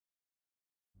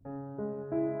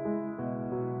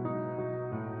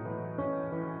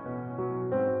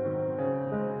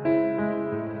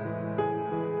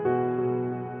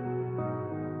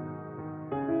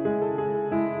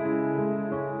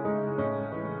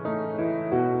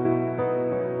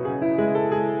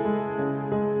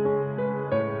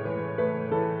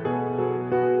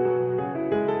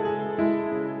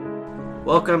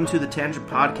Welcome to the Tangent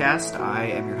Podcast. I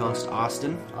am your host,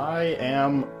 Austin. I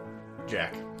am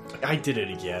Jack. I did it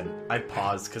again. I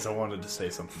paused because I wanted to say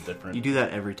something different. You do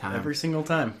that every time. Every single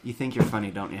time. You think you're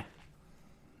funny, don't you?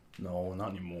 No,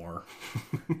 not anymore.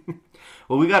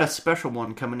 Well, we got a special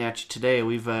one coming at you today.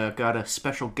 We've got a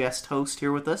special guest host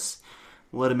here with us.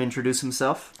 We'll let him introduce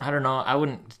himself. I don't know. I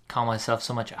wouldn't call myself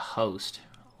so much a host.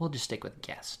 We'll just stick with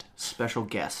guest. Special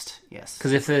guest, yes.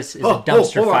 Because if this is a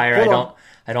dumpster fire,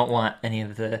 I don't want any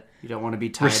of the You don't want to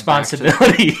be tied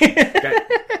responsibility. Okay.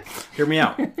 Hear me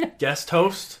out. Guest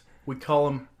host, we call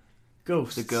him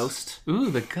Ghost. The ghost. Ooh,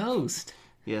 the ghost.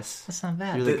 Yes. That's not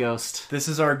bad. You're the ghost. This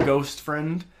is our ghost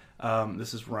friend.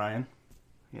 This is Ryan.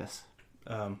 Yes.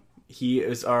 He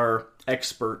is our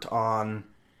expert on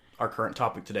our current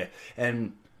topic today.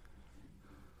 And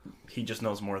he just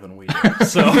knows more than we do.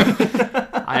 So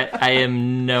I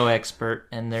am no expert,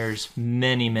 and there's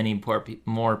many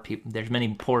more people. There's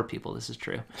many poor people. This is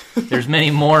true. There's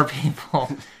many more people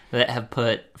that have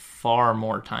put far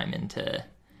more time into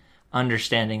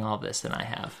understanding all this than I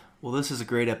have. Well, this is a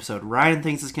great episode. Ryan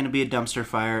thinks it's going to be a dumpster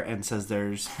fire and says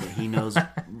that he knows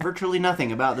virtually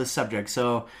nothing about this subject.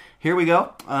 So here we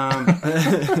go.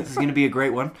 This is going to be a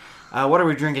great one. What are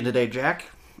we drinking today, Jack?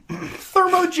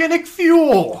 thermogenic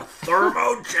fuel.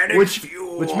 Thermogenic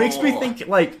fuel. Which makes me think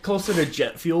like closer to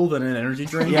jet fuel than an energy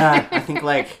drink. Yeah, I think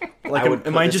like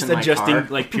am I just adjusting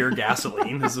like pure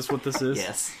gasoline? Is this what this is?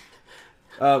 Yes.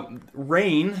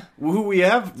 Rain, who we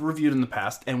have reviewed in the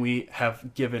past, and we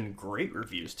have given great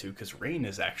reviews to, because Rain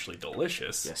is actually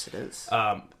delicious. Yes, it is.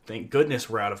 Thank goodness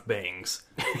we're out of bangs.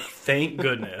 Thank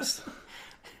goodness.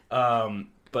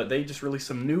 But they just released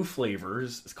some new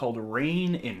flavors. It's called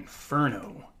Rain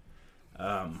Inferno.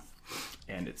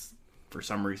 And it's, for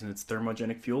some reason, it's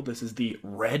thermogenic fuel. This is the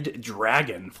Red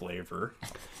Dragon flavor.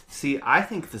 See, I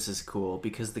think this is cool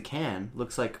because the can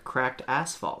looks like cracked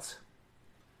asphalt.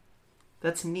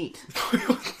 That's neat.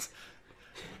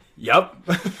 Yep.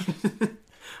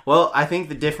 Well, I think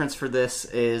the difference for this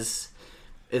is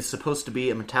it's supposed to be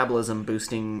a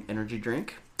metabolism-boosting energy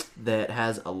drink that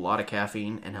has a lot of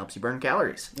caffeine and helps you burn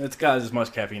calories. It's got as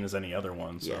much caffeine as any other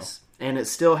one. So. Yes. And it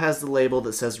still has the label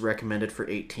that says recommended for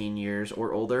 18 years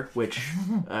or older, which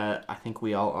I think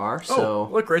we all are. So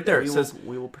look right there. It says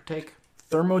we will partake.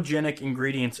 Thermogenic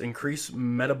ingredients increase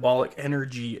metabolic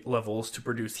energy levels to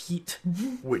produce heat,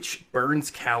 which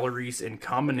burns calories in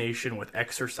combination with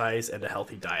exercise and a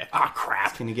healthy diet. Ah, crap.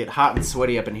 It's going to get hot and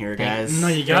sweaty up in here, guys. No,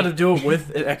 you got to do it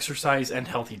with an exercise and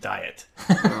healthy diet.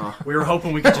 We were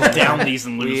hoping we could just down these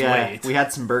and lose weight. We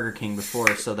had some Burger King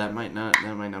before, so that might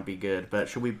not be good. But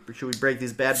should we break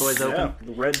these bad boys open? Yeah,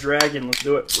 the Red Dragon. Let's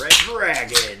do it. Red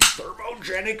Dragon,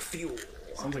 thermogenic fuel.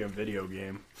 Sounds like a video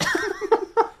game.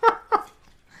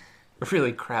 A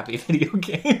really crappy video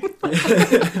game.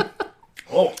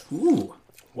 Oh, ooh,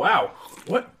 wow!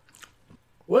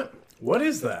 What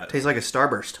is that? Tastes like a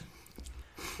Starburst.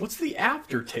 What's the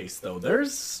aftertaste though?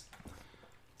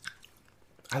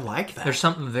 I like that. There's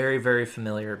something very, very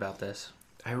familiar about this.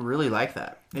 I really like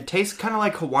that. It tastes kind of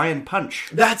like Hawaiian Punch.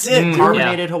 That's it.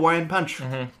 Carbonated Hawaiian Punch.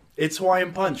 Mm-hmm. It's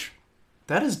Hawaiian Punch.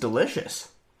 That is delicious.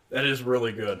 That is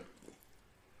really good.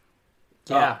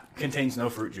 Yeah. Contains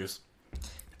no fruit juice.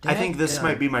 I think this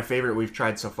might be my favorite we've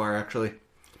tried so far, actually.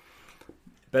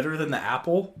 Better than the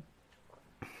apple.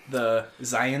 The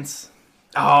Zions.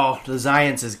 Oh, the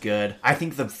Zions is good. I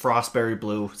think the Frostberry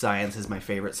Blue Zions is my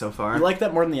favorite so far. You like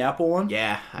that more than the apple one?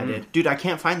 Yeah, I did. Dude, I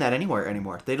can't find that anywhere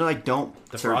anymore. They don't...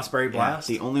 The Frostberry Blast?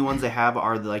 Yeah, the only ones they have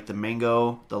are the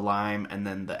mango, the lime, and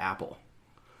then the apple.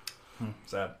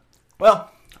 Sad.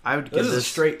 Well, I would give this is a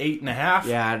straight 8.5.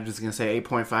 Yeah, I'm just going to say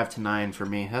 8.5 to 9 for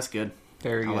me. That's good.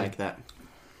 Very good. I like that.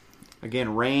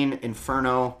 Again, Rain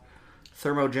Inferno,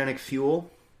 thermogenic fuel.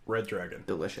 Red Dragon.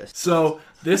 Delicious. So,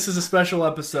 this is a special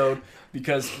episode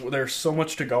because there's so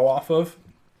much to go off of.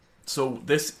 So,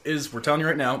 we're telling you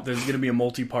right now, there's going to be a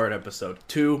multi-part episode.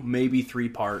 2, maybe 3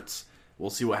 parts. We'll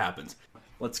see what happens.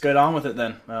 Let's get on with it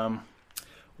then.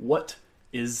 What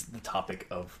is the topic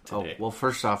of today? Oh, well,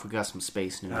 first off, we got some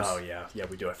space news. Oh, yeah. Yeah,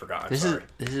 we do. I forgot. I'm This sorry.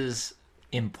 is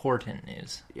important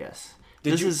news. Yes.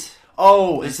 Is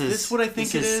This this what I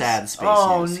think it is is? sad space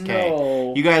news. Okay.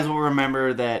 No. You guys will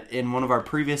remember that in one of our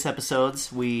previous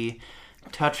episodes, we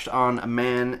touched on a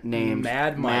man named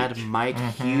Mad Mike.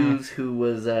 Hughes, who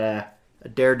was a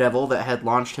daredevil that had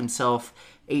launched himself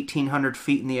 1,800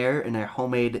 feet in the air in a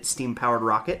homemade steam-powered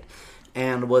rocket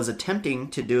and was attempting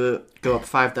to go up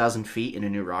 5,000 feet in a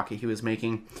new rocket he was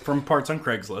making. From parts on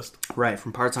Craigslist. Right,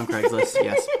 from parts on Craigslist,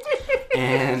 yes.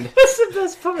 And That's the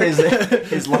best part.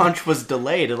 his launch was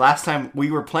delayed. The last time we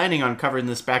were planning on covering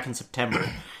this back in September,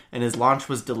 and his launch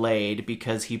was delayed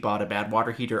because he bought a bad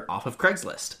water heater off of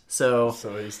Craigslist. So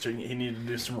he needed to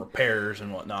do some repairs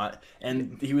and whatnot,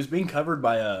 and he was being covered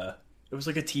by it was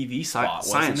like a TV spot,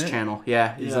 Science wasn't it? Channel.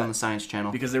 Yeah, he's on the Science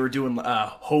Channel. Because they were doing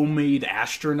Homemade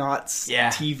Astronauts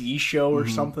TV show or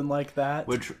something like that.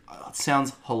 Which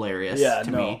sounds hilarious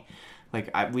to me.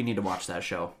 Like, we need to watch that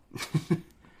show.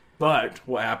 But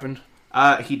what happened?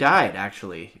 He died,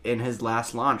 actually, in his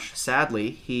last launch.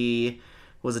 Sadly, he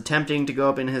was attempting to go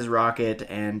up in his rocket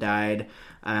and died.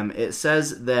 It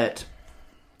says that,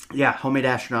 Homemade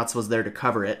Astronauts was there to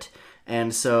cover it.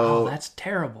 And so... Oh, that's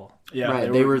terrible. Yeah,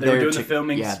 right, they were there doing to, the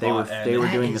filming. Yeah, spot they were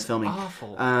doing the is filming.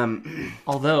 Awful.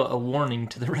 Although a warning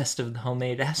to the rest of the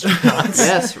Homemade Astronauts.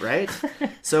 Yes, right.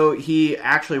 So he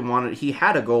actually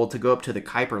had a goal to go up to the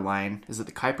Kuiper line. Is it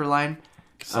the Kuiper line?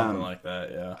 Something like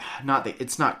that. Yeah.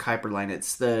 It's not Kuiper line.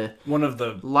 It's the one of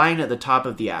the line at the top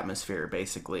of the atmosphere,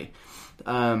 basically.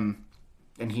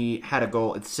 And he had a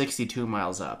goal. It's 62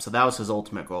 miles up, so that was his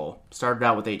ultimate goal. Started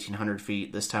out with 1,800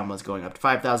 feet. This time was going up to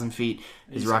 5,000 feet.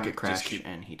 His rocket crashed,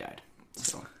 and he died.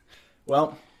 So,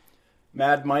 well,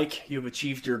 Mad Mike, you've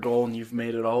achieved your goal, and you've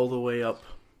made it all the way up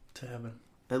to heaven.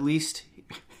 At least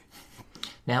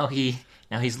Now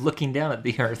he's looking down at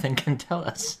the Earth and can tell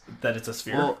us that it's a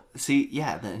sphere. Well, see,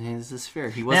 that is a sphere.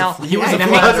 He was Now, a he was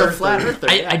a flat earther.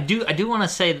 I do want to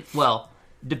say, well,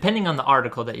 depending on the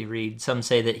article that you read, some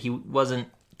say that he wasn't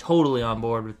totally on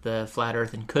board with the flat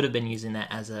Earth and could have been using that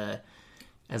as a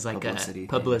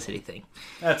publicity thing.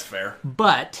 That's fair.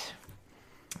 But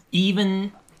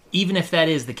even if that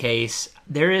is the case,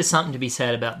 there is something to be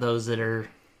said about those that are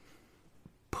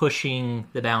pushing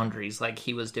the boundaries like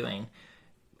he was doing.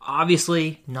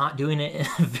 Obviously, not doing it in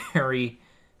a very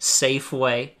safe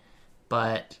way,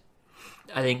 but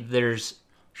I think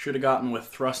should have gotten with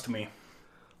Thrust Me.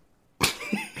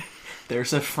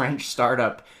 There's a French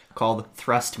startup called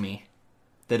Thrust Me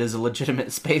that is a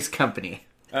legitimate space company.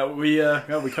 We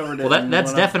covered it. Well,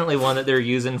 that's definitely one that they're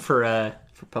using for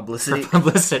publicity.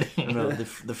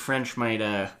 The French might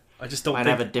have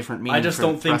a different meaning. I just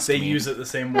don't think they me. use it the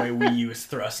same way we use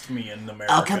Thrust Me in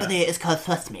America. Our company is called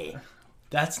Thrust Me.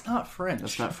 That's not French.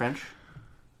 That's not French?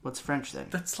 What's French then?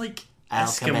 That's like Our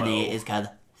Eskimo. company is called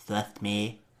Thrust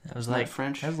Me. that was Isn't that like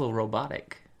French? That was a little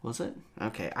robotic. Was it?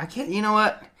 Okay. I can't. You know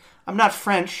what? I'm not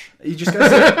French. You just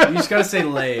gotta say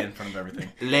 "lay" in front of everything.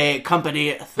 Les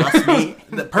company Thrust Me.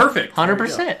 Perfect.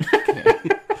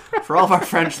 100%. For all of our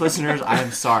French listeners,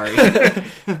 I'm sorry.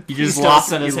 You just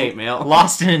send us hate mail.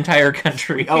 Lost an entire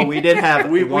country. Oh, we did have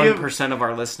 1% of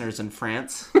our listeners in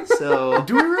France. So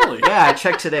Do we really? yeah, I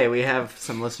checked today. We have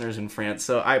some listeners in France,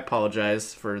 so I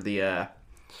apologize for the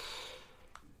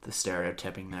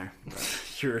stereotyping there.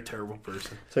 You're a terrible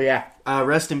person. So yeah,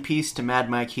 rest in peace to Mad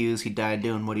Mike Hughes. He died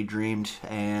doing what he dreamed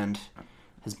and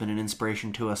has been an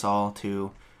inspiration to us all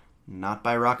to not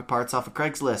buy rocket parts off of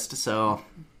Craigslist. So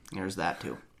there's that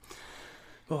too.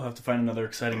 We'll have to find another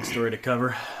exciting story to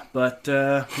cover. But,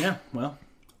 well,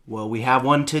 we have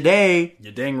one today.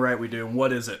 you're dang right we do.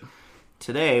 What is it?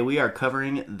 Today we are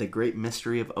covering the great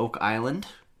mystery of Oak Island,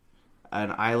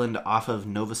 an island off of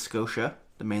Nova Scotia,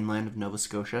 the mainland of Nova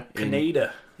Scotia.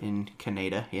 Canada. In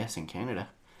Canada. Yes, in Canada.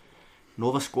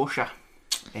 Nova Scotia.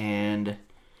 And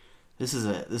this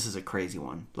is a crazy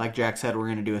one. Like Jack said, we're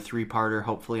going to do a 3-parter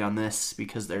hopefully on this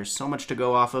because there's so much to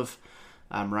go off of.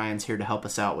 Ryan's here to help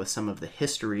us out with some of the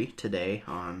history today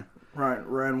on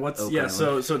Ryan, what's... Oak yeah,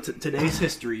 Island. so today's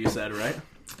history, you said, right?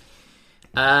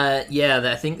 I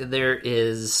think that there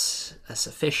is a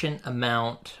sufficient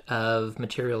amount of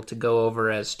material to go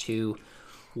over as to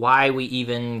why we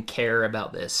even care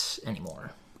about this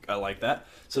anymore. I like that.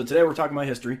 So today we're talking about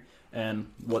history and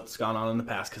what's gone on in the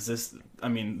past, because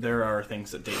there are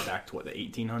things that date back to, the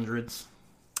 1800s?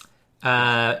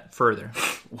 Further.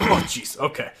 Oh, jeez.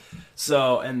 Okay.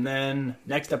 So, and then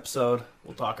next episode,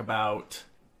 we'll talk about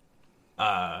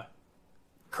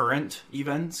current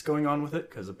events going on with it,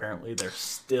 because apparently they're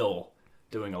still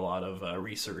doing a lot of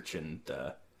research and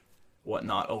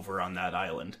whatnot over on that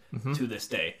island to this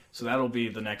day. So that'll be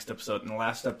the next episode. In the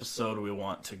last episode, we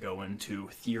want to go into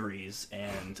theories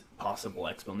and possible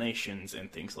explanations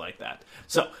and things like that.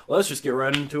 So let's just get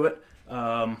right into it.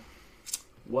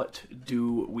 What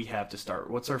do we have to start?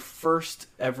 What's our first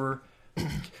ever...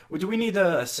 Do we need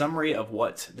a summary of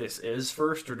what this is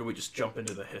first, or do we just jump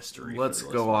into the history? Let's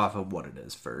go off of what it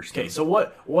is first. Okay, so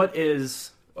what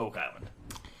is Oak Island?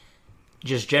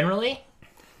 Just generally?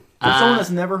 For someone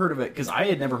that's never heard of it, because I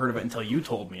had never heard of it until you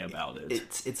told me about it.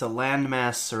 It's a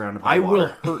landmass surrounded by I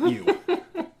water. will hurt you.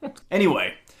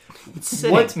 Anyway, It's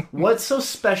what's so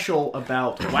special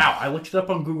about... Wow, I looked it up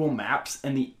on Google Maps,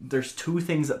 and there's 2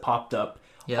 things that popped up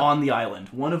Yep. on the island.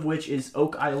 One of which is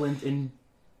Oak Island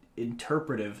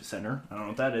Interpretive Center. I don't know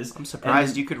what that is. I'm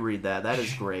surprised you could read that. That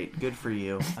is great. Good for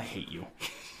you. I hate you.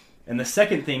 And the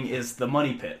second thing is the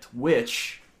Money Pit,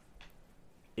 which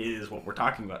is what we're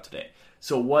talking about today.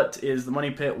 So what is the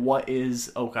Money Pit? What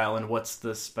is Oak Island? What's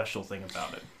the special thing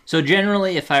about it? So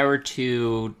generally, if I were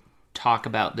to talk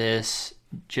about this,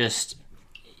 just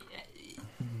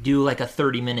do like a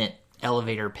 30-minute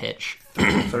elevator pitch.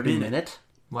 30-minute?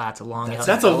 Wow, that's a long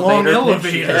That's a long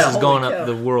elevator. This is Holy going cow. up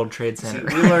the World Trade Center.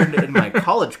 We learned in my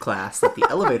college class that the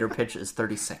elevator pitch is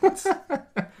 30 seconds.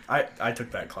 I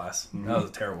took that class. That was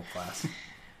a terrible class.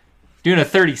 Doing a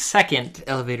 30-second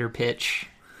elevator pitch,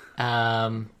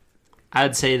 I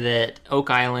would say that Oak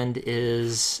Island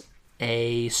is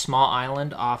a small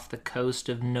island off the coast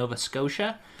of Nova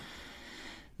Scotia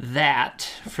that,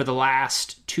 for the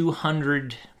last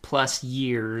 200 plus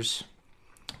years,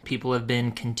 people have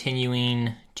been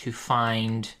continuing to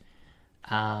find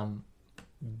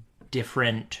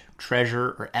different treasure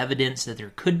or evidence that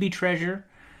there could be treasure.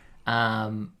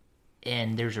 And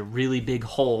there's a really big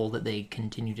hole that they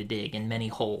continue to dig, and many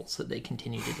holes that they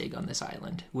continue to dig on this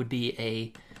island. Would be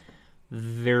a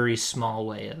very small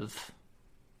way of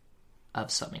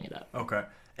summing it up. Okay.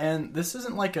 And this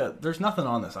isn't like there's nothing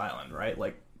on this island, right?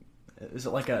 Like, is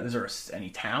there any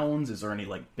towns? Is there any,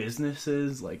 like,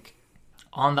 businesses? Like,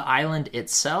 On the island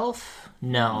itself,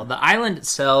 no. The island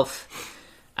itself,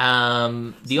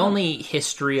 the only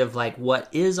history of, like, what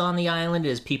is on the island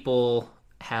is people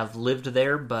have lived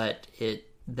there, but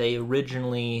they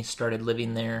originally started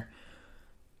living there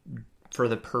for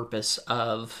the purpose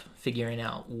of figuring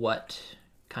out what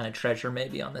kind of treasure may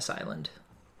be on this island.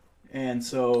 and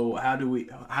so how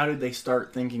did they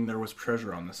start thinking there was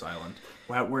treasure on this island?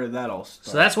 Where did that all start?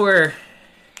 So that's where,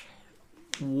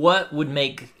 what would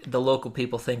make the local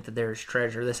people think that there's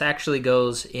treasure? This actually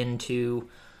goes into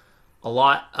a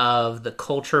lot of the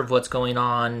culture of what's going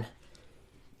on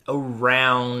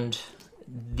around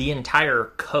the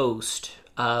entire coast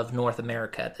of North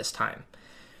America at this time.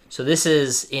 So this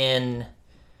is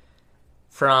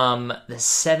from the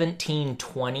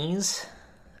 1720s,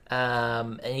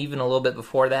 and even a little bit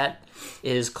before that,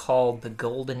 is called the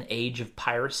Golden Age of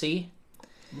Piracy.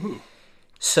 Ooh.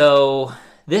 So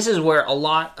this is where a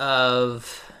lot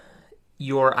of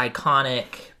your iconic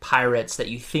pirates that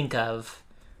you think of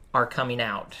are coming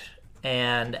out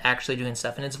and actually doing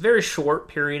stuff. And it's a very short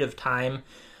period of time,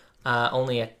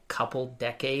 only a couple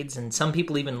decades, and some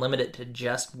people even limit it to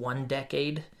just one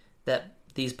decade that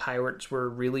these pirates were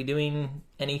really doing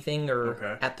anything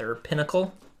or at their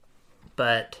pinnacle.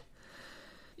 But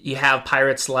you have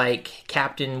pirates like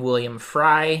Captain William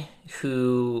Fry,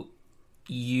 who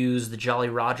used the Jolly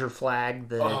Roger flag.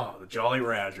 The Jolly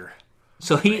Roger.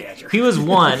 So he was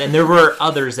one, and there were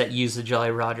others that used the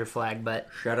Jolly Roger flag, but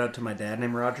Shout out to my dad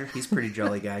named Roger. He's a pretty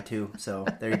jolly guy too. So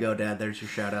there you go, Dad. There's your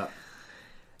shout out.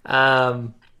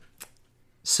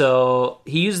 So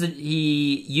he used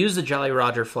the Jolly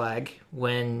Roger flag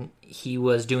when he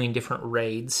was doing different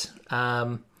raids.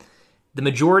 The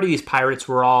majority of these pirates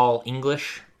were all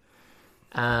English.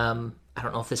 I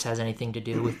don't know if this has anything to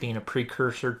do with being a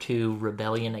precursor to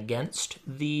rebellion against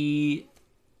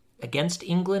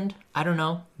England. I don't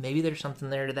know. Maybe there's something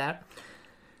there to that.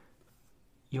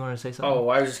 You want to say something? Oh,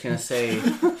 I was just going to say,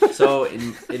 so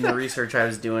in the research I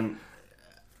was doing,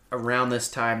 around this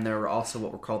time there were also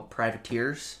what were called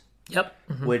privateers. Yep.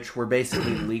 Which were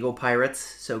basically legal pirates.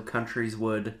 So countries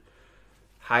would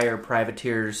hire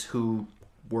privateers who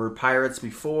were pirates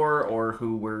before or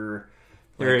who were...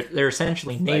 They're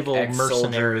essentially naval ex-soldiers,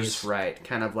 mercenaries. right?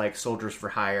 Kind of like soldiers for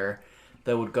hire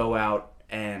that would go out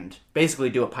and basically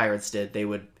do what pirates did. They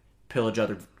would pillage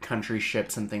other countries'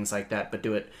 ships and things like that, but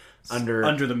do it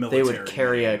under the military. They would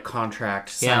carry a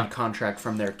signed contract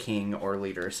from their king or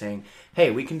leader saying, "Hey,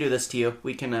 we can do this to you.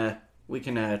 We can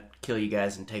kill you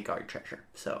guys and take all your treasure."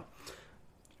 So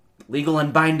legal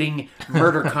and binding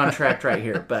murder contract right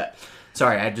here. But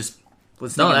sorry, I just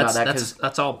was thinking about that because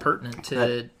that's all pertinent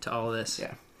to all of this.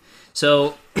 Yeah.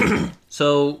 So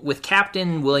with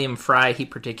Captain William Fry, he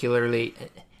particularly,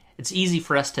 it's easy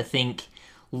for us to think,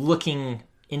 looking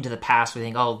into the past, we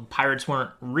think, oh, pirates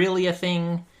weren't really a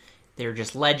thing. They're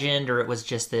just legend, or it was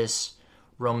just this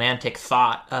romantic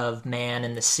thought of man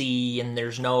and the sea, and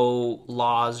there's no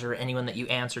laws or anyone that you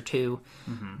answer to.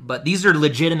 Mm-hmm. But these are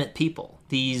legitimate people.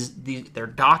 They're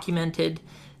documented.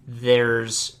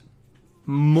 There's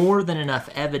more than enough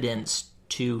evidence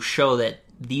to show that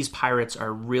these pirates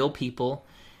are real people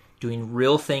doing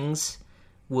real things.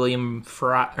 William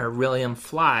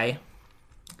Fly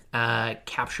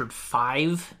captured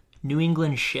 5 New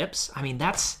England ships. I mean,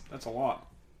 that's a lot.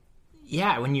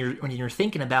 yeah, when you're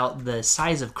thinking about the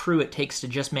size of crew it takes to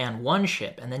just man one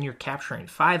ship, and then you're capturing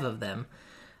 5 of them,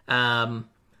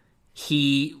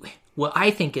 what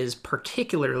I think is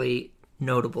particularly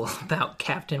notable about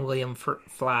Captain William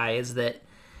Fly is that,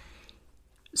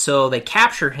 so they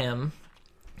capture him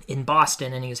in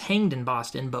Boston, and he was hanged in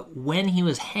Boston, but when he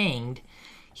was hanged,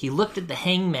 he looked at the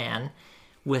hangman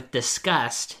with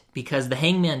disgust because the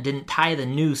hangman didn't tie the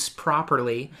noose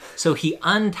properly, so he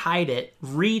untied it,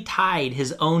 retied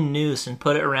his own noose, and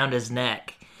put it around his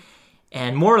neck,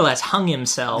 and more or less hung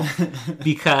himself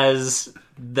because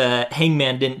the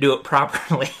hangman didn't do it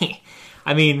properly.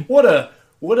 I mean, What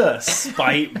a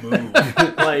spite move.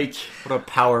 Like, What a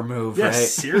power move, yeah, right?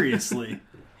 seriously.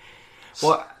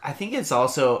 Well, I think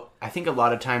a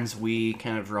lot of times we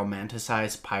kind of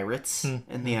romanticize pirates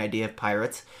and the idea of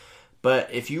pirates.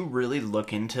 But if you really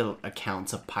look into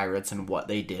accounts of pirates and what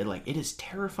they did, like, it is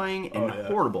terrifying and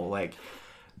horrible. Like,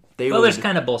 there's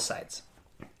kind of both sides.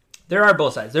 There are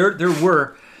both sides. There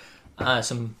were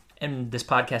some, and this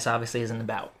podcast obviously isn't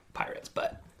about pirates,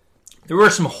 but there were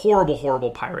some horrible,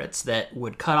 horrible pirates that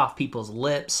would cut off people's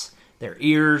lips, their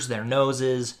ears, their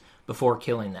noses before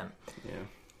killing them. Yeah.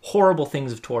 Horrible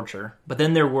things of torture. But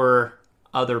then there were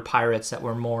other pirates that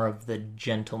were more of the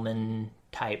gentleman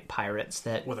type pirates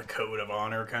that With a code of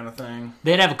honor kind of thing.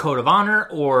 they'd have a code of honor,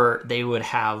 or they would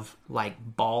have like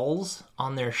balls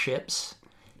on their ships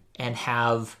and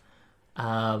have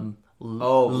like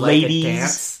ladies. a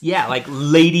dance? Yeah, like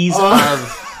ladies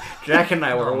of Jack and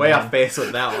I were way off base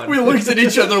with that one. We looked at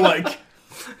each other like,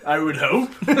 I would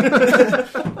hope.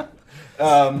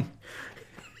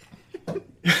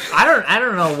 I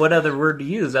don't know what other word to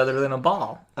use other than a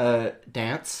ball.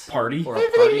 Dance Party. or a They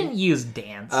party. didn't use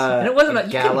dance, and it wasn't a you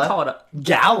couldn't gala? call it a.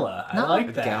 Gala. I No.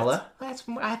 like that. Gala. That's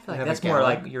more, I feel like have a that's more gala?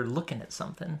 like you're looking at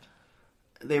something.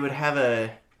 They would have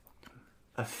a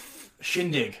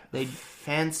Shindig. They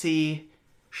fancy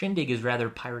shindig is rather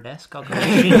pirate-esque. I'll go with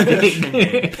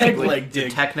shindig. Peg leg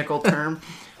dig. technical term.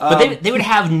 But they would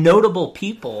have notable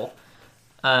people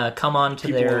come onto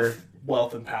People their of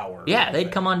wealth and power. yeah,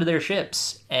 they'd come onto their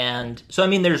ships, and so I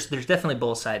mean, there's definitely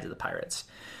both sides of the pirates.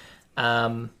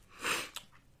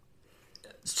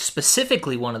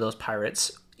 Specifically, one of those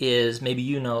pirates is, maybe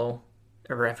you know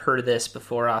or have heard of this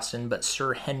before, Austin, but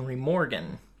Sir Henry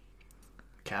Morgan,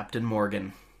 Captain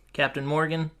Morgan. Captain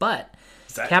Morgan. But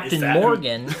Is that Captain who-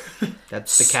 Morgan,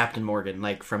 That's the Captain Morgan,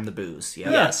 like from the booze.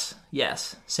 Yeah.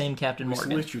 yes, same Captain We Morgan.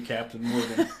 salute you, Captain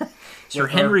Morgan. Sir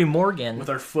with Henry Morgan, With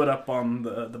our foot up on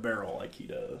the barrel like he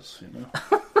does, you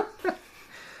know?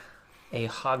 a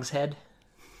hogshead.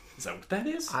 Is that what that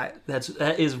is?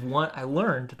 That is one I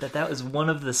learned that was one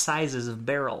of the sizes of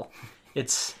barrel.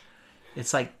 It's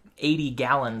like 80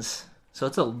 gallons, so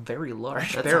it's a very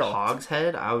large That's barrel. a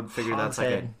hogshead? I would figure that's like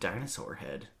a Hogshead. dinosaur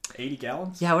head. 80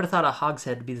 gallons? Yeah, I would have thought a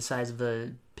hogshead would be the size of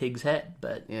a pig's head,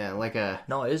 but Yeah, like a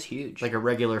no, it is huge.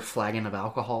 regular flagon of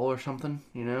alcohol or something,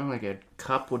 you know? Like a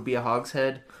cup would be a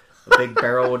hogshead. A big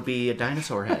barrel would be a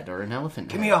dinosaur head or an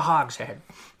elephant head. Give me a hogshead.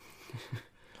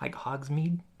 Like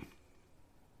Hogsmeade?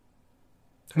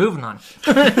 Moving on.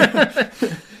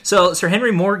 So, Sir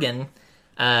Henry Morgan,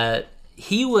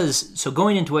 he was... So,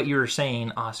 going into what you were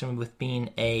saying, Austin, with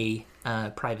being a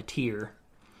privateer,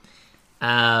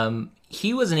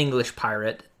 he was an English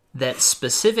pirate that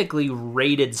specifically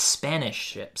raided Spanish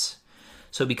ships.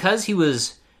 So, because he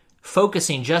was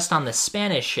focusing just on the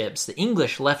Spanish ships, the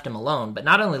English left him alone. But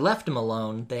not only left him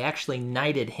alone, they actually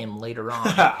knighted him later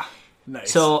on.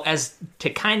 Nice. So, as to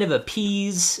kind of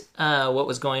appease what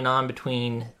was going on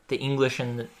between the English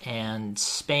and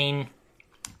Spain,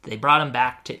 they brought him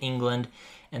back to England,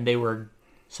 and they were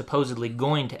supposedly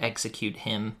going to execute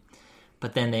him,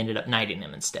 but then they ended up knighting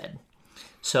him instead.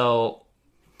 So,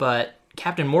 but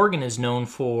Captain Morgan is known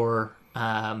for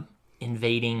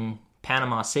invading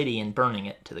Panama City and burning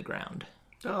it to the ground.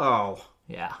 Oh,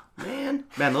 Yeah. man,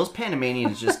 those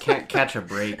Panamanians just can't catch a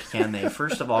break, can they?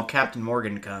 First of all, Captain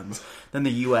Morgan comes, then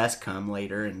the U.S. come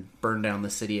later and burn down the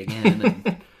city again.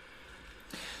 And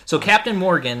So Captain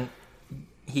Morgan,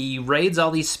 he raids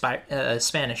all these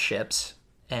Spanish ships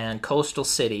and coastal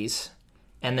cities,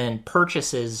 and then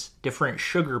purchases different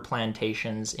sugar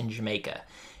plantations in Jamaica,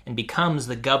 and becomes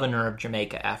the governor of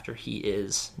Jamaica after he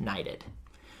is knighted.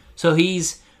 So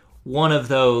he's one of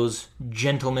those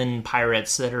gentleman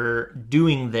pirates that are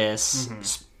doing this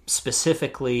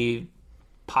specifically,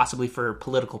 possibly for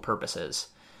political purposes.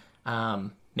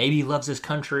 Maybe he loves his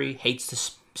country, hates the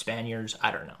Spaniards,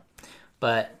 I don't know.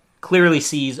 But clearly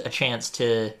sees a chance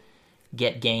to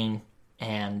get gain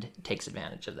and takes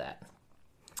advantage of that.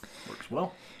 Works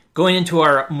well. Going into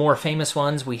our more famous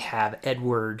ones, we have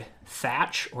Edward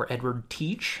Thatch or Edward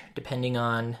Teach, depending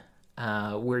on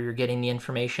where you're getting the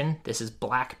information. This is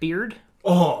Blackbeard.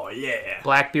 Oh, yeah.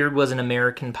 Blackbeard was an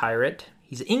American pirate.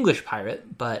 He's an English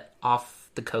pirate, but off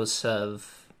the coasts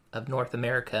of North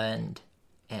America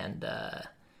and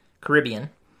Caribbean.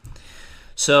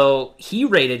 So he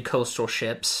raided coastal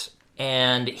ships,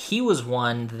 and he was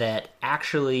one that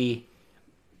actually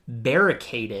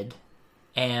barricaded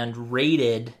and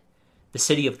raided the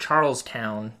city of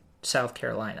Charlestown, South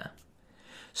Carolina.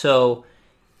 So,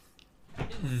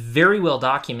 very well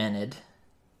documented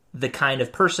the kind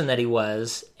of person that he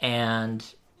was and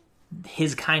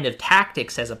his kind of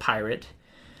tactics as a pirate,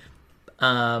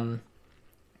 and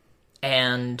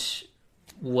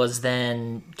was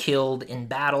then killed in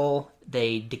battle.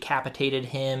 They decapitated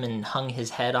him and hung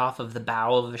his head off of the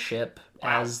bow of a ship.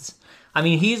 Wow.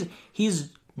 He's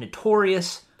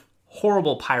notorious,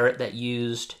 horrible pirate that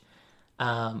used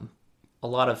a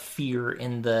lot of fear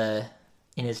in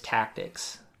his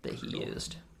tactics that he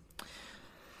used.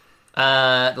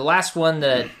 The last one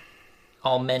that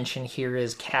I'll mention here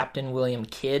is Captain William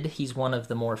Kidd. He's one of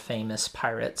the more famous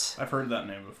pirates. I've heard that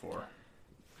name before.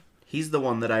 He's the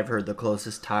one that I've heard the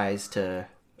closest ties to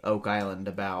Oak Island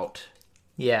about.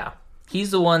 Yeah.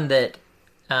 He's the one that,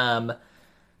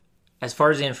 as far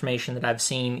as the information that I've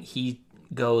seen, he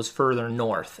goes further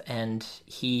north, and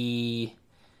he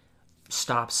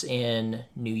stops in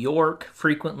New York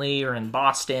frequently or in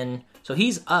Boston. So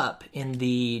he's up in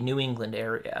the New England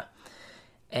area.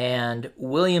 And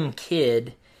William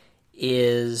Kidd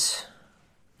is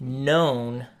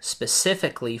known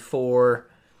specifically for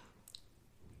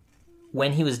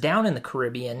when he was down in the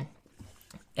Caribbean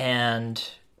and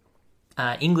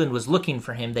England was looking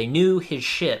for him. They knew his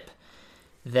ship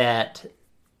that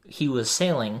he was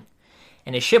sailing,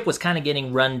 and his ship was kind of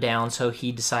getting run down, so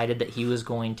he decided that he was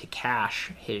going to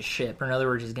cache his ship. Or in other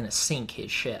words, he's going to sink his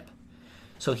ship.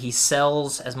 So he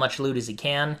sells as much loot as he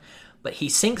can, but he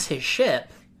sinks his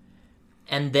ship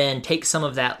and then takes some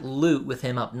of that loot with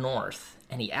him up north.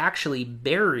 And he actually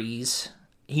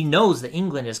he knows that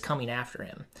England is coming after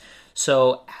him.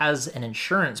 So as an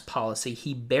insurance policy,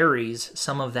 he buries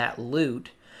some of that loot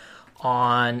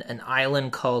on an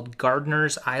island called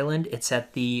Gardiner's Island. It's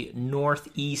at the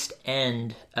northeast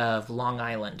end of Long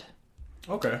Island.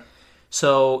 Okay.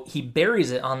 So he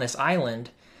buries it on this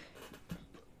island,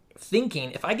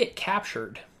 thinking, if I get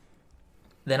captured,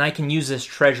 then I can use this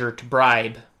treasure to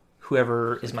bribe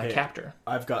whoever is my captor.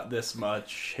 I've got this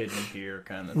much hidden here,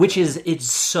 kind of.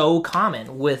 It's so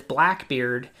common. With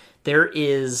Blackbeard,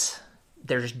 there's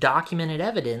documented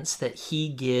evidence that he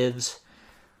gives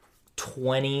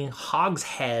 20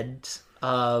 hogsheads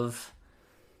of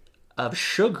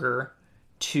sugar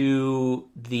to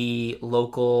the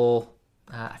local,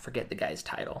 I forget the guy's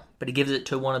title, but he gives it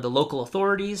to one of the local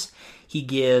authorities. He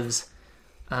gives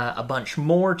a bunch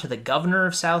more to the governor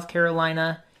of South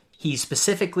Carolina. He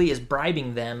specifically is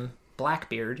bribing them,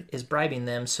 Blackbeard is bribing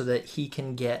them so that he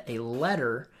can get a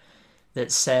letter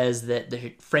that says that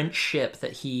the French ship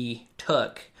that he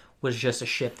took was just a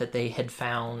ship that they had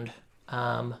found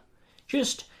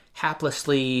just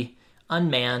haplessly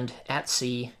unmanned at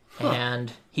sea,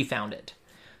 and he found it.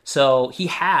 So he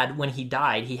had, when he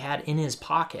died, he had in his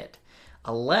pocket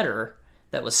a letter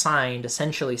that was signed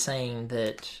essentially saying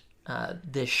that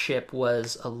this ship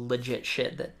was a legit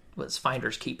ship that was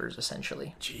finders keepers,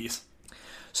 essentially. Jeez.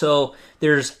 So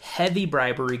there's heavy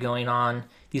bribery going on.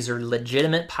 These are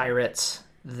legitimate pirates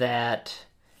that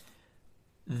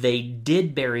they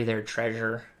did bury their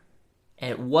treasure.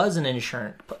 And it was an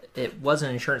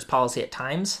insurance policy at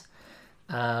times.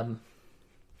 And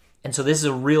so this is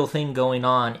a real thing going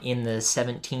on in the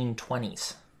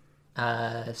 1720s.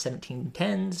 1710s,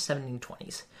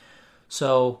 1720s.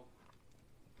 So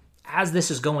as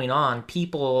this is going on,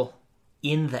 people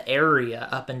in the area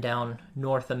up and down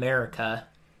North America,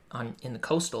 in the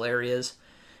coastal areas,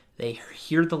 they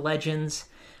hear the legends.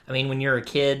 I mean, when you're a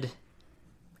kid,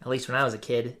 at least when I was a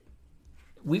kid,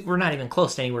 we're not even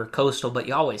close to anywhere coastal, but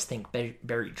you always think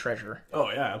buried treasure.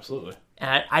 Oh, yeah, absolutely.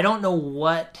 And I don't know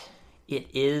what it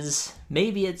is.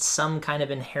 Maybe it's some kind of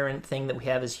inherent thing that we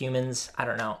have as humans. I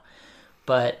don't know.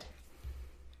 But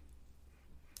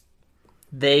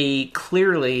they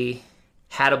clearly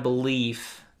had a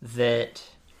belief that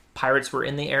pirates were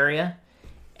in the area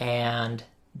and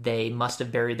they must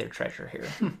have buried their treasure here.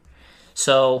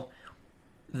 So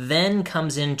then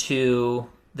comes into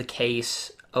the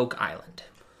case Oak Island.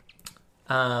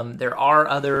 There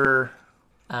are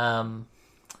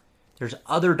there's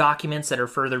other documents that are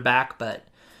further back, but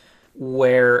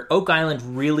where Oak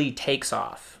Island really takes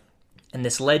off and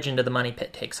this legend of the Money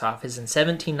Pit takes off is in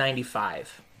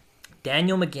 1795.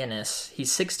 Daniel McGinnis,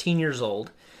 he's 16 years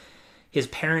old. His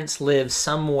parents live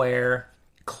somewhere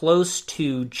close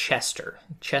to Chester.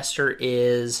 Chester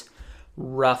is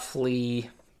roughly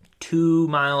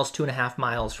 2.5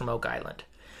 miles from Oak Island.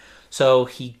 So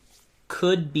he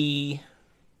could be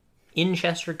in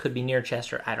Chester, could be near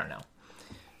Chester, I don't know.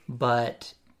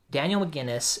 But Daniel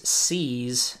McGinnis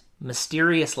sees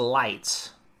mysterious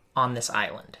lights on this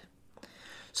island.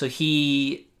 So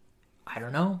he, I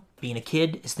don't know, being a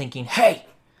kid, is thinking, hey,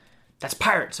 that's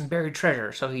pirates and buried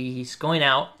treasure. So he's going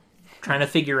out, trying to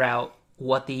figure out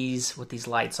what these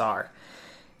lights are.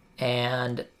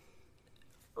 And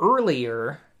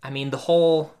earlier, I mean, the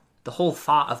whole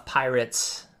thought of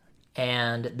pirates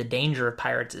and the danger of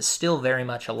pirates is still very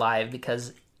much alive,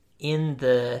 because in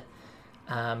the,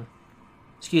 I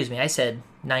said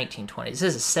 1920s.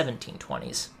 This is the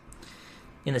 1720s.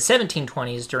 In the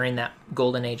 1720s, during that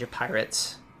golden age of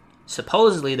pirates,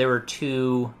 supposedly there were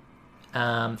two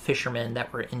fishermen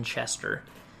that were in Chester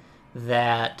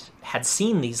that had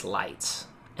seen these lights,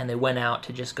 and they went out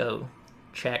to just go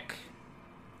check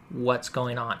what's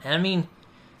going on. And I mean,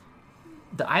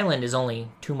 the island is only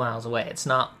 2 miles away. It's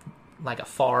not like a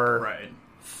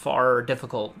far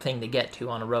difficult thing to get to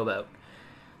on a rowboat.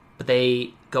 But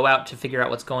they go out to figure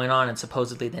out what's going on, and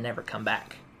supposedly they never come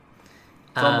back.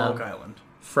 From Oak Island.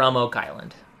 From Oak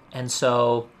Island. And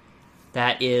so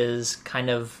that is kind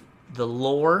of the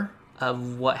lore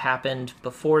of what happened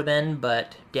before then,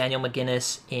 but Daniel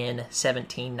McGinnis in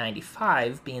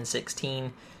 1795, being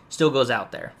 16, still goes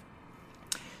out there.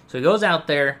 So he goes out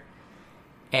there,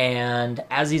 and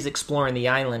as he's exploring the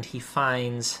island, he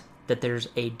finds that there's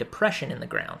a depression in the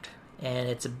ground,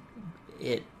 and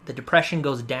the depression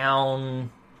goes down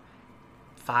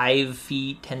 5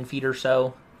 feet, 10 feet or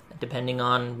so, depending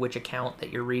on which account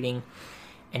that you're reading,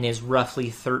 and is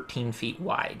roughly 13 feet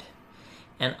wide.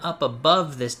 And up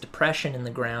above this depression in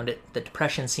the ground, the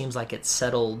depression seems like it's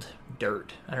settled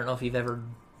dirt. I don't know if you've ever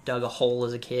dug a hole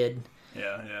as a kid.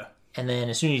 Yeah. And then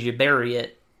as soon as you bury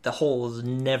it, the hole is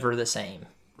never the same.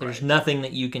 There's nothing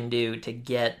that you can do to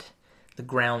get the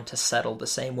ground to settle the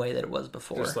same way that it was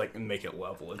before. Just like make it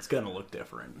level. It's going to look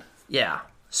different. Yeah.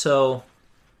 So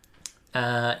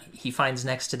he finds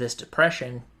next to this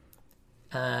depression,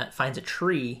 finds a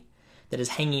tree that is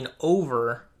hanging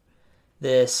over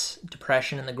this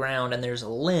depression in the ground, and there's a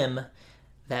limb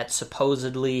that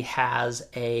supposedly has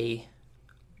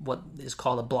what is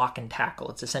called a block and tackle.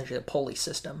 It's essentially a pulley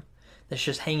system that's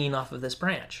just hanging off of this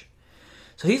branch.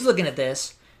 So he's looking at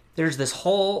this. There's this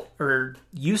hole, or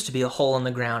used to be a hole in the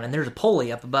ground, and there's a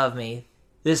pulley up above me.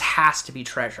 This has to be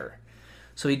treasure.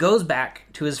 So he goes back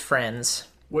to his friends.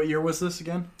 What year was this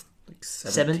again? Like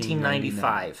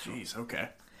 1795. Jeez, okay.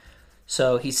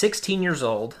 So he's 16 years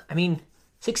old. I mean,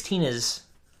 16 is,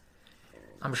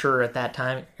 I'm sure at that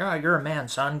time, you're a man,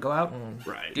 son. Go out and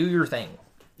do your thing.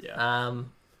 Yeah.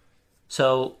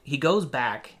 So he goes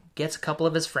back, gets a couple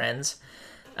of his friends,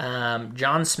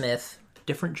 John Smith,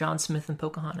 different John Smith than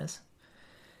Pocahontas,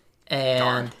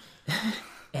 and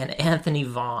Anthony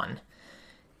Vaughn.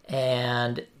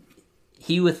 And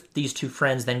he with these two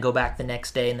friends then go back the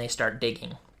next day and they start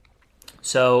digging.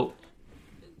 So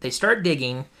they start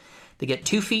digging, they get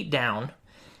 2 feet down,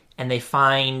 and they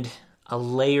find a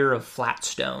layer of flat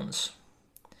stones.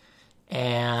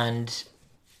 And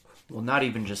well, not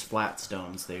even just flat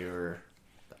stones, they were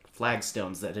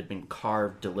flagstones that had been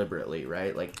carved deliberately,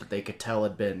 right? Like they could tell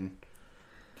had been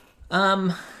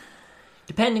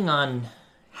depending on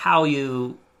how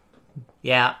you,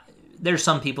 there's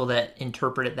some people that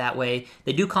interpret it that way.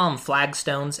 They do call them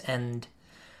flagstones, and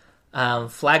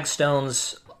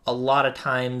flagstones a lot of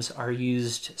times are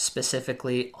used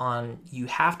specifically on, you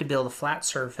have to build a flat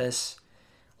surface.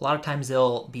 A lot of times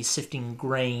they'll be sifting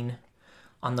grain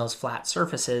on those flat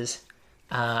surfaces.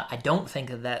 I don't think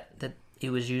that it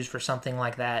was used for something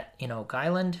like that in Oak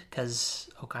Island, because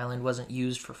Oak Island wasn't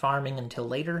used for farming until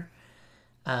later.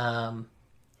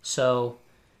 So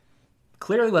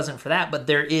clearly wasn't for that, but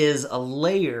there is a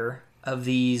layer of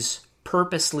these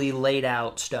purposely laid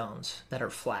out stones that are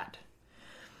flat.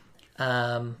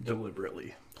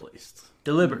 Deliberately placed.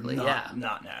 Deliberately,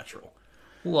 Not natural.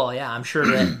 Well, yeah, I'm sure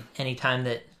that anytime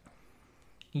that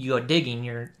you go digging,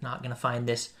 you're not going to find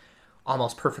this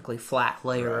almost perfectly flat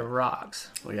layer of rocks.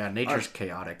 Well, yeah, nature's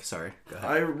chaotic. Sorry. Go ahead.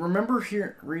 I remember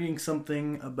reading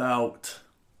something about,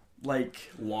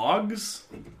 like, logs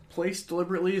placed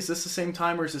deliberately. Is this the same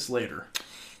time or is this later?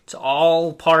 It's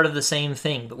all part of the same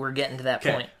thing, but we're getting to that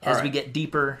Okay, point as we right. get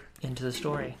deeper into the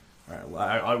story. All right, well,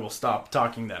 I will stop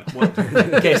talking then.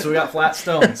 Okay, so we got flat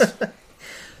stones.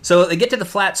 So they get to the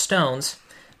flat stones.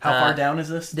 How far down is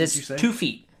this? This did you say 2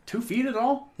 feet. 2 feet at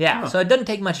all? Yeah, Huh. so it doesn't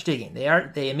take much digging.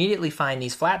 They immediately find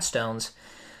these flat stones.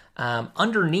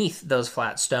 Underneath those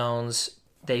flat stones,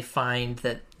 they find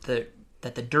that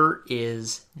the dirt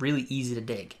is really easy to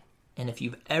dig. And if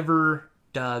you've ever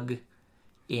dug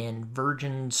in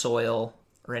virgin soil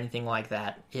or anything like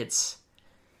that, it's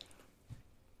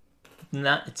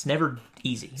never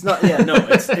easy. It's not. Yeah, no.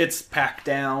 It's packed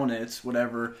down. It's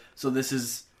whatever. So this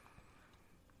is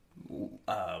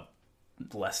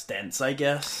less dense, I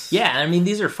guess. Yeah, I mean,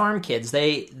 these are farm kids.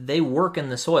 They work in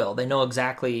the soil. They know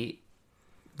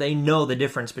the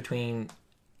difference between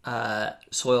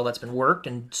soil that's been worked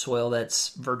and soil that's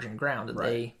virgin ground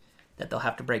that they'll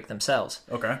have to break themselves.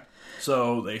 Okay.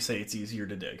 So they say it's easier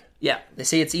to dig. Yeah, they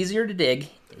say it's easier to dig,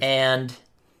 and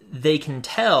they can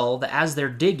tell that as they're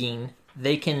digging,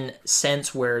 they can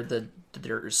sense where the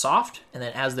dirt is soft, and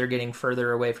then as they're getting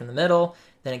further away from the middle,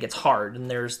 then it gets hard, and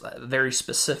there's a very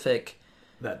specific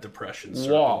That depression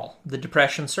circle. wall, the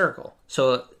depression circle.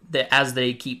 So as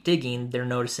they keep digging, they're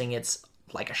noticing it's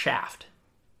like a shaft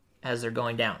as they're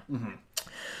going down. Mm-hmm.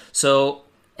 So,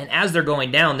 and as they're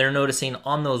going down, they're noticing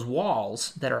on those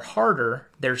walls that are harder,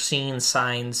 they're seeing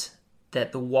signs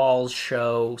that the walls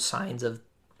show signs of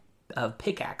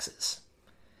pickaxes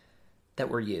that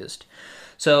were used.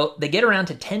 So they get around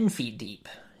to 10 feet deep,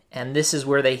 and this is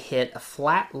where they hit a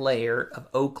flat layer of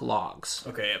oak logs.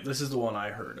 Okay, this is the one I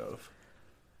heard of.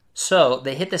 So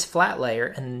they hit this flat layer,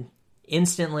 and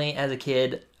instantly, as a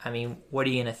kid, I mean, what are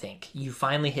you going to think? You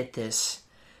finally hit this.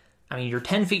 I mean, you're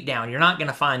 10 feet down. You're not going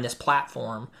to find this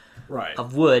platform Right.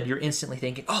 of wood. You're instantly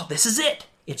thinking, oh, this is it.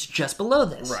 It's just below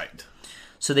this. Right.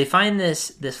 So they find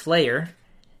this layer,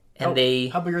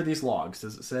 and How big are these logs?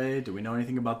 Does it say? Do we know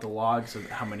anything about the logs? Or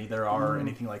how many there are?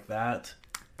 Anything like that?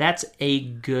 That's a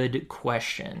good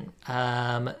question.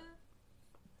 In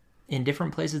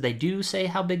different places, they do say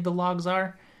how big the logs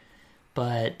are,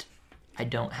 but I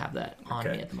don't have that on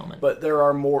me at the moment. But there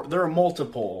are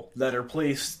multiple that are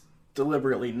placed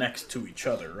deliberately next to each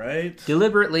other, right?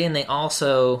 Deliberately, and they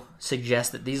also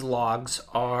suggest that these logs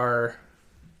are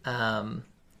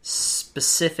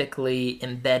specifically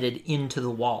embedded into the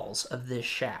walls of this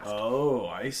shaft. Oh,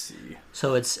 I see.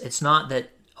 So it's not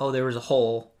that, oh, there was a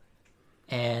hole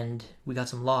and we got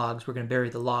some logs, we're going to bury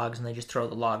the logs, and they just throw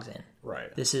the logs in.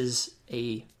 Right. This is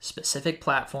a specific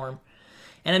platform.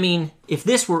 And I mean, if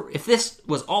this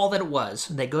was all that it was,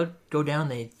 they go down,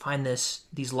 they find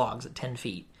these logs at 10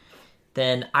 feet,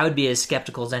 then I would be as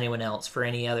skeptical as anyone else for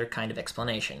any other kind of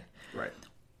explanation. Right.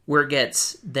 Where it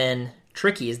gets then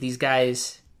tricky is these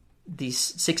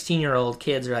 16-year-old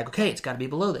kids are like, okay, it's got to be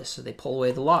below this. So they pull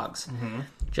away the logs. Mm-hmm.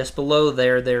 Just below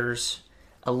there's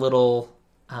a little,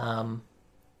 the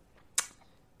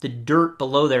dirt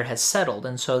below there has settled.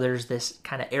 And so there's this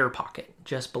kind of air pocket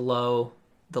just below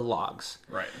the logs.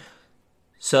 Right.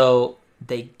 So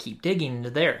they keep digging into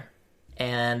there,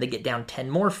 and they get down 10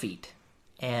 more feet.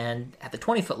 And at the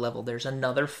 20-foot level, there's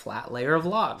another flat layer of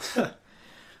logs.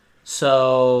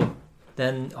 So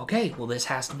then, okay, well, this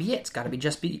has to be it. It's got to be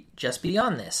just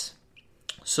beyond this.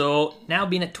 So now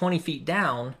being at 20 feet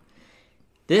down,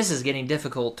 this is getting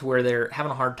difficult to where they're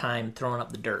having a hard time throwing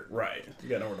up the dirt. Right. You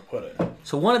got nowhere to put it.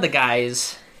 So one of the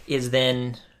guys is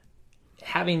then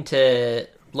having to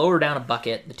lower down a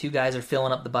bucket. The two guys are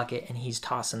filling up the bucket, and he's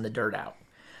tossing the dirt out.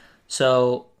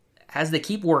 So as they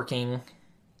keep working,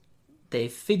 they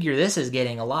figure this is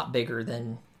getting a lot bigger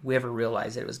than we ever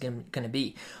realized it was going to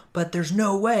be. But there's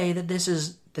no way that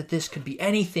this could be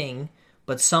anything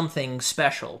but something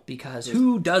special, because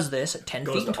who does this at 10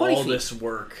 feet and 20 all feet? this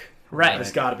work. Right.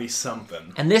 There's got to be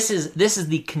something. And this is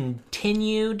the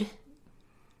continued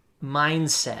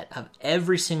mindset of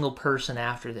every single person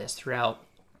after this throughout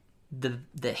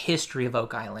the history of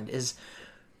Oak Island is,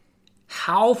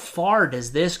 how far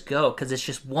does this go? Because it's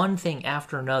just one thing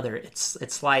after another.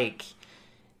 It's like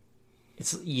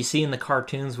you see in the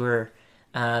cartoons where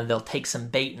they'll take some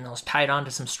bait and they'll tie it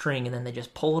onto some string, and then they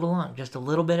just pull it along just a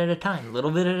little bit at a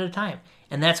time,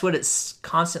 and that's what it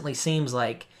constantly seems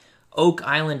like Oak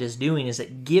Island is doing. Is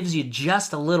it gives you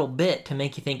just a little bit to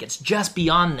make you think it's just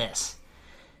beyond this,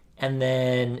 and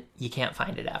then you can't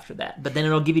find it after that. But then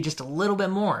it'll give you just a little bit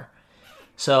more.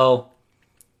 So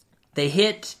they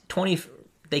hit 20.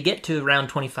 They get to around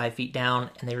 25 feet down,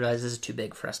 and they realize this is too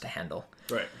big for us to handle.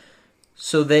 Right.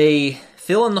 So they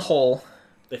fill in the hole.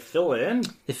 They fill it in?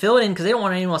 They fill it in because they don't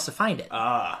want anyone else to find it.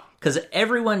 Ah. Because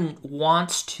everyone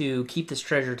wants to keep this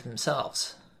treasure to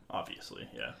themselves. Obviously,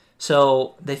 yeah.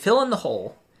 So they fill in the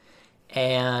hole,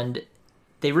 and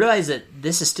they realize that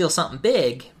this is still something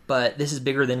big, but this is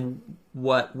bigger than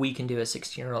what we can do as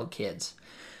 16-year-old kids.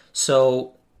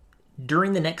 So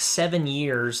during the next 7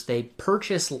 years, they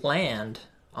purchase land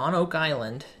on Oak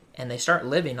Island, and they start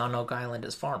living on Oak Island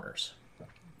as farmers.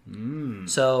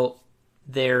 So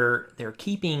they're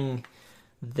keeping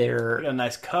their... Got a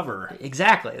nice cover.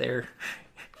 Exactly. I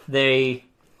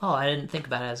didn't think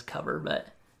about it as cover, but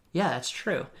yeah, that's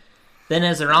true. Then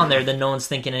as they're on there, then no one's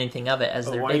thinking anything of it as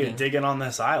they're Why digging. are you digging on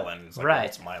this island? It's like, Right. well,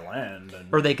 it's my land.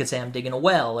 And, Or they could say, I'm digging a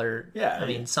well, or, yeah, I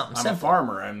mean, something I'm simple. a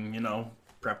farmer. I'm,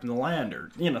 prepping the land, or,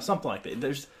 something like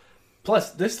that.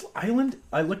 Plus, this island,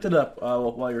 I looked it up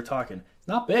while you were talking. It's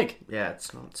not big. Yeah,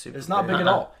 it's not super. It's not big at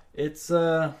all. It's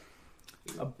about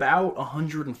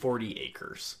 140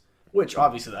 acres, which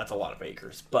obviously that's a lot of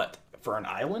acres. But for an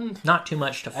island, Not too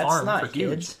much to That's farm not for huge.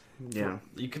 kids. Yeah,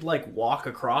 you could walk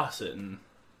across it in,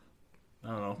 I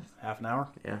don't know, half an hour.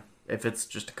 yeah. If it's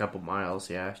just a couple miles,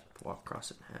 yeah, walk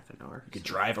across it in half an hour. You could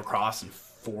drive across in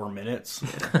 4 minutes,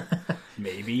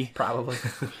 maybe. Probably.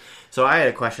 So I had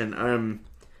a question.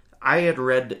 I had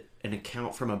read an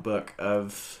account from a book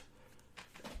of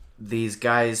these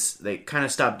guys. They kind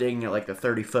of stopped digging at the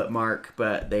 30-foot mark,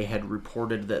 but they had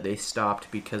reported that they stopped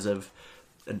because of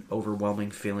an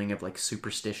overwhelming feeling of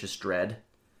superstitious dread.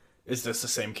 Is this the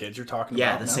same kids you're talking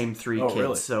Yeah, about? the now? same three Oh, kids.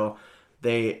 really? So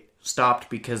they stopped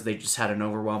because they just had an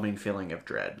overwhelming feeling of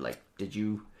dread. Did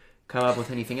you come up with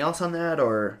anything else on that,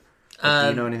 or do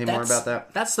you know anything more about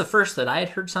that? That's the first that I had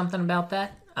heard something about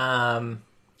that.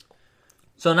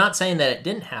 So not saying that it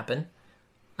didn't happen.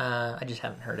 I just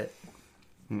haven't heard it.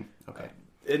 Okay.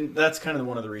 And that's kind of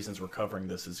one of the reasons we're covering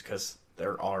this, is because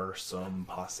there are some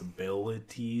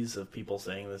possibilities of people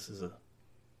saying this is a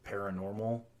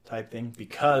paranormal type thing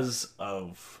because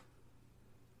of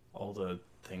all the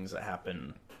things that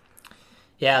happen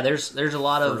Yeah, there's a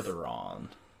lot of... further on.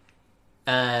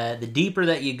 The deeper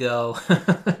that you go,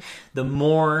 the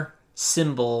more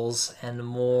symbols and the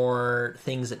more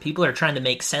things that people are trying to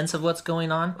make sense of what's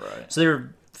going on. Right. So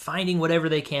they're finding whatever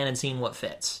they can and seeing what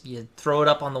fits. You throw it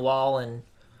up on the wall, and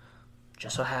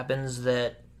just so happens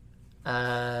that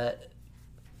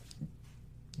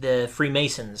the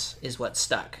Freemasons is what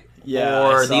stuck. Yeah,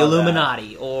 I or saw the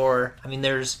Illuminati, or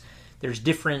there's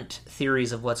different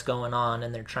theories of what's going on,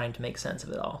 and they're trying to make sense of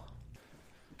it all.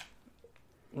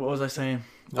 What was I saying?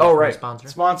 Word Oh, from right. sponsor.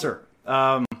 Sponsor.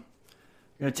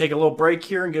 Going to take a little break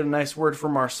here and get a nice word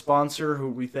from our sponsor, who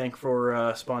we thank for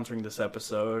sponsoring this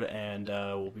episode, and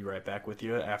we'll be right back with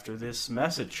you after this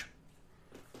message.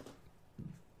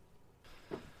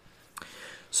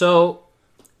 So,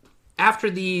 after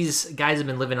these guys have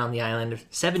been living on the island,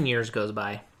 7 years goes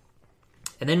by,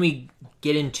 and then we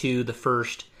get into the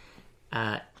first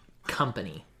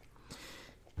company.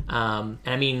 And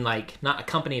I mean, not a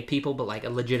company of people, but a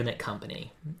legitimate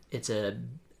company. It's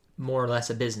more or less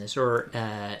a business, or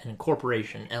an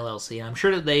incorporation, LLC. I'm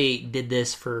sure that they did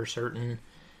this for certain...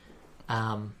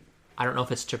 I don't know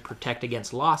if it's to protect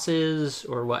against losses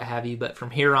or what have you, but from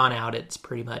here on out, it's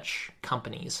pretty much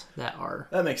companies that are...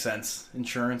 That makes sense.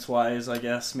 Insurance-wise, I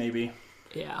guess, maybe.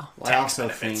 Yeah. Well, I also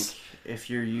benefits. think if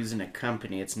you're using a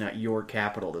company, it's not your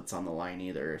capital that's on the line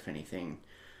either. If anything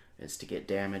is to get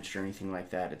damaged or anything like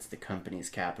that, it's the company's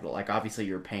capital. Obviously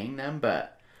you're paying them,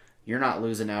 but you're not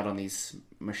losing out on these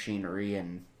machinery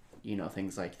and,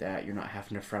 things like that. You're not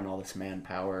having to front all this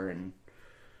manpower and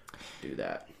do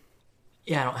that.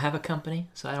 Yeah, I don't have a company,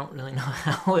 so I don't really know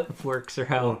how it works or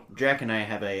how... Well, Jack and I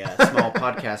have a small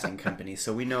podcasting company,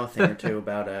 so we know a thing or two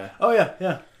about... Oh,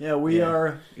 yeah. We Yeah.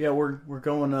 are... Yeah, we're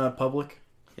going public.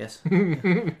 Yes.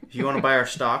 If you want to buy our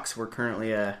stocks, we're currently...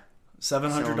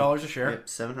 $700 a share. Yep,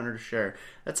 $700 a share.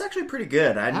 That's actually pretty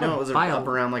good. I know it was buy up a-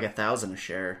 around $1,000 a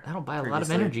share. That'll buy a lot of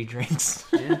previously. energy drinks.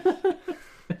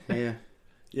 Yeah.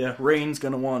 Yeah, Rain's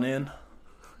gonna want in.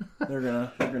 They're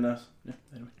gonna. Yeah,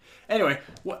 anyway,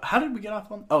 how did we get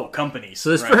off on? Oh, companies. So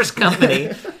this right. first company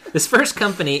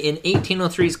in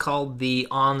 1803 is called the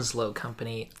Onslow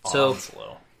Company. So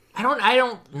Onslow. I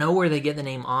don't know where they get the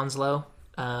name Onslow.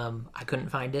 I couldn't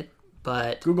find it,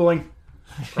 but Googling.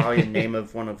 Probably the name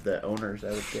of one of the owners,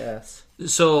 I would guess.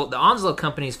 so the Onslow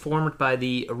Company is formed by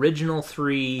the original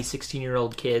 3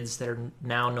 16-year-old kids that are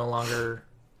now no longer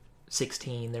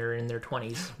 16. They're in their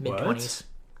 20s, mid-20s.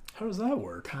 How does that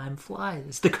work? Time flies.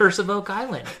 It's the curse of Oak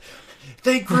Island.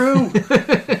 They grew.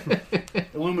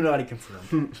 Illuminati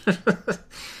confirmed.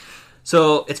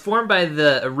 So it's formed by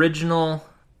the original,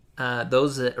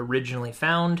 those that originally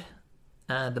found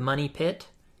the money pit,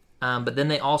 but then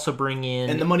they also bring in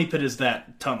And the money pit is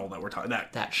that tunnel that we're talking.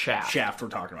 that shaft shaft we're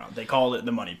talking about. They call it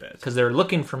the money pit. because they're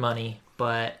looking for money,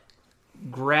 but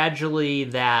gradually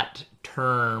that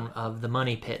term of the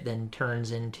money pit then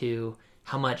turns into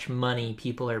how much money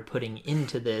people are putting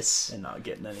into this And not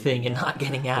getting anything. thing and not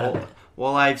getting out of it.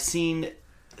 Well, I've seen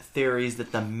theories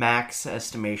that the max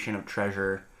estimation of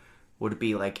treasure would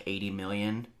be like 80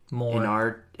 million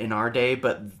More. in our day,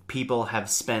 but people have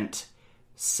spent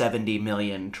 70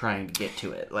 million trying to get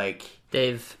to it. Like,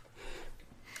 They've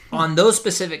on those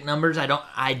specific numbers. I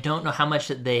don't know how much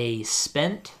that they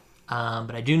spent,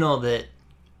 but I do know that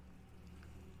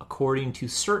according to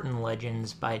certain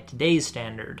legends, by today's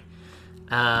standard,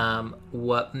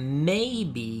 what may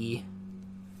be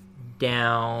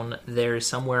down there is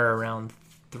somewhere around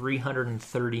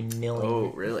 $330 million.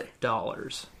 oh, really?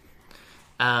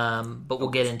 But we'll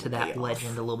get into that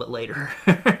legend a little bit later.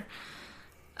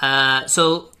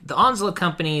 So the Onslow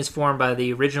Company is formed by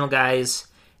the original guys.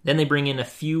 Then they bring in a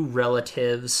few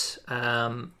relatives,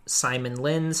 Simon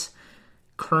Linz,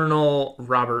 Colonel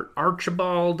Robert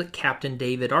Archibald, Captain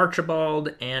David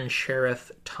Archibald, and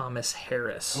Sheriff Thomas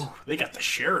Harris. Ooh, they got the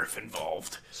sheriff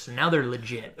involved. So now they're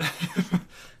legit.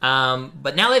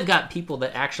 But now they've got people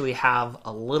that actually have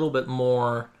a little bit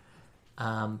more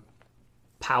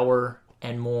power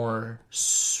and more,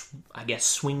 I guess,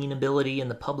 swinging ability in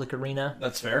the public arena.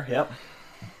 That's fair, yep.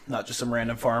 Not just some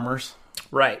random farmers.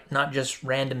 Right, not just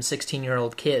random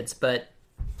 16-year-old kids, but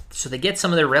so they get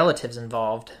some of their relatives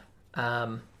involved.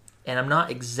 And I'm not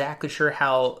exactly sure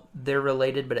how they're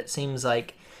related, but it seems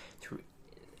like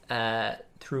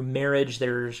through marriage,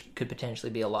 there could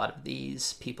potentially be a lot of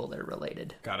these people that are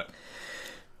related. Got it.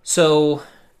 So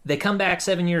they come back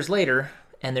 7 years later,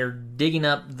 and they're digging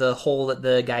up the hole that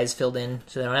the guys filled in,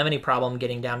 so they don't have any problem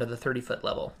getting down to the 30-foot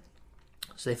level.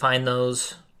 So they find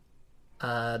those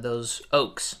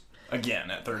oaks.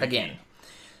 Again, at 30 Again. feet.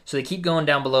 So they keep going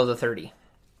down below the 30.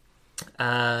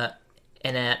 And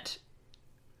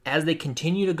as they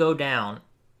continue to go down,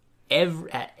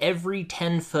 at every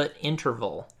 10-foot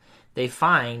interval, they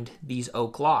find these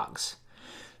oak logs.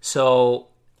 So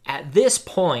at this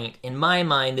point, in my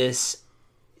mind, this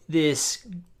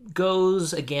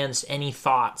goes against any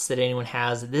thoughts that anyone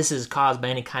has that this is caused by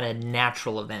any kind of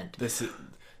natural event. This is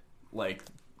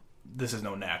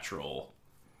no natural.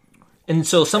 And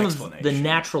so some of the Explanation.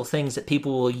 natural things that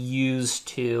people will use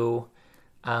to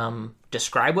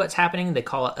describe what's happening, they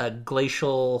call it a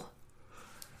glacial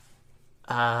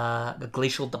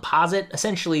deposit.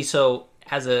 Essentially, so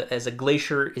as a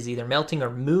glacier is either melting or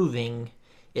moving,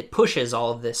 it pushes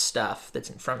all of this stuff that's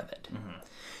in front of it. Mm-hmm.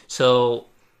 So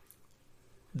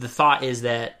the thought is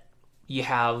that you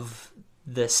have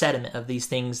the sediment of these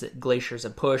things that glaciers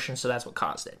have pushed, and so that's what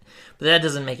caused it. But that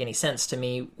doesn't make any sense to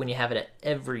me when you have it at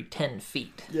every 10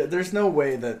 feet. Yeah, there's no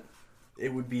way that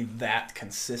it would be that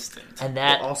consistent. And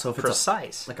that Well, also, if it's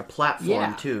precise. like a platform,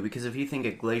 Yeah. too, because if you think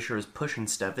a glacier is pushing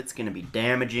stuff, it's going to be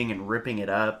damaging and ripping it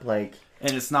up. Like,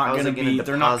 And it's not how is going it to gonna be,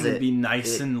 they're not going to deposit be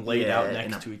nice it, and laid out in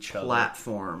next a to each other.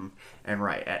 platform, and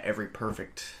right, at every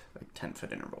perfect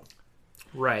 10-foot interval.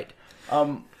 Right.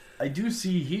 I do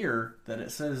see here that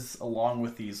it says along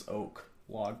with these oak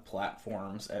log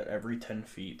platforms at every 10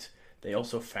 feet, they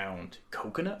also found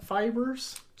coconut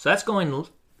fibers. So that's going a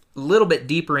little bit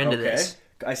deeper into this.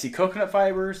 I see coconut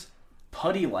fibers,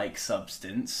 putty-like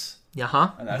substance,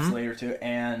 Uh-huh. and that's layer 2,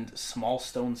 and small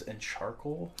stones and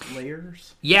charcoal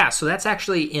layers. Yeah, so that's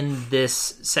actually in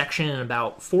this section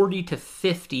about 40 to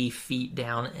 50 feet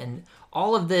down. And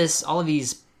all of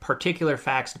these particular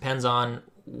facts depends on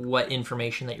what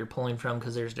information that you're pulling from,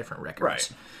 because there's different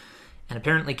records. Right. And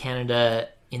apparently Canada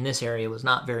in this area was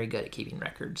not very good at keeping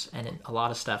records, and a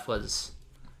lot of stuff was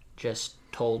just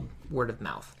told word of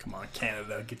mouth. Come on,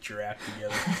 Canada, get your act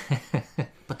together.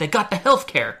 But they got the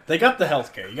healthcare. They got the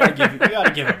healthcare. You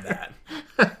gotta give them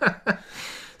that.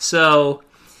 So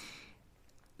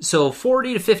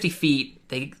 40 to 50 feet,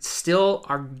 they still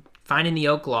are finding the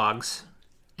oak logs,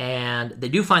 and they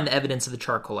do find the evidence of the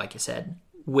charcoal, like you said,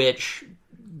 which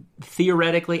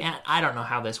theoretically, and I don't know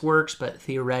how this works, but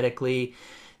theoretically,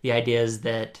 the idea is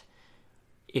that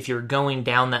if you're going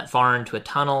down that far into a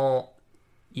tunnel,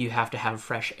 you have to have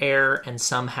fresh air, and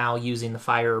somehow using the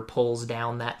fire pulls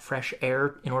down that fresh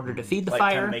air in order to feed the Like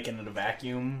fire. kind of making it a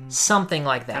vacuum. Something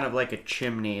like that. Kind of like a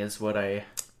chimney is what I...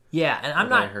 Yeah, and I'm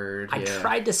what not. I heard, I yeah.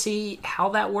 tried to see how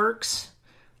that works,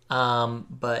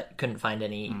 but couldn't find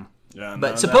any. Yeah,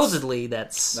 But no, supposedly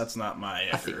that's that's not my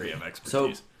area of So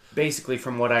expertise. basically,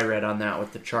 from what I read on that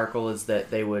with the charcoal, is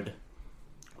that they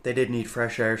did need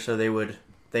fresh air, so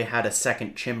they had a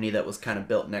second chimney that was kind of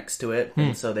built next to it,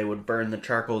 and so they would burn the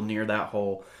charcoal near that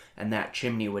hole, and that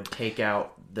chimney would take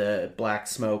out the black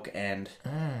smoke and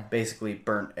basically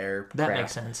burnt air. That crap,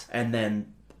 makes sense. And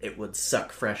then it would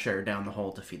suck fresh air down the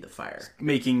hole to feed the fire.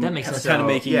 Making That makes sense. Kind of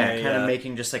making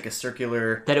making just like a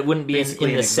circular, that it wouldn't be in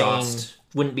basically the an same. exhaust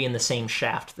wouldn't be in the same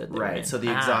shaft that they're in. Right, so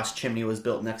the exhaust chimney was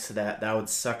built next to that. That would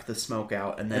suck the smoke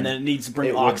out, and then it needs to bring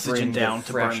it would oxygen bring the down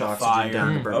to burn fresh the oxygen fire.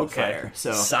 down to burn the Okay, fire.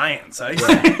 So science.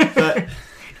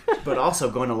 but also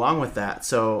going along with that,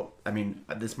 so I mean,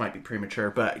 this might be premature,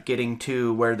 but getting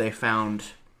to where they found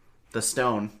the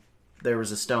stone, there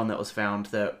was a stone that was found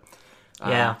that.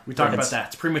 Yeah, we talked about that.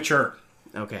 It's premature.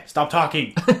 Okay. Stop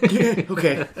talking.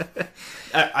 Okay.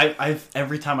 I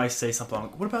every time I say something, I'm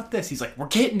like, what about this? He's like, we're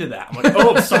getting to that. I'm like,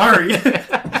 oh, I'm sorry.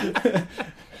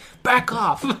 back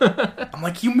off. I'm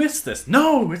like, you missed this.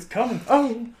 No, it's coming.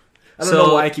 Oh. I don't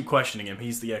know why I keep questioning him.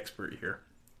 He's the expert here.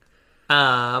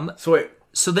 So wait.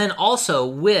 So then also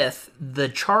with the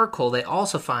charcoal, they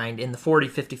also find in the 40,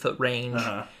 50-foot range,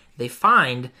 they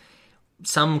find,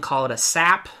 some call it a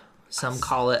sap, some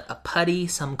call it a putty,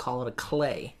 some call it a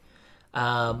clay.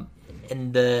 And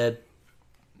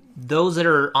those that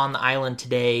are on the island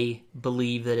today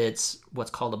believe that it's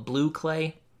what's called a blue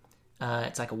clay.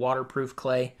 It's like a waterproof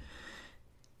clay.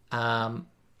 But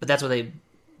that's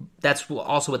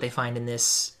also what they find in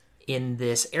this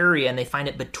area, and they find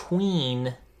it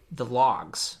between the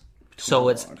logs. So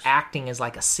it's acting as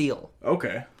like a seal.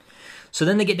 Okay. So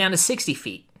then they get down to 60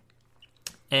 feet.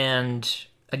 And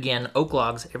again, oak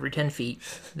logs every 10 feet.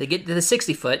 They get to the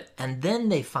 60 foot, and then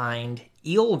they find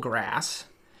eelgrass.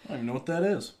 I don't even know what that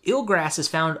is. Eelgrass is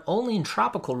found only in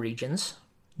tropical regions,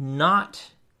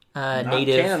 not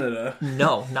native. Canada.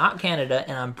 No, not Canada,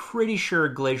 and I'm pretty sure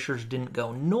glaciers didn't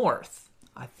go north.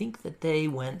 I think that they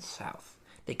went south.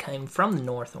 They came from the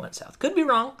north and went south. Could be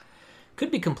wrong. Could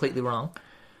be completely wrong.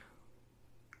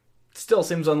 Still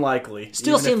seems unlikely.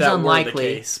 Still even seems if that were unlikely.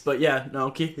 the case. But yeah, no,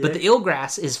 okay. But the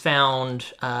eelgrass is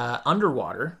found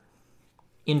underwater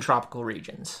in tropical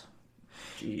regions.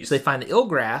 Jeez. So they find the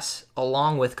eelgrass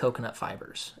along with coconut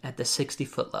fibers at the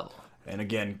 60-foot level. And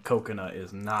again, coconut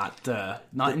is not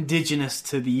indigenous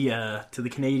to the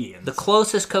Canadians. The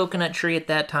closest coconut tree at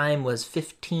that time was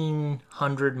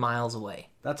 1,500 miles away.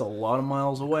 That's a lot of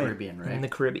miles away. Caribbean, right? In the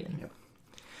Caribbean. Yep.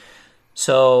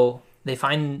 So they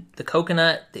find the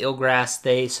coconut, the eelgrass.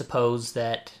 They suppose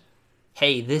that,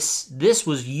 hey, this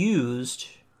was used,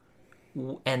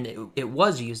 and it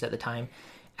was used at the time,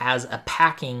 as a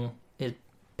packing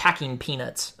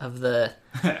peanuts of the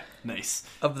Nice.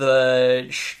 of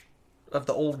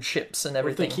the old ships and If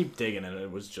everything. they keep digging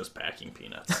it was just packing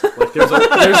peanuts. Like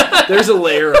there's a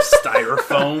layer of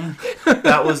styrofoam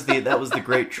That was the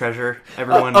great treasure.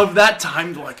 Everyone of that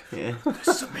time. Like, yeah. this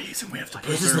is amazing. We have to What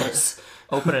is this?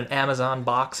 Open an Amazon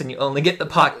box and you only get the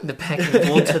packing.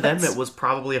 Well, to them, it was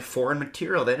probably a foreign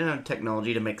material. They didn't have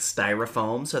technology to make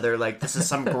styrofoam, so they're like, this is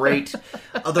some great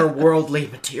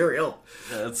otherworldly material.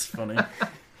 That's funny.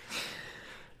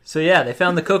 So yeah, they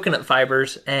found the coconut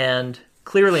fibers, and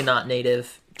clearly not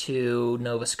native to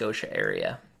Nova Scotia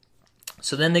area.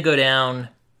 So then they go down,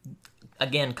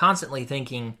 again, constantly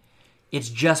thinking, it's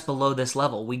just below this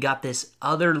level. We got this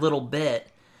other little bit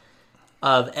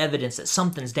of evidence that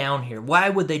something's down here. Why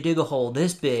would they dig a hole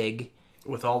this big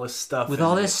With all this stuff. with in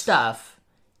all it. this stuff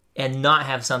and not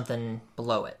have something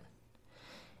below it?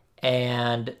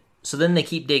 And so then they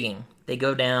keep digging. They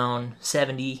go down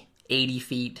 70, 80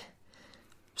 feet.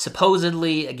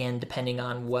 Supposedly, again, depending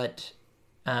on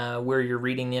where you're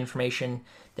reading the information,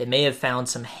 they may have found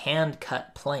some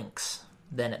hand-cut planks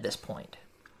then at this point.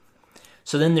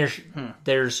 So then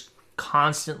there's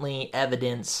constantly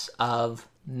evidence of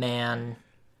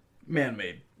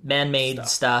Man-made. man-made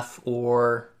stuff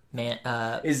or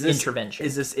intervention.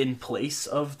 Is this in place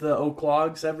of the oak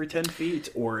logs every 10 feet,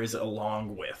 or is it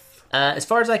along with? As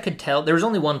far as I could tell, there was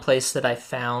only one place that I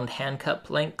found hand-cut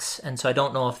planks, and so I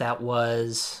don't know if that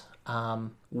was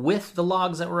with the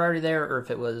logs that were already there or if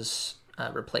it was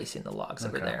replacing the logs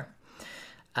that were there.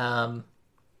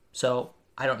 So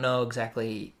I don't know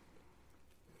exactly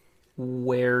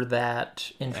where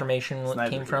that information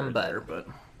came from, but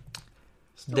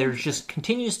there just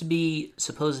continues to be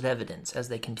supposed evidence as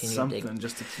they continue to dig. Something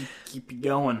just to keep you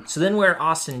going. So then where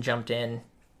Austin jumped in,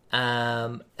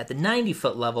 at the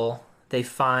 90-foot level, they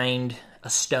find a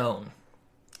stone.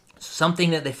 Something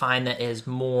that they find that is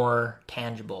more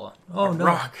tangible. Oh, no.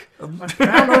 Rock. I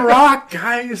found a rock,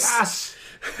 guys. Yes!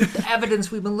 The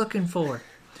evidence we've been looking for.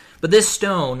 But this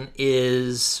stone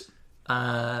is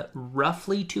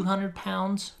roughly 200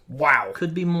 pounds. Wow.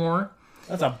 Could be more.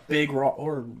 That's a big rock.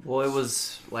 Well, it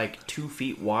was like 2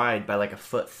 feet wide by like a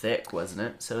foot thick, wasn't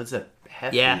it? So it's a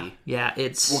hefty. Yeah,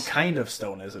 it's... What kind of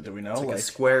stone is it? Do we know? It's like a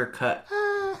square cut.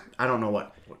 I don't know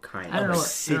what kind. I don't know.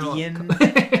 Obsidian?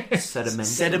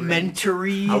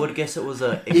 Sedimentary. I would guess it was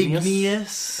a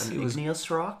Igneous? An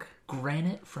igneous rock.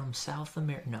 Granite from South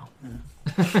America. No.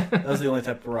 That was the only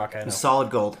type of rock I know. Solid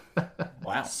gold. Wow.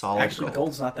 Wow. Solid Actually, gold.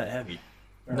 gold's not that heavy.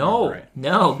 No, Right.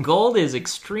 no, gold is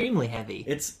extremely heavy.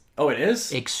 Oh, it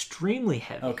is? Extremely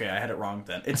heavy. Okay, I had it wrong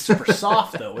then. It's super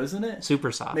soft, though, isn't it?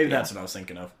 Super soft. Maybe yeah. that's what I was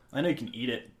thinking of. I know you can eat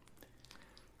it.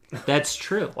 That's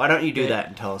true. Why don't you do that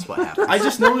and tell us what happened? I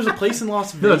just know there's a place in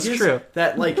Las No, it's Vegas true.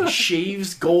 that, like,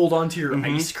 shaves gold onto your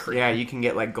ice cream. Yeah, you can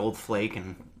get like gold flake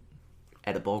and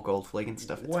edible gold flake and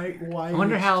stuff. Why? I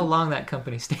wonder how long that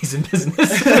company stays in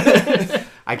business.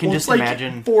 I can Well, just it's like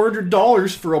imagine.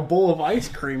 $400 for a bowl of ice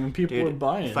cream, and people are Dude,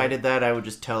 buying if I it. did that, I would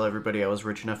just tell everybody I was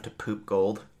rich enough to poop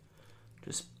gold.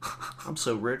 Just, I'm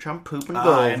so rich, I'm pooping gold.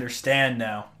 I understand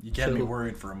now. You got me So-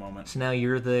 worried for a moment. So now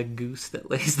you're the goose that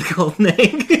lays the golden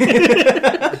egg.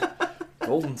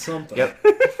 Golden something. Yep.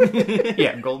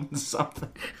 Yeah, golden something.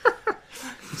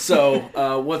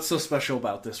 So, what's so special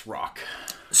about this rock?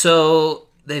 So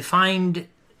they find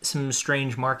some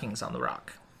strange markings on the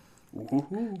rock.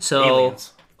 Ooh, So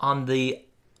aliens. on the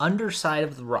underside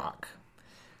of the rock,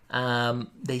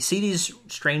 they see these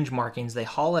strange markings. They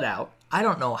haul it out. I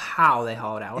don't know how they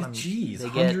haul it out. Jeez, they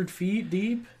 100 feet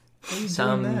deep? How are you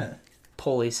some doing that?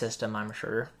 pulley system, I'm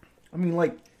sure. I mean,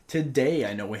 like, today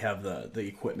I know we have the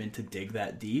equipment to dig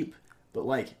that deep, but,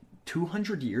 like,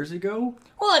 200 years ago?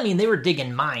 Well, I mean, they were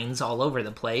digging mines all over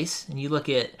the place, and you look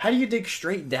at How do you dig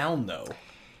straight down, though?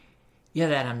 yeah,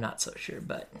 that I'm not so sure,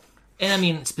 but and I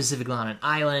mean specifically on an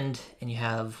island, and you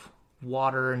have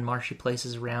water and marshy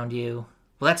places around you.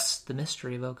 Well, that's the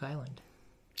mystery of Oak Island.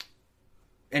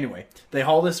 Anyway, they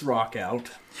haul this rock out.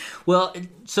 Well,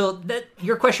 so that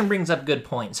your question brings up a good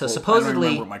point. So I don't supposedly,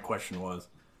 remember what my question was.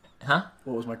 huh?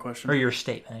 What was my question? Or your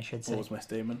statement, I should say. What was my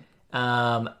statement?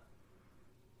 How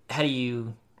are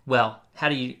you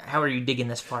digging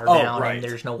this far Oh, down right. and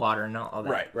there's no water and all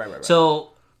that? Right.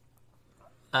 So,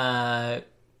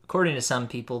 according to some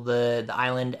people, the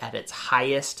island at its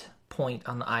highest point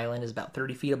on the island is about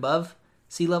 30 feet above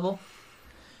sea level.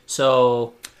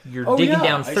 So you're digging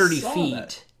down I 30 saw feet,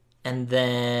 that. and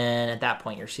then at that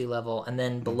point you're sea level, and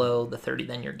then below the 30,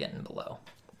 then you're getting below.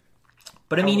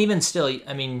 But I mean, even still,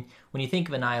 I mean, when you think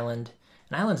of an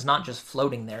island's not just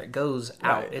floating there; it goes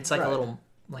out. Right, It's like right. a little,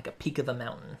 like a peak of a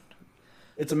mountain,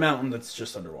 It's a mountain that's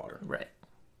just underwater, right?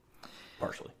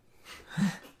 partially.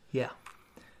 Yeah.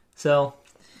 So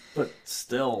But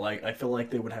still, like, I feel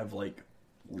like they would have, like,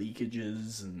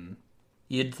 leakages and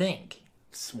you'd think.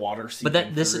 water seeping But that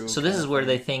through. this is where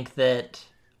they think that,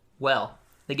 well,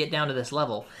 they get down to this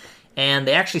level, and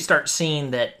they actually start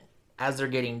seeing that as they're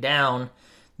getting down,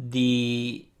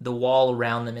 the wall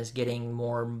around them is getting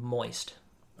more moist.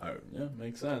 Yeah,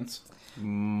 makes sense.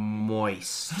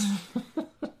 Moist.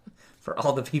 For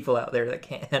all the people out there that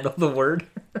can't handle the word,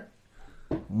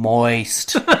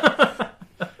 Moist.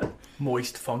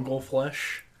 Moist fungal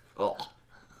flesh. Ugh.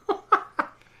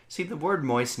 See, the word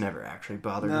moist never actually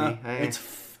bothered me. It's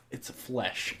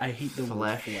flesh. I hate the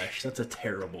word flesh. That's a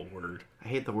terrible word. I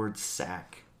hate the word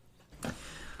sack.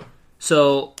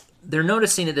 so they're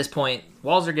noticing at this point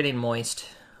walls are getting moist,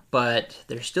 but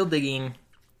they're still digging,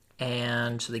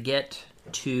 and so they get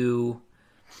to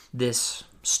this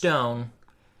stone.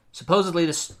 Supposedly,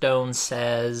 the stone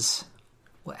has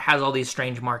all these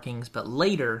strange markings, but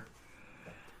later,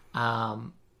 they're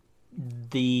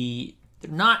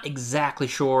not exactly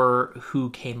sure who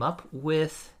came up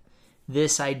with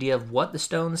this idea of what the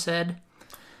stone said.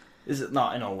 Is it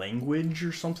not in a language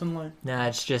or something like? Nah,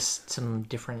 it's just some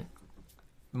different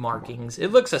markings.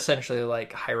 It looks essentially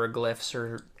like hieroglyphs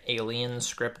or alien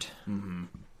script. Mm-hmm.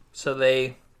 So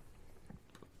they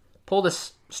pull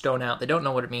this stone out. They don't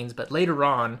know what it means, but later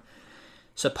on,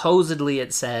 supposedly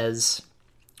it says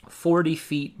 40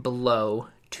 feet below,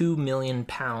 2 million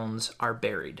pounds are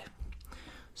buried.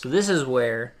 So this is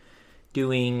where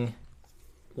doing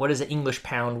what is an English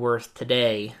pound worth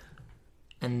today,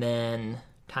 and then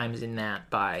timesing that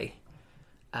by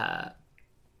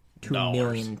 2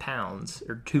 million pounds,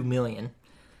 or 2 million,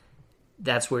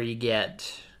 that's where you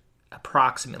get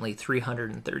approximately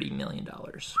 $330 million.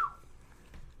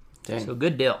 Dang. So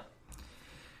good deal.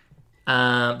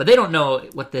 But they don't know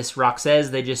what this rock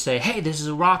says. They just say, "Hey, this is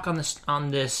a rock on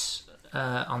these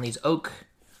oak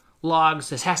logs.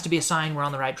 This has to be a sign we're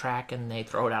on the right track," and they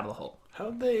throw it out of the hole.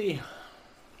 How'd they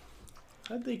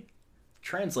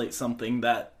translate something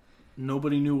that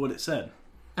nobody knew what it said?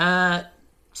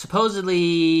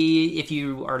 Supposedly, if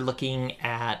you are looking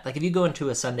at, like, if you go into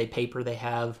a Sunday paper, they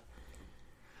have,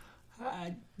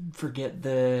 I forget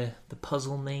the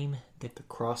puzzle name. The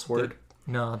crossword.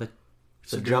 The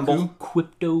jumble.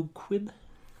 Cryptoquib.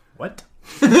 What?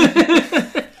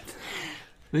 I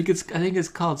think it's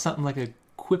called something like a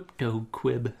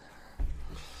Cryptoquib.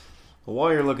 Well,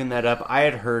 while you're looking that up, I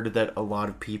had heard that a lot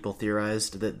of people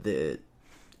theorized that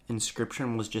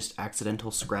inscription was just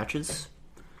accidental scratches.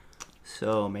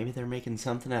 So maybe they're making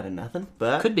something out of nothing.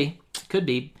 But Could be.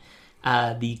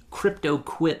 The Crypto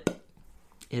Quip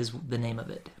is the name of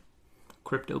it.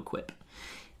 Crypto Quip.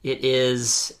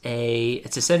 It's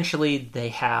essentially they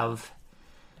have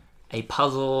a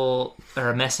puzzle or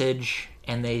a message,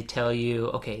 and they tell you,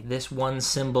 okay, this one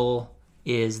symbol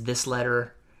is this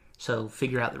letter, so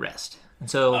figure out the rest. And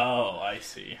so, I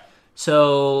see.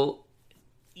 So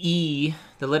E,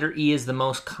 the letter E is the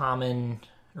most common,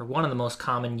 or one of the most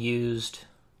common used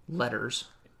letters.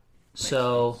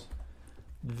 So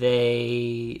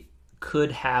they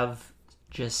could have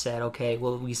just said, okay,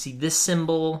 well, we see this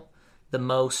symbol the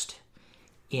most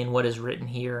in what is written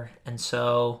here, and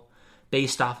so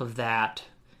based off of that,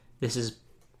 this is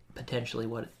potentially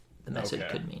what the message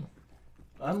could mean.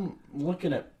 I'm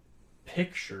looking at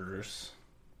pictures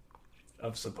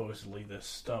of supposedly this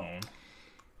stone.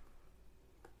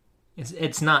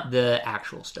 It's not the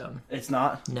actual stone. It's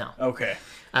not? No. Okay.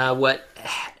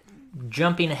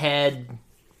 Jumping ahead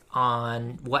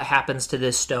on what happens to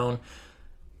this stone,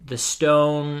 the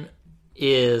stone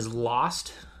is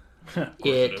lost. One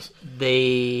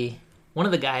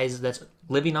of the guys that's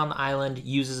living on the island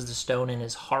uses the stone in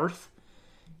his hearth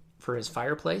for his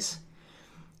fireplace.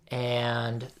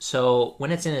 And so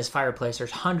when it's in his fireplace,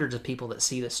 there's hundreds of people that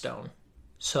see the stone.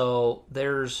 So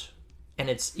and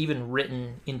it's even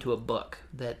written into a book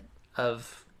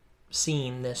of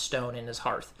seeing this stone in his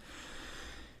hearth.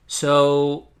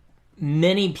 So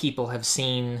many people have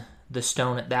seen the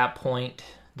stone at that point.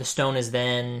 The stone is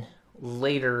then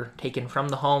later taken from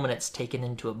the home, and it's taken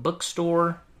into a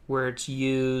bookstore where it's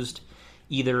used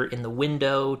either in the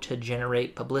window to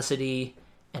generate publicity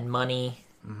and money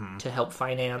to help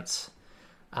finance.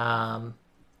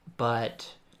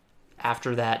 But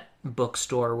after that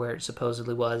bookstore where it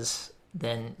supposedly was,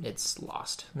 then it's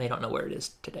lost. They don't know where it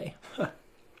is today.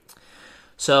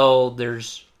 So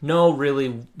there's no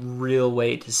really real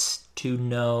way to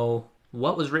know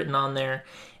what was written on there.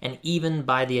 And even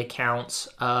by the accounts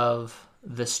of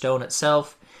the stone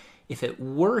itself, if it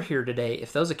were here today,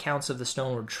 if those accounts of the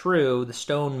stone were true, the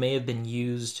stone may have been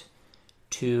used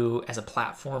as a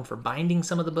platform for binding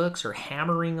some of the books or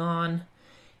hammering on.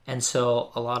 And so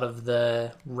a lot of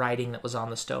the writing that was on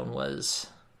the stone was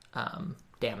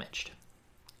damaged.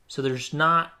 So there's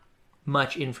not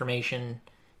much information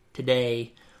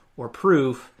today or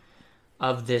proof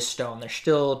of this stone. They're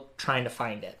still trying to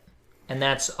find it. And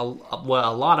that's what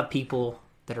a lot of people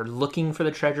that are looking for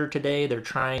the treasure today, they're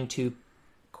trying to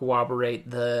corroborate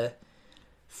the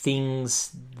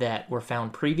things that were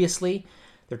found previously.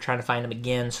 They're trying to find them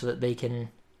again so that they can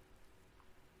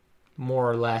more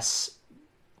or less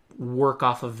work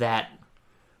off of that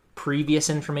previous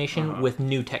information with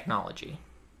new technology.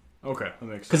 Okay, that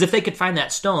makes sense. Because if they could find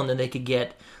that stone, then they could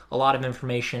get a lot of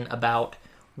information about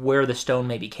where the stone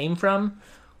maybe came from,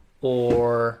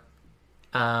 or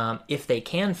if they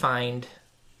can find,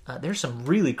 there's some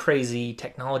really crazy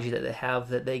technology that they have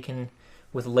that they can,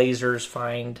 with lasers,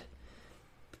 find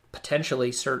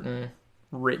potentially certain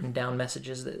written down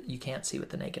messages that you can't see with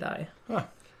the naked eye. Huh.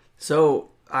 So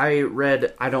I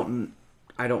read, I don't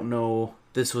know,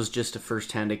 this was just a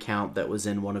first-hand account that was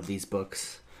in one of these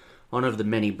books, one of the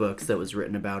many books that was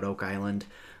written about Oak Island.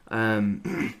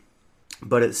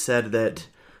 But it said that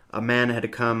a man had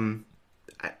come,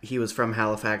 he was from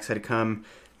Halifax, had come,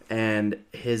 and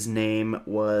his name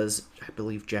was, I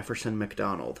believe, Jefferson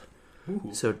McDonald.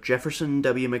 Ooh. So Jefferson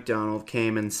W. McDonald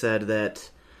came and said that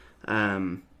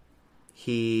I'm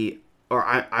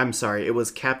sorry, it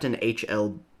was Captain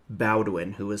H.L.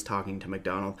 Bowdwin who was talking to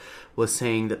McDonald, was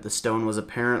saying that the stone was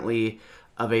apparently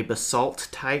of a basalt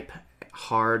type,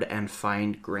 hard and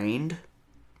fine-grained.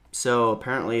 So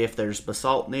apparently if there's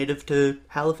basalt native to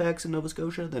Halifax and Nova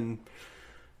Scotia, then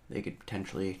they could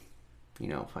potentially,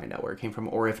 find out where it came from.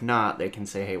 Or if not, they can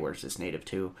say, hey, where's this native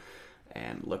to?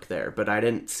 And look there. But I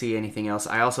didn't see anything else.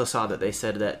 I also saw that they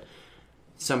said that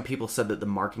some people said that the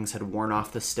markings had worn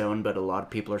off the stone, but a lot of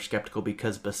people are skeptical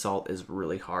because basalt is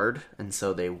really hard, and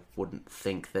so they wouldn't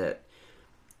think that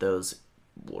those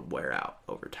would wear out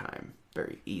over time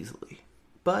very easily.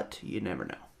 But you never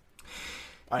know.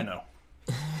 I know.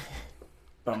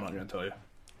 But I'm not going to tell you.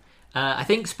 I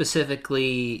think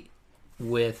specifically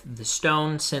with the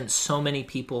stone, since so many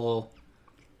people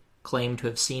claim to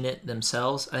have seen it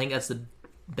themselves, I think that's the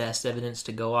best evidence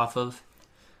to go off of,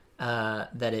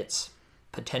 that it's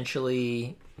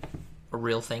potentially a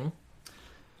real thing.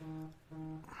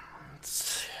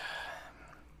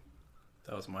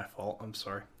 That was my fault. I'm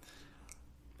sorry.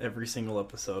 Every single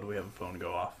episode we have a phone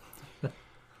go off.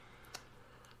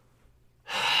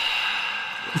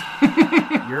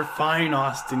 You're fine,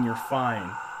 Austin. You're fine.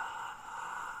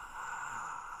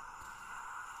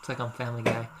 It's like on Family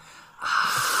Guy.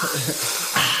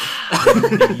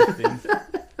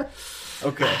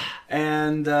 Okay,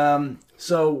 and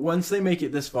so once they make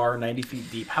it this far, 90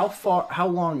 feet deep, how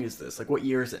long is this? Like, what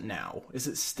year is it now? Is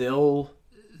it still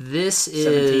This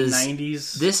is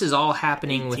 1790s? This is all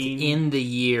happening 18? within the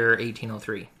year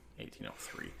 1803.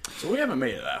 1803. So we haven't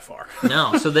made it that far.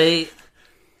 No, so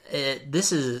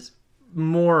this is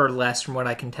more or less, from what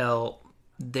I can tell,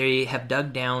 they have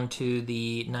dug down to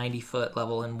the 90-foot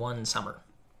level in one summer.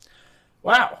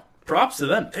 Wow. Props to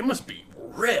them. They must be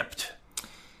ripped.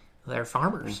 They're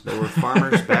farmers. They were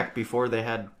farmers back before they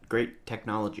had great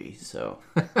technology, so...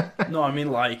 No, I mean,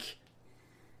 like,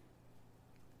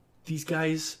 these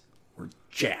guys were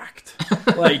jacked.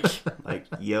 Like,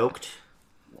 yoked.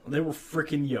 they were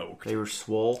freaking yoked. They were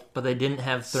swole. But they didn't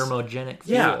have thermogenic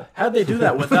fuel. Yeah, how'd they do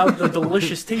that without the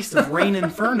delicious taste of Rain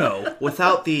Inferno?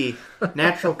 Without the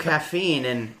natural caffeine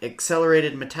and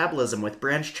accelerated metabolism with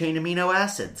branched-chain amino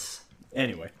acids.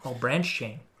 Anyway. Oh, branch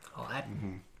chain. Oh, that...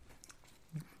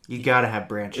 You gotta have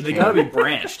branched They chain. gotta be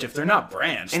branched. If they're not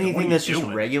branched, then what are Anything you that's just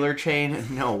doing? regular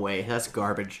chain, no way. That's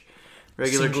garbage.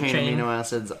 Regular Single chain chain. amino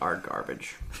acids are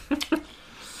garbage.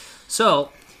 So,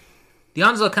 the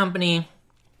Onslow Company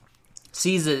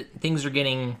sees that things are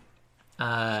getting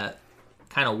kind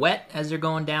of wet as they're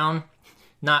going down.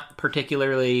 Not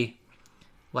particularly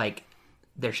like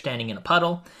they're standing in a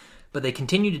puddle, but they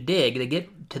continue to dig. They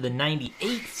get to the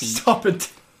 98 feet. Stop it,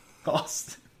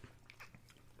 Austin.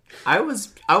 I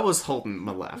was holding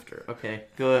my laughter. Okay,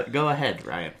 go ahead,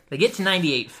 Ryan. They get to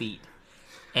 98 feet.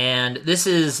 And this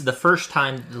is the first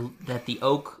time that the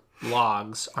oak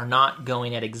logs are not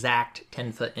going at exact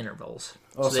 10-foot intervals.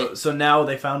 Oh, so now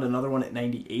they found another one at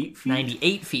 98 feet?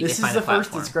 98 feet, This they find is the a first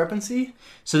platform. discrepancy?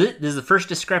 So this is the first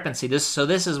discrepancy. This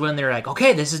is when they're like,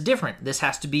 okay, this is different. It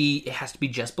has to be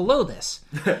just below this.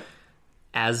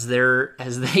 as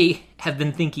they have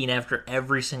been thinking after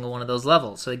every single one of those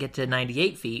levels. So they get to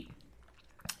 98 feet.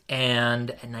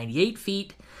 And at 98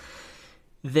 feet,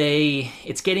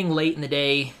 it's getting late in the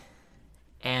day,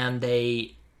 and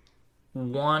they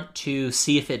want to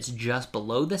see if it's just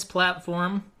below this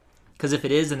platform. Because if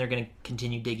it is, then they're going to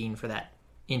continue digging for that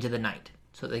into the night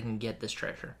so they can get this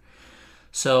treasure.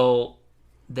 So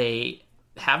they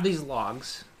have these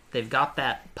logs. They've got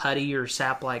that putty or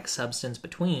sap-like substance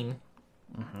between,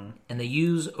 and they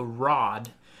use a rod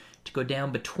to go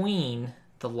down between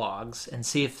the logs and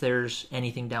see if there's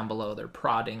anything down below. They're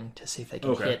prodding to see if they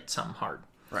can hit something hard.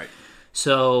 Right.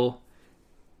 So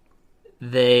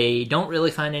they don't really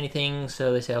find anything,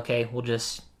 so they say, okay, we'll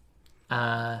just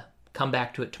come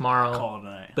back to it tomorrow. Call it a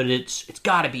night. But it's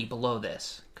got to be below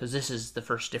this, because this is the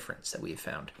first difference that we've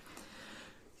found.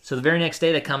 So the very next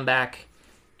day they come back,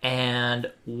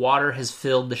 and water has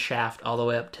filled the shaft all the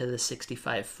way up to the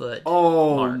 65-foot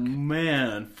mark.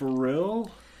 Man, for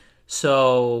real?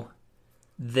 So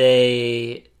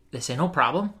they say, no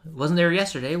problem. It wasn't there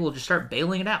yesterday. We'll just start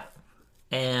bailing it out.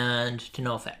 And to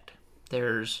no effect.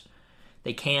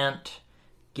 They can't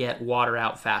get water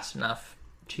out fast enough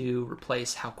to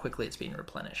replace how quickly it's being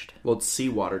replenished. Well, it's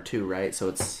seawater too, right? So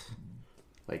it's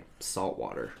like salt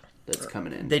water that's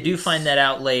coming in. They do find that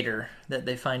out later, that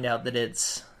they find out that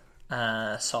it's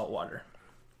salt water.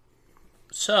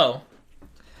 So,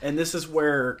 And this is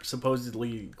where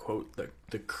supposedly, quote,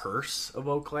 the curse of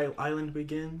Oak Island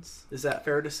begins? Is that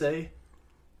fair to say?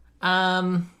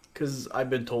 Because I've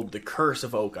been told the curse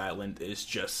of Oak Island is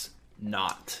just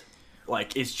not,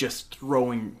 like, it's just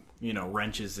throwing,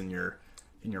 wrenches in your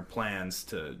plans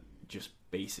to just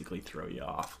basically throw you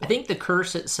off. I think the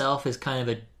curse itself is kind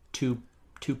of a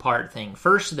two-part thing.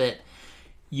 First, that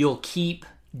you'll keep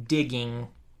digging,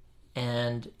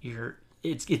 and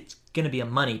it's going to be a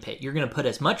money pit. You're going to put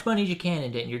as much money as you can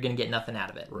into it, and you're going to get nothing out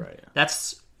of it. Right.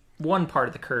 That's one part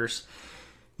of the curse.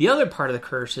 The other part of the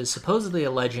curse is supposedly a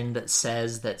legend that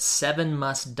says that 7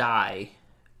 must die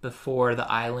before the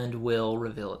island will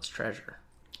reveal its treasure.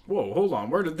 Whoa, hold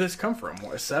on. Where did this come from?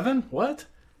 What, 7? What?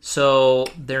 So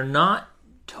they're not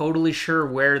totally sure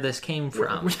where this came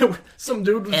from. Some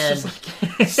dude was And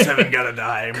just like, 7 gotta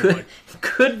die. I'm like,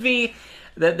 could be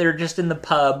that they're just in the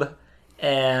pub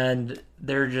and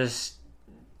they're just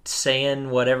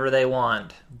saying whatever they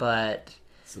want, but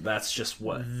so that's just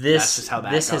what this that's just how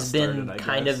that this got has been started, I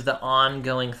kind guess. of the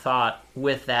ongoing thought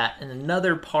with that. And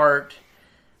another part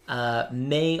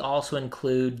may also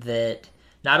include that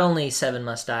not only 7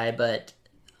 must die, but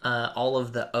all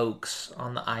of the oaks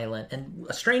on the island. And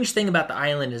a strange thing about the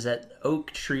island is that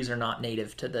oak trees are not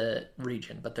native to the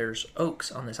region, but there's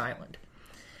oaks on this island.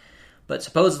 But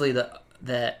supposedly the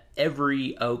that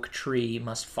every oak tree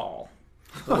must fall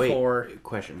Wait,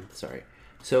 question. Sorry.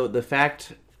 So the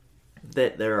fact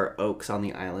that there are oaks on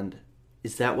the island,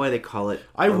 is that why they call it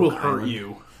I Oak will hurt Island?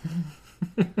 you.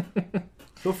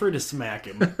 Feel free to smack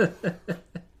him.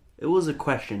 It was a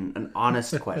question, an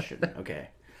honest question. Okay.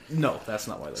 No, that's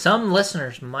not why. Some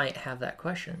listeners might have that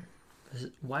question.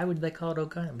 Why would they call it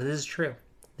Oak Island? But this is true.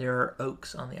 There are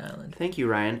oaks on the island. Thank you,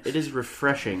 Ryan. It is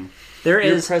refreshing. There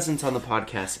Your is. presence on the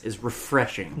podcast is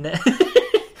refreshing.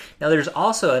 Now, there's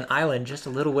also an island just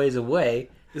a little ways away.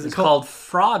 Is it It's called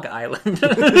Frog Island.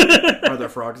 Are there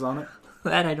frogs on it?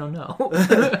 That I don't know.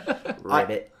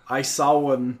 Reddit. I saw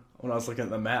one when I was looking at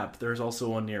the map. There's also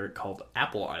one near it called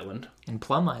Apple Island. And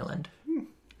Plum Island.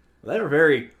 They were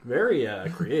very, very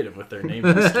creative with their name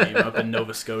of this game up in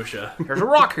Nova Scotia. There's a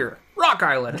rock here. Rock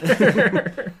Island.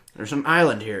 There's an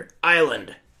island here.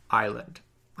 Island. Island.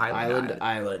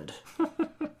 Island.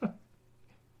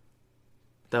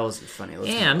 That was funny.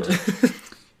 Let's And move on.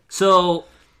 so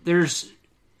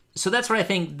that's what I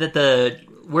think that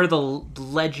where the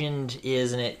legend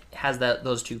is, and it has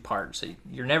those two parts. So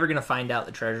you're never going to find out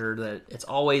the treasure. That it's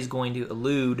always going to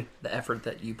elude the effort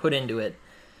that you put into it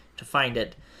to find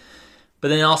it. But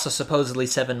then also supposedly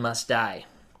 7 must die.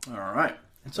 All right.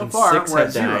 And so And far, 6 we're at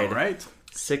have 0, died. right?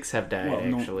 6 have died, Well,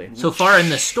 no. actually. So far in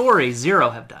the story, 0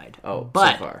 have died. Oh, so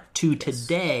but far. to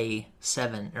today,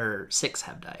 7 or 6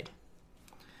 have died.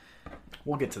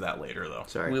 We'll get to that later, though.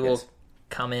 Sorry. We yes. will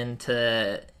come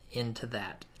into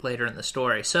that later in the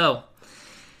story. So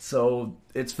So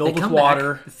it's they filled with come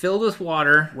water. back, filled with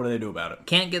water. What do they do about it?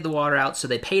 Can't get the water out, so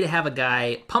they pay to have a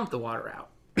guy pump the water out.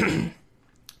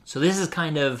 So this is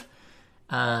kind of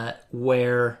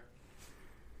where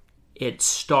it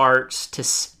starts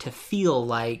to feel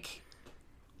like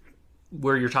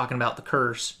where you're talking about the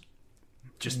curse.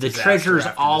 Just The disaster treasure's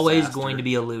after always disaster. going to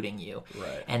be eluding you.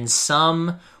 Right. And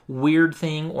some weird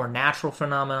thing or natural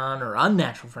phenomenon or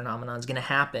unnatural phenomenon is going to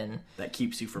happen, that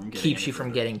keeps you from getting keeps you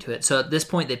from getting to it. So at this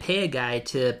point, they pay a guy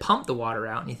to pump the water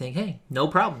out, and you think, hey, no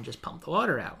problem, just pump the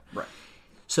water out. Right.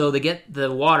 So they get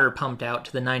the water pumped out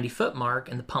to the 90-foot mark,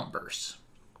 and the pump bursts.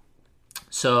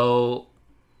 So,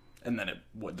 And then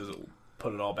what does it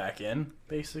put it all back in,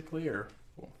 basically, or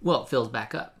well, it fills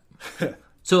back up.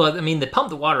 So, I mean, they pump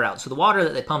the water out. So the water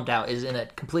that they pumped out is in a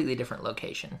completely different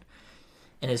location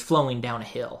and is flowing down a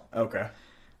hill. okay,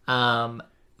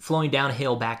 Flowing down a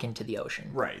hill back into the ocean.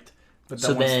 right? But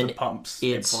So then once then the pumps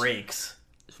it's- it breaks.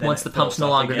 then Once it the pump's fills no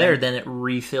up longer again. there, then it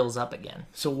refills up again.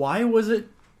 So why was it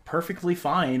perfectly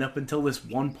fine up until this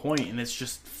one point, and it's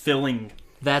just filling?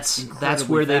 That's Incredibly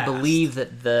where they fast. believe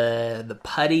that the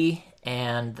putty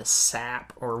and the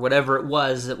sap or whatever it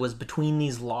was that was between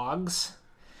these logs,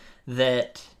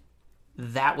 that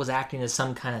was acting as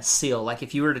some kind of seal. Like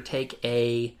if you were to take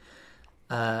a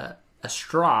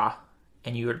straw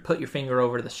and you were to put your finger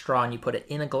over the straw and you put it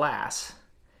in a glass,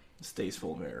 It stays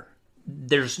full of air.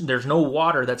 there's no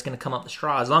water that's going to come up the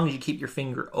straw as long as you keep your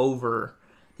finger over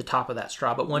the top of that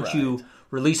straw. But once you Right.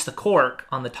 release the cork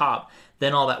on the top,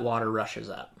 then all that water rushes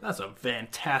up. That's a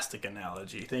fantastic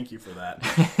analogy. Thank you for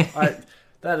that.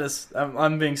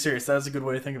 I'm being serious. That is a good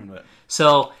way of thinking of it.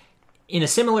 So, in a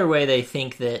similar way, they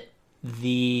think that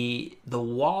the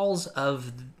walls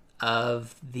of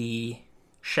the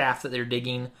shaft that they're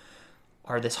digging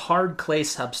are this hard clay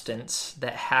substance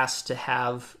that has to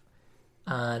have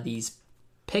these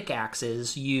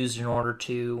pickaxes used in order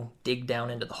to dig down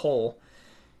into the hole,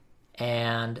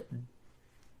 and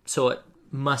so it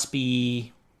must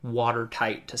be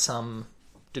watertight to some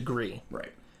degree.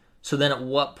 Right. So then, at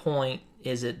what point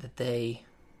is it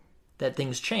that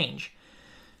things change?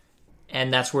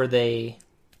 And that's where they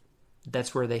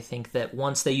think that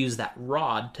once they use that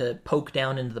rod to poke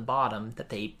down into the bottom, that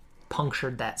they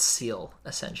punctured that seal,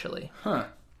 essentially. Huh.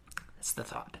 That's the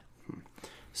thought.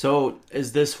 So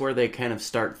is this where they kind of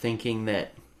start thinking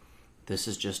that this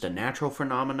is just a natural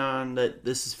phenomenon that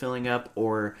this is filling up,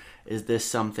 or is this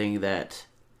something that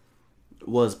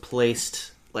was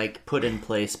placed, like put in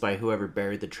place by whoever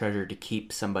buried the treasure to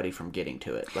keep somebody from getting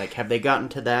to it? Like, have they gotten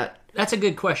to that? That's a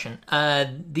good question.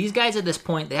 These guys at this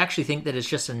point, they actually think that it's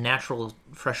just a natural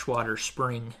freshwater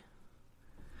spring.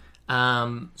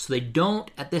 So they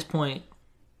don't, at this point,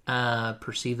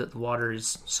 perceive that the water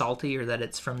is salty or that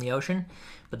it's from the ocean,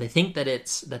 but they think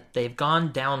that they've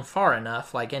gone down far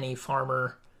enough, like any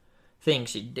farmer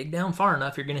thinks. You dig down far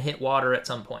enough, you're going to hit water at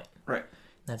some point. Right.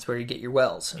 That's where you get your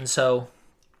wells. And so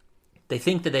they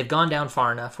think that they've gone down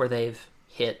far enough where they've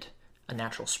hit a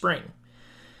natural spring.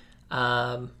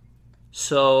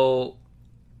 So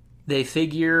they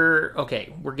figure,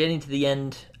 okay, we're getting to the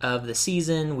end of the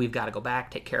season. We've got to go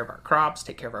back, take care of our crops,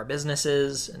 take care of our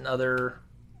businesses and other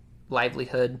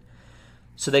livelihood.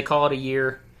 So they call it a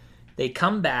year. They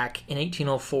come back in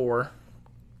 1804,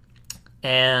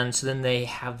 and so then they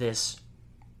have this.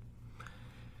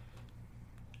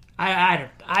 I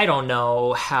don't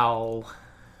know how.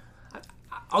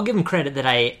 I'll give them credit that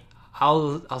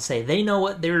I'll say they know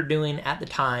what they were doing at the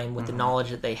time with the knowledge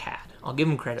that they had. I'll give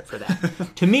them credit for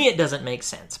that. To me, it doesn't make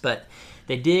sense, but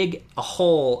they dig a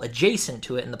hole adjacent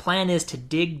to it, and the plan is to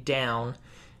dig down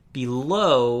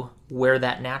below where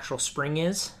that natural spring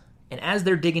is. And as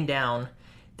they're digging down,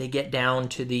 they get down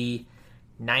to the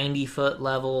 90-foot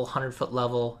level, 100-foot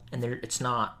level, and it's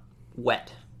not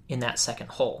wet in that second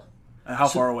hole. How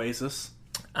far away is this?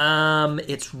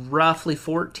 It's roughly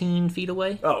 14 feet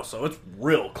away. Oh, so it's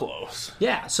real close.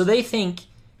 Yeah, so they think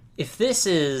if this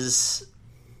is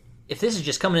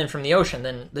just coming in from the ocean,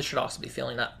 then this should also be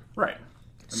filling up. Right.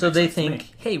 So they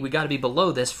think, hey, we got to be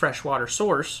below this freshwater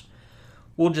source.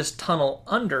 We'll just tunnel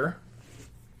under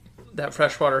that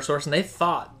freshwater source. And they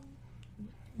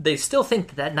still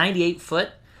think that 98-foot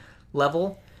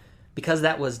level, because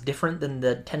that was different than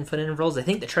the 10-foot intervals, they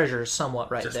think the treasure is somewhat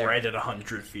right just there. Right at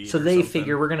 100 feet. So they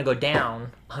figure we're going to go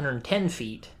down 110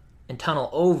 feet and tunnel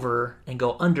over and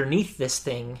go underneath this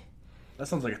thing. That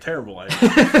sounds like a terrible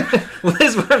idea. Well,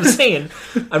 that's what I'm saying.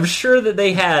 I'm sure that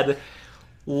they had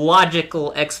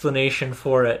logical explanation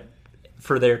for it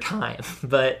for their time,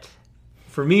 but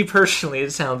for me personally,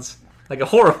 it sounds like a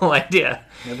horrible idea.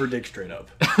 Never dig straight up.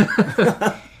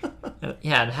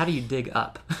 Yeah, and how do you dig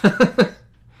up?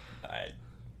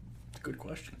 Good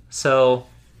question. So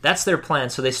that's their plan.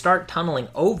 So they start tunneling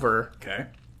over, Okay.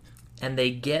 and they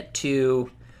get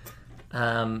to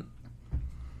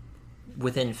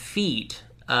within feet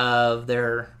of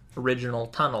their original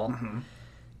tunnel,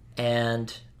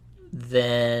 and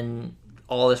then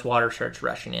all this water starts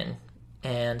rushing in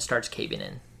and starts caving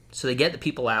in. So they get the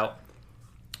people out,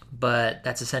 but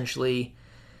that's essentially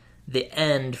the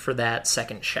end for that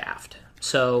second shaft.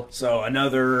 So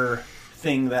another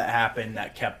thing that happened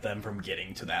that kept them from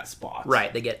getting to that spot.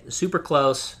 right, they get super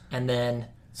close, and then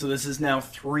So this is now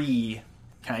 3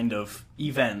 kind of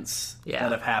events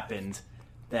that have happened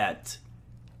that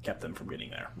kept them from getting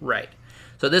there. right.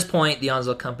 So at this point, the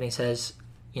Onslow Company says,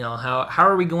 how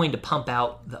are we going to pump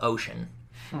out the ocean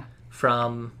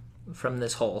from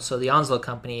this hole? So the Onslow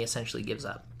Company essentially gives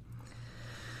up.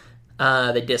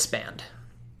 They disband.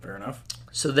 Fair enough.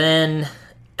 So then,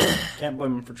 Can't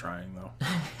blame them for trying, though.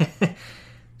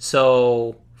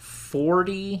 so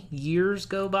 40 years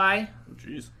go by, Oh,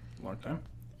 jeez. Long time.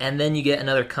 and then you get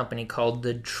another company called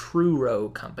the Truro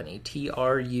Company,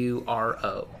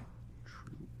 Truro.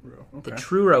 Okay. The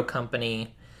Truro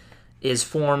Company is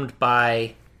formed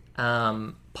by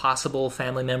possible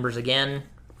family members again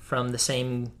from the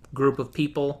same group of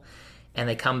people, and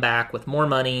they come back with more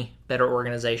money, better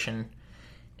organization,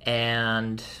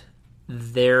 and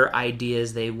their idea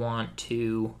is they want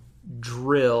to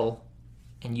drill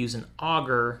and use an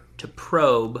auger to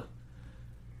probe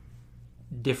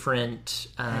different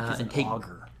and take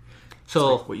auger.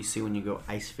 so Like what you see when you go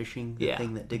ice fishing, the yeah,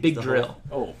 thing that digs big the drill.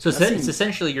 hole. Oh, So that it's seems-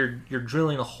 essentially you're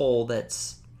drilling a hole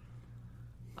that's,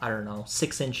 I don't know,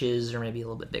 6 inches or maybe a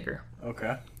little bit bigger.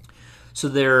 Okay. So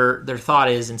their thought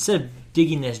is, instead of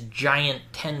digging this giant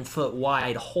 10-foot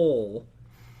wide hole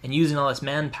and using all this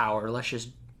manpower, let's just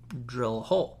drill a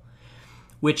hole.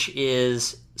 Which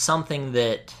is something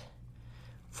that,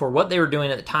 for what they were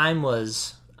doing at the time,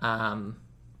 was, I'm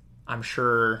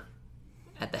sure,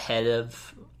 at the head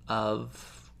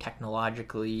of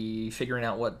technologically figuring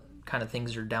out what kind of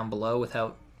things are down below with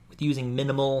using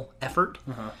minimal effort.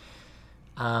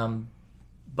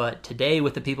 But today,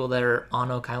 with the people that are on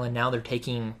Oak Island now, they're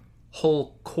taking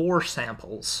whole core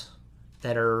samples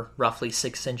that are roughly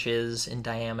 6 inches in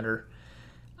diameter,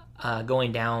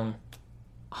 going down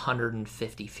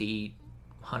 150 feet,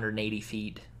 180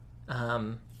 feet,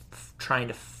 trying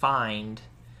to find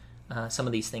some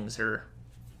of these things that are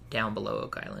down below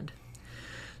Oak Island.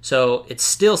 So it's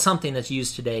still something that's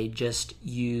used today, just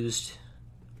used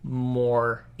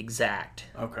more exact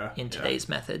in today's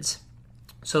methods.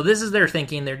 So this is their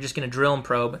thinking. They're just going to drill and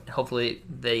probe. Hopefully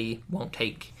they won't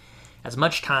take as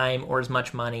much time or as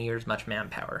much money or as much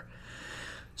manpower.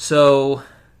 So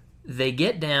they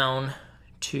get down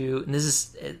to, and this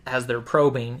is as they're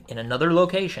probing in another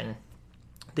location,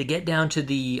 they get down to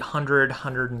the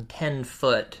 110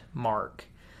 foot mark.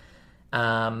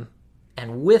 And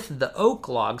with the oak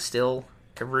log still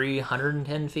every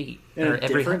 110 feet. In a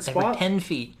every different spot? 10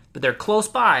 feet. But they're close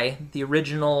by the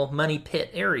original money pit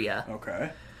area.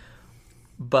 Okay.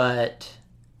 But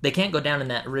they can't go down in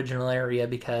that original area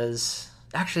because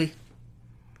actually,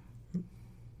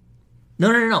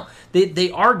 no.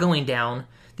 They are going down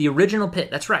the original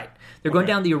pit. That's right. They're going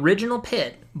down the original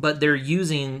pit, but they're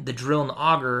using the drill and the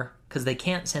auger because they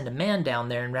can't send a man down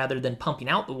there. And rather than pumping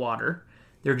out the water,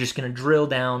 they're just going to drill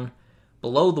down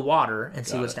below the water and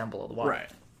see what's down below the water. Right.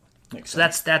 Makes So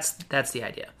sense. that's the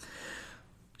idea.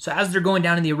 So as they're going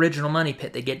down in the original money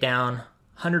pit, they get down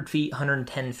 100 feet,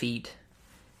 110 feet.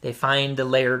 They find the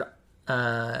layered,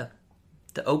 the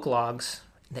oak logs.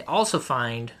 They also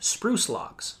find spruce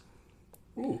logs.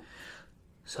 Ooh.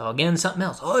 So again, something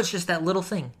else. Oh, it's just that little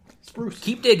thing. Spruce.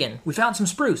 Keep digging. We found some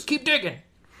spruce. Keep digging.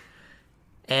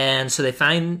 And so they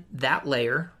find that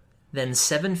layer, then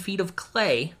 7 feet of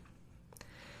clay,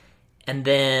 and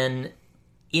then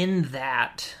in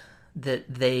that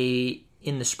they,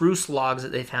 in the spruce logs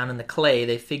that they found in the clay,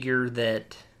 they figure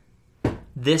that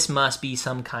this must be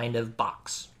some kind of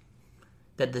box.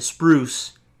 That the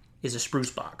spruce is a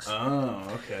spruce box. Oh,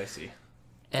 okay, I see.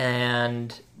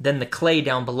 And then the clay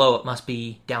down below, it must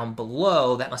be down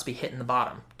below, that must be hitting the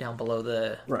bottom, down below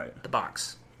the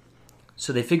box.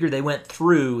 So they figured they went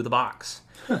through the box.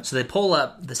 So they pull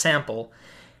up the sample,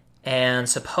 and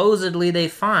supposedly they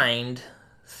find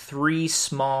 3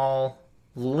 small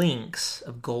links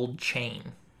of gold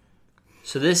chain.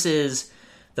 So this is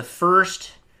the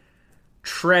first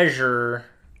treasure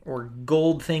or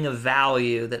gold thing of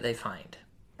value that they find.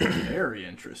 Very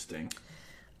interesting.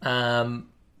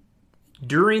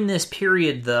 During this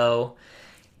period, though,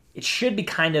 it should be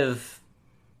kind of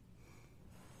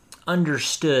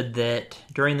understood that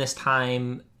during this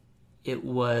time it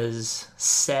was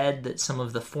said that some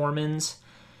of the foremans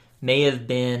may have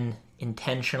been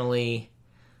intentionally,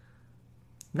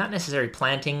 not necessarily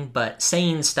planting, but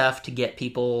saying stuff to get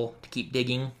people to keep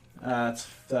digging.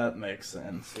 That makes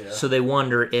sense, yeah. So they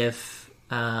wonder if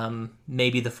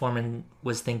maybe the foreman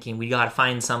was thinking, we got to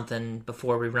find something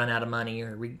before we run out of money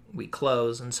or we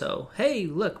close. And so, hey,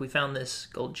 look, we found this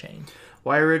gold chain.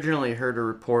 Well, I originally heard a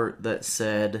report that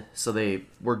said, so they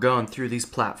were going through these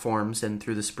platforms and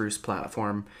through the spruce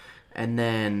platform, and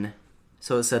then,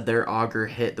 so it said their auger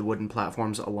hit the wooden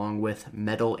platforms along with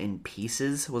metal in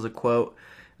pieces, was a quote,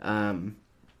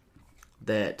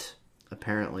 that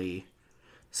apparently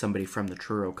somebody from the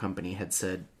Truro company had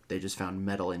said they just found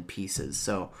metal in pieces.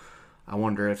 So I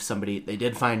wonder if they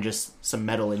did find just some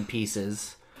metal in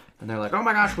pieces, and they're like, oh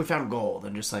my gosh, we found gold,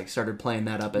 and just like started playing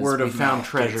that up as Word we of found mouth.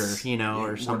 treasure, Yeah,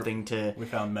 or something to we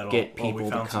found metal. get Well, we people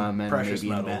to found some come and precious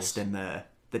maybe metals. invest in the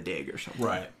dig or something.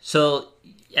 Right. So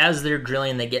as they're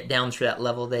drilling, they get down through that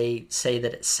level. They say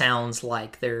that it sounds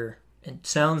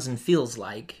and feels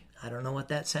like, I don't know what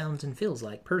that sounds and feels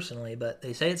like personally, but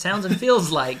they say it sounds and feels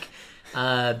like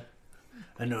I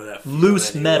know that.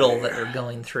 loose metal that they're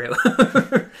going through.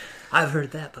 I've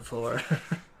heard that before.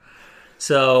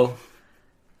 So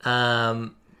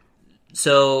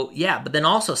yeah, but then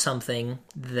also something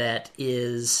that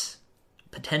is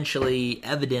potentially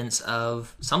evidence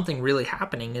of something really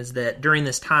happening is that during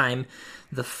this time,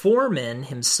 the foreman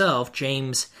himself,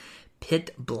 James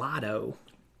Pitblado,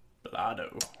 what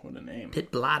a name.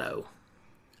 Pitblado.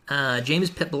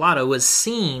 James Pitblado was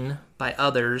seen by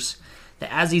others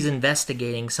that as he's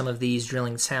investigating some of these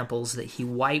drilling samples, that he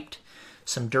wiped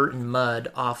some dirt and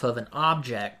mud off of an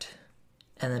object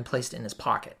and then placed it in his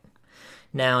pocket.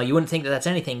 Now, you wouldn't think that that's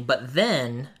anything, but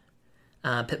then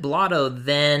Pitblado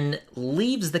then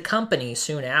leaves the company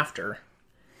soon after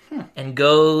and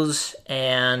goes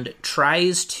and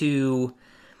tries to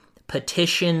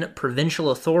petition provincial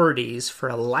authorities for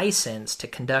a license to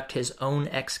conduct his own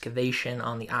excavation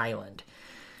on the island.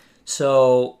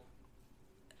 So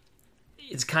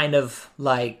it's kind of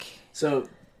like... So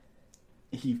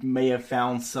he may have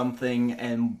found something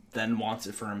and then wants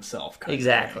it for himself. Kind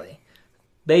Exactly. of thing.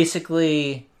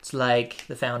 Basically, it's like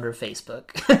the founder of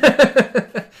Facebook.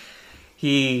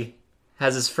 He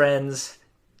has his friends,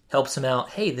 helps him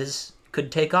out. Hey, this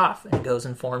could take off, and goes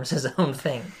and forms his own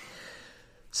thing.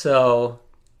 So,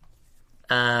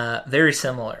 very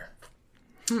similar.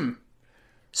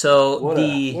 So What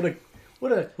a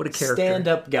character.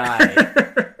 stand-up guy.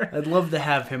 I'd love to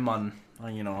have him on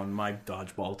my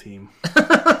dodgeball team.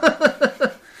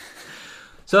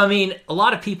 So I mean, a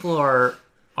lot of people are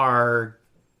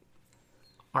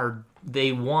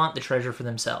they want the treasure for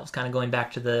themselves. Kind of going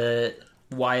back to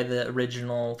why the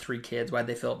original 3 kids, why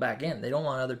they fill it back in. They don't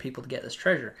want other people to get this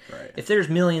treasure. Right. If there's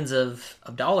millions of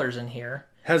dollars in here,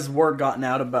 Has word gotten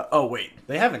out about... Oh, wait.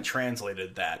 They haven't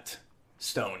translated that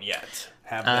stone yet,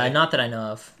 have they? not that I know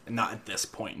of. Not at this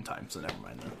point in time, so never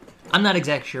mind that. I'm not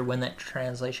exactly sure when that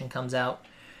translation comes out.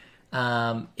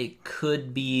 It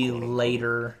could be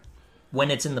later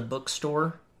when it's in the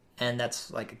bookstore, and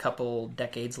that's like a couple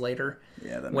decades later,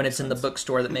 when it's in the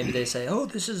bookstore, that maybe they say, oh,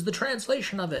 this is the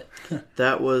translation of it.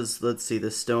 That was, let's see,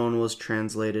 the stone was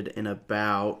translated in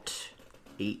about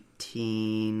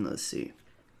 1860s,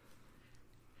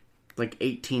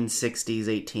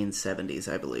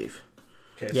 1870s, I believe.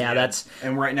 Okay, Yeah,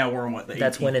 and right now we're in what, the 1840s?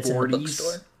 That's when it's in the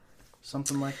bookstore.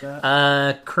 Something like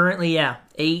that? Currently,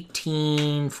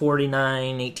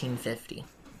 1849, 1850.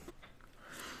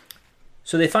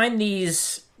 So they find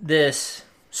this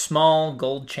small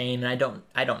gold chain, and I don't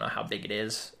know how big it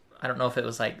is. I don't know if it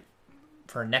was like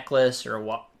for a necklace or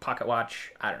a pocket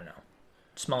watch. I don't know.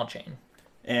 Small chain.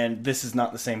 And this is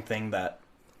not the same thing that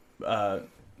Mr.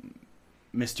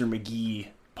 McGee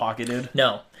pocketed?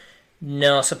 No.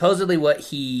 Supposedly what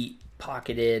he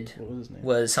pocketed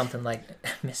was something like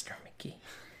Mr. McGee.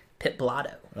 Pit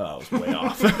Blotto. Oh, I was way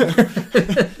off.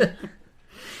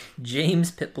 James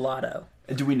Pit Blotto.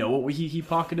 Do we know what he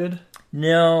pocketed?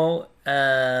 No.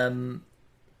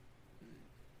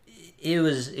 It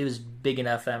was big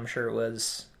enough that I'm sure it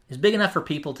was big enough for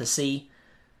people to see.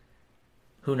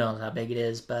 Who knows how big it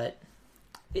is, but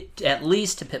at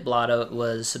least to Pit Blotto, it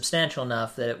was substantial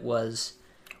enough that it was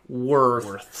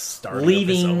worth starting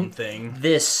leaving his own thing.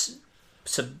 This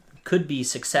could be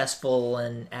successful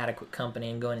and adequate company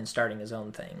and going and starting his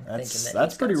own thing.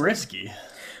 That's pretty risky.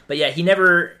 But yeah, he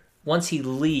never. Once he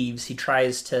leaves, he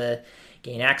tries to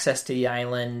gain access to the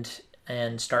island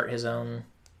and start his own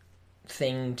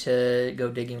thing to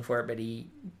go digging for it, but he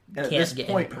can't get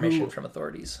any permission from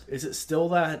authorities. Is it still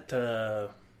that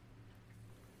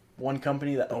one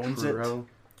company that owns Truro?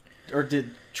 It? Or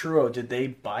did they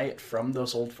buy it from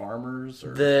those old farmers?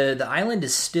 Or? The island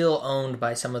is still owned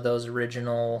by some of those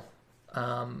original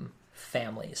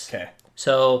families. Okay.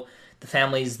 So the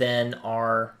families then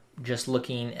are just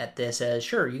looking at this as,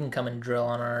 sure, you can come and drill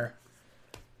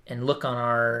and look on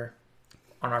our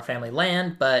family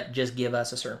land, but just give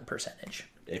us a certain percentage.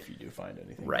 If you do find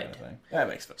anything. Right. Kind of thing. That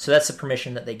makes sense. So that's the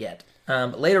permission that they get.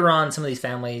 But later on, some of these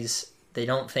families, they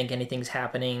don't think anything's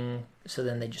happening, so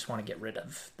then they just want to get rid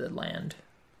of the land.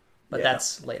 But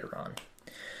that's later on.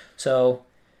 So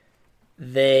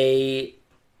the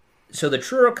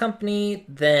Truro Company,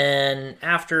 then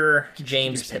after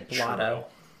James Pit Blotto.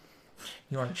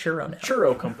 You want a churro now?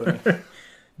 Churro Company.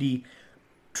 The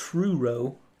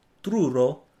Truro,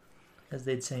 as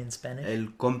they'd say in Spanish. El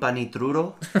Company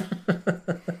Truro.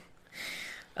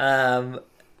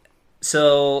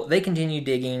 So they continue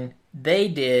digging. They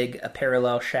dig a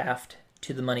parallel shaft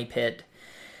to the money pit.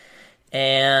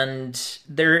 And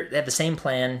they have the same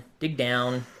plan. Dig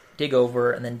down, dig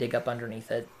over, and then dig up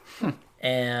underneath it.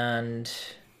 And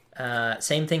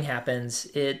same thing happens.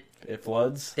 It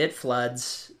floods. It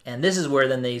floods. And this is where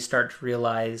then they start to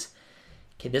realize,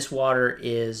 okay, this water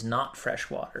is not fresh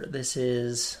water. This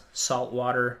is salt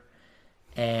water.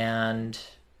 And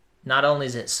not only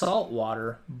is it salt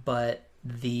water, but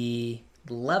the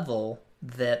level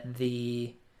that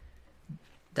the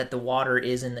water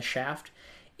is in the shaft,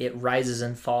 it rises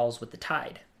and falls with the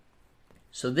tide.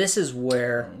 So this is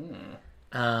where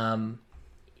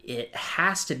it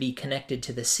has to be connected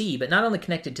to the sea, but not only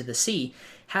connected to the sea,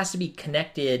 it has to be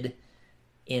connected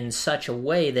in such a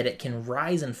way that it can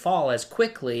rise and fall as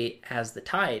quickly as the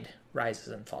tide rises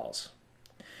and falls.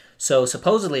 So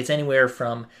supposedly it's anywhere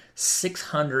from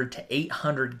 600 to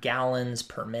 800 gallons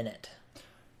per minute.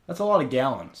 That's a lot of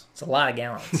gallons. It's a lot of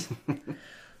gallons.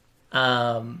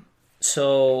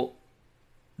 So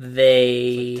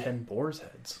they... It's like 10 boar's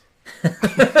heads.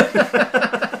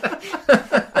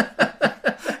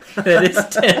 That is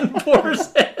 10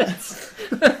 boar's heads.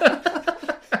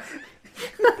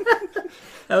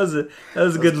 That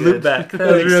was a good loop back.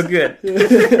 That was real good.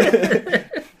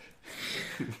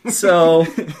 So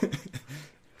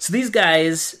these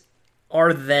guys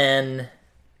are then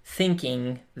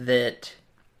thinking that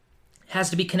it has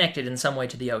to be connected in some way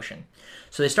to the ocean.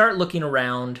 So they start looking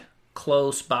around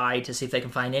close by to see if they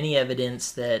can find any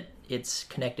evidence that it's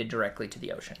connected directly to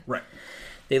the ocean. Right.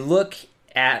 They look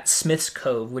at Smith's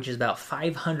Cove, which is about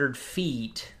 500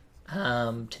 feet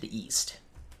to the east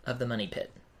of the money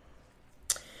pit.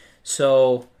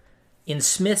 So in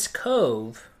Smith's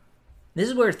Cove, this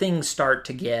is where things start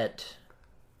to get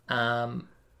a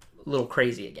little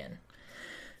crazy again.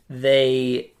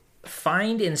 They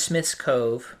find in Smith's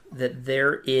Cove that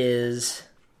there is,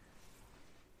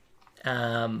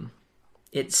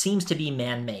 it seems to be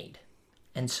man-made.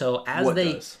 And so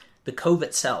as the cove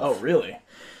itself. Oh, really?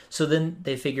 So then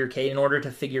they figure, okay, in order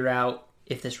to figure out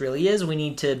if this really is, we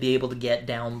need to be able to get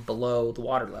down below the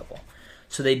water level.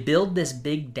 So they build this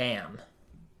big dam,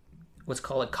 what's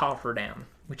called a coffer dam,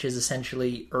 which is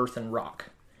essentially earth and rock.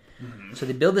 So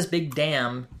they build this big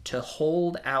dam to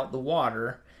hold out the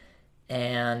water,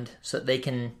 and so that they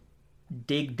can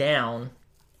dig down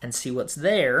and see what's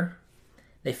there.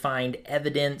 They find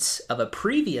evidence of a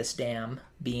previous dam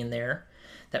being there.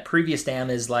 That previous dam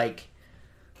is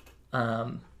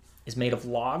is made of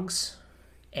logs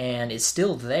and is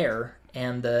still there,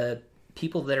 and the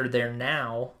people that are there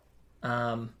now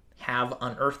have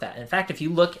unearthed that. In fact, if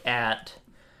you look at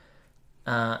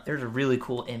there's a really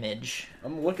cool image.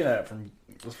 I'm looking at it from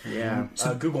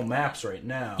Google Maps right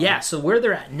now. Yeah, so where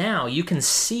they're at now, you can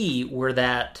see where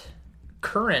that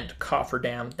current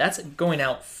cofferdam, that's going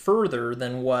out further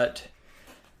than what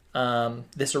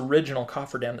this original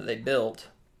cofferdam that they built,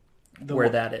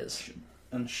 that is.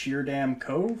 On Sheer Dam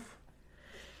Cove?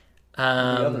 The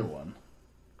Um, other one.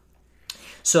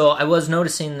 So I was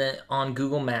noticing that on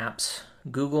Google Maps,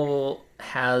 Google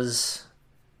has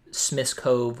Smith's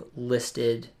Cove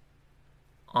listed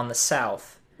on the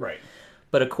south. Right.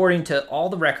 But according to all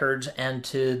the records and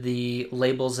to the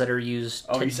labels that are used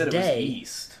today... you said it was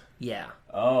east. Yeah.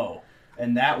 Oh.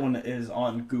 And that one is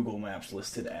on Google Maps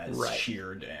listed as Right.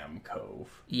 Sheer Dam Cove.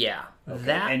 Yeah.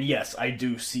 Okay. And yes, I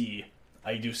do see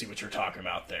what you're talking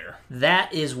about there.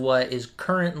 That is what is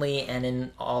currently, and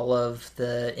in all of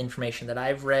the information that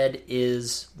I've read,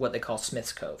 is what they call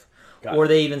Smith's Cove. Got Or it.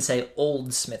 they even say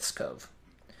Old Smith's Cove.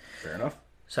 Fair enough.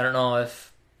 So I don't know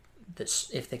if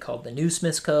they called the New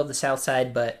Smith's Cove the south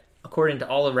side, but according to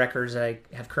all the records I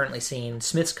have currently seen,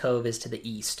 Smith's Cove is to the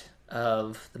east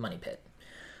of the Money Pit.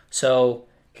 So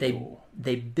Cool.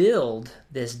 they build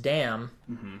this dam.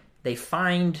 Mm-hmm. They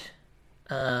find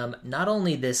not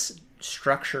only this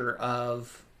structure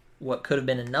of what could have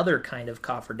been another kind of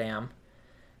cofferdam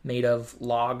made of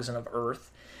logs and of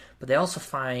earth, but they also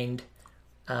find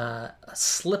a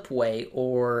slipway,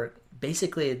 or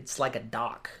basically it's like a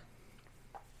dock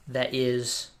that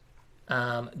is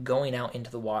going out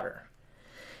into the water.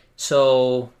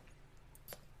 So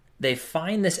they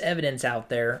find this evidence out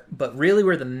there, but really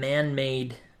where the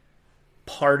man-made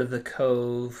part of the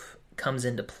cove comes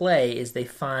into play is they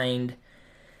find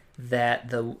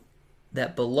that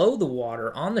that below the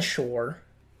water on the shore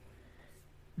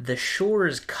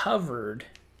is covered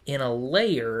in a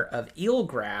layer of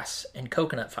eelgrass and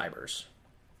coconut fibers.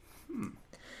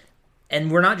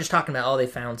 And we're not just talking about, they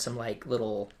found some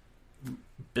little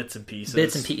Bits and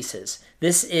pieces.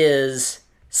 This is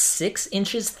 6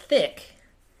 inches thick.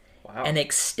 Wow. And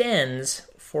extends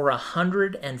for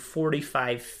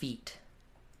 145 feet.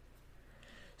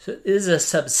 So it is a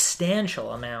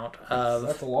substantial amount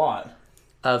That's a lot.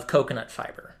 of coconut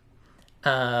fiber.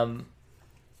 So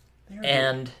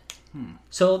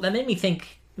that made me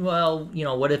think, well,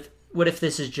 what if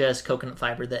this is just coconut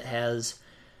fiber that has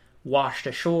washed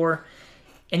ashore?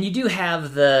 And you do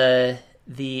have the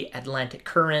Atlantic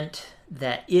Current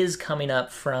that is coming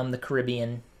up from the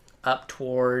Caribbean up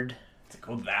toward... Does it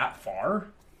go that far?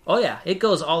 Oh yeah, it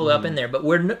goes all the way up in there. But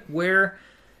where Nova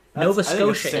I think it's the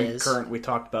Scotia same is... current we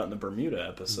talked about in the Bermuda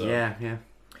episode. Yeah.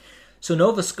 So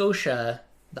Nova Scotia,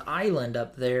 the island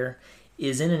up there,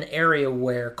 is in an area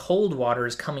where cold water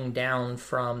is coming down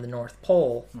from the North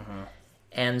Pole. Mm-hmm.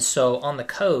 And so on the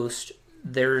coast,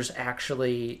 there's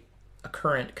actually a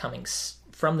current coming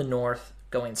from the north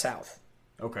going south.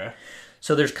 Okay.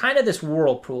 So there's kind of this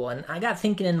whirlpool, and I got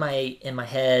thinking in my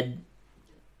head,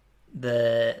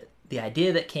 the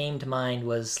idea that came to mind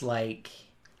was I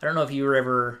don't know if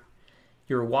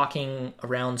you're walking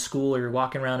around school, or you're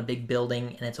walking around a big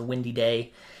building and it's a windy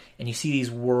day, and you see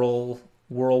these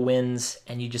whirlwinds,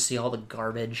 and you just see all the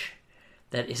garbage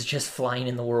that is just flying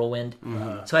in the whirlwind.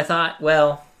 Mm-hmm. So I thought,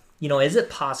 well, is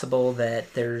it possible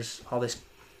that there's all this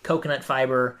coconut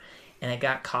fiber and it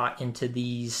got caught into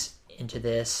this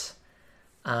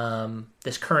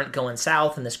current going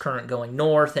south and this current going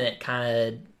north, and it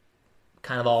kind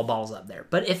of all balls up there.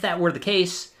 But if that were the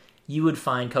case, you would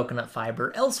find coconut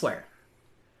fiber elsewhere,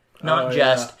 not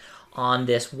just on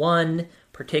this one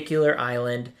particular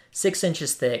island, 6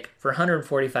 inches thick for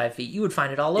 145 feet. You would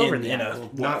find it all over the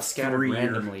island. Not scattered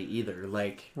randomly either.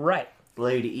 Right.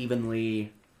 Laid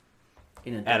evenly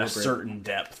in a At a certain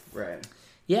depth. Right.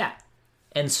 Yeah.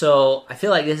 And so I feel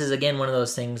like this is, again, one of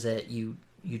those things that you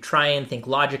try and think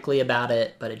logically about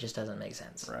it, but it just doesn't make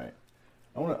sense. Right.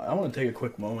 I want to take a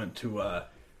quick moment to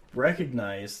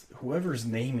recognize whoever's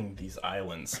naming these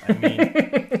islands. I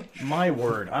mean, my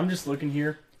word. I'm just looking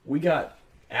here. We got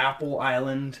Apple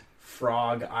Island,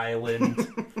 Frog Island,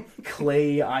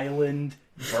 Clay Island,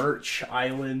 Birch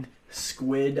Island,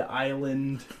 Squid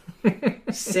Island,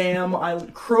 Sam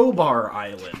Island, Crowbar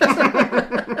Island,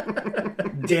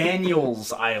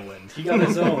 Daniels Island. He got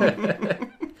his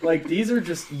own. Like, these are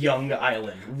just Young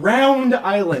Island. Round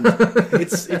Island.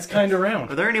 It's kind of Are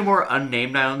round. there any more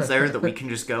unnamed islands there that we can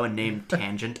just go and name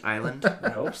Tangent Island? I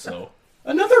hope so.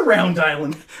 Another Round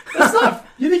Island. That's not...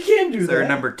 They can't do Is there that. a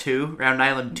number 2? Round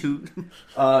Island 2?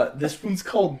 This one's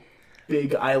called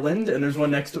Big Island, and there's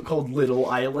one next to it called Little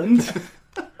Island.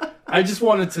 I just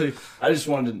wanted to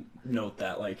note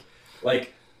that,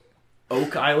 like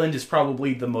Oak Island is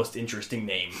probably the most interesting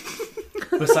name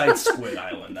besides Squid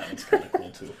Island. That one's kind of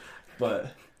cool too,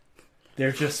 but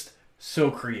they're just so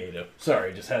creative.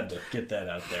 Sorry, just had to get that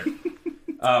out there.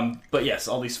 But yes,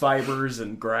 all these fibers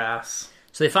and grass.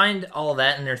 So they find all of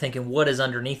that, and they're thinking, what is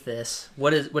underneath this?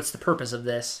 What's the purpose of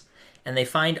this? And they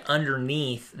find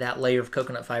underneath that layer of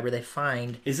coconut fiber, they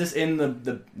find... Is this in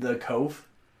the cove?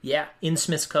 Yeah, in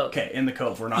Smith's Cove. Okay, in the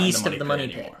cove. We're not East in of the money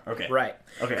pit. anymore. Okay. Right.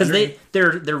 Okay. Because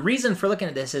their reason for looking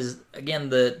at this is, again,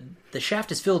 the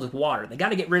shaft is filled with water. They got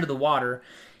to get rid of the water,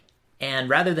 and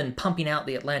rather than pumping out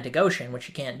the Atlantic Ocean, which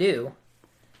you can't do,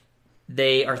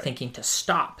 they are thinking to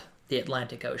stop the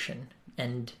Atlantic Ocean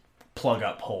and plug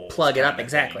up holes. plug it up, kinda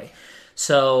exactly. thing.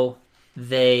 So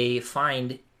they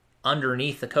find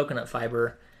underneath the coconut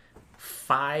fiber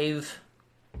 5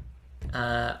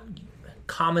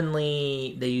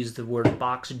 commonly they use the word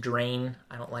box drain.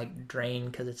 I don't like drain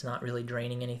because it's not really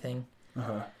draining anything.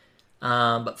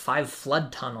 But 5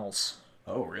 flood tunnels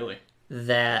Oh, really?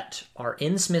 that are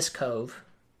in Smith's Cove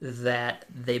that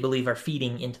they believe are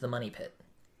feeding into the money pit.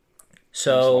 That's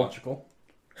So logical.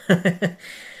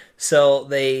 So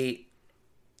they,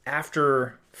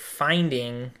 after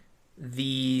finding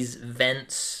these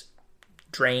vents,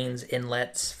 drains,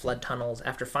 inlets, flood tunnels,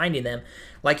 after finding them,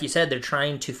 like you said, they're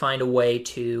trying to find a way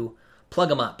to plug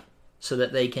them up so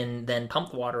that they can then pump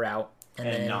the water out and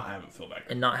then not have it fill back up.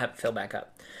 and not have it fill back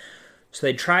up. So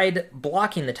they tried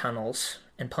blocking the tunnels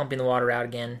and pumping the water out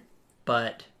again,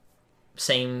 but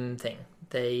same thing.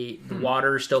 The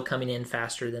water is still coming in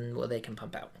faster than what they can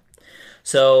pump out.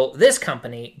 So this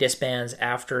company disbands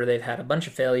after they've had a bunch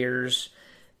of failures.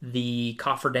 The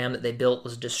cofferdam that they built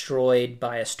was destroyed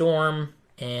by a storm,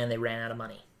 and they ran out of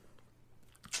money.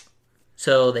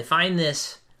 So they find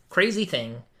this crazy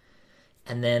thing,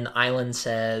 and then Island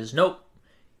says, nope,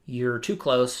 you're too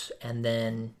close, and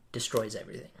then destroys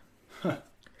everything.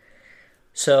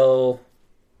 So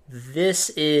that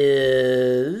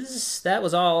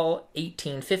was all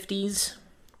 1850s.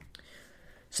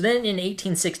 So then in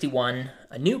 1861,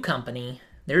 a new company,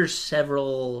 there's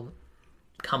several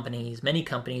companies, many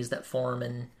companies that form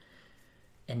and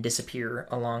disappear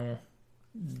along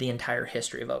the entire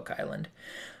history of Oak Island.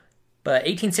 But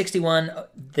 1861,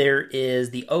 there is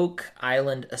the Oak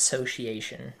Island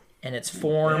Association, and it's They have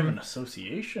formed... an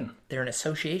association. They're an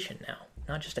association now,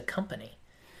 not just a company.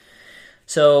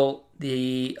 So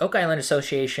the Oak Island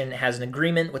Association has an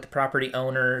agreement with the property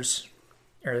owners,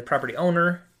 or the property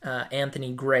owner,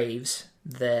 Anthony Graves,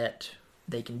 that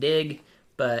they can dig,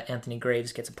 but Anthony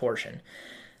Graves gets a portion.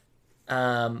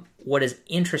 What is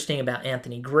interesting about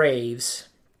Anthony Graves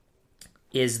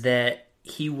is that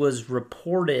he was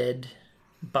reported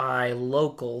by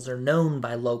locals, or known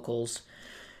by locals,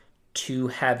 to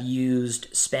have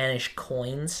used Spanish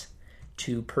coins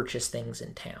to purchase things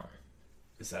in town.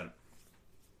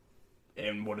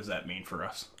 And what does that mean for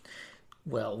us?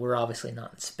 Well, we're obviously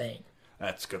not in Spain.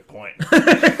 That's a good point.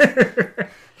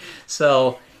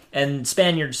 So, and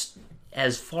Spaniards,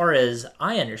 as far as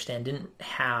I understand, didn't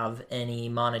have any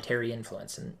monetary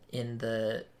influence in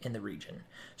the region.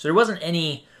 So there wasn't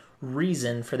any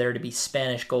reason for there to be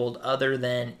Spanish gold other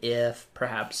than if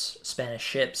perhaps Spanish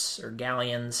ships or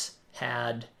galleons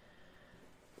had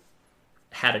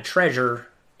a treasure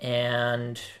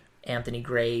and Anthony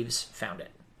Graves found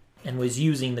it and was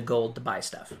using the gold to buy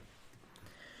stuff.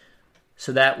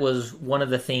 So that was one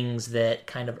of the things that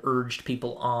kind of urged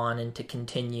people on and to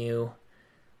continue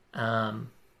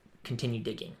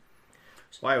digging.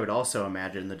 So I would also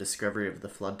imagine the discovery of the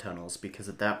flood tunnels, because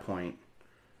at that point,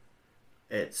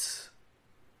 it's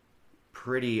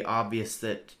pretty obvious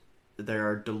that there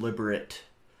are deliberate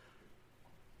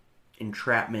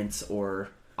entrapments or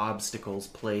obstacles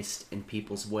placed in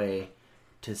people's way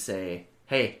to say,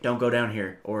 hey, don't go down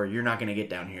here, or you're not going to get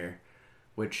down here,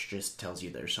 which just tells you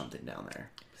there's something down there.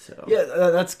 So Yeah,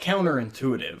 that's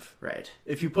counterintuitive. right.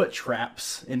 If you put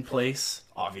traps in place,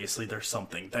 obviously there's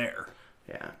something there.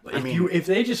 Yeah. But if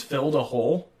they just filled a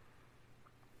hole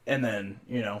and then,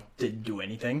 didn't do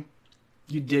anything,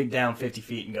 You dig down 50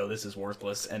 feet and go, this is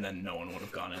worthless, and then no one would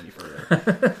have gone any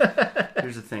further.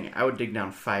 Here's the thing. I would dig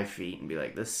down 5 feet and be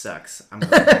like, this sucks. I'm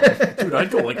going. Dude, I'd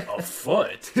go like a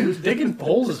foot. Dude, digging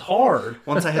holes is hard.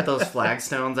 Once I hit those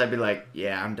flagstones, I'd be like,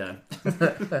 yeah, I'm done.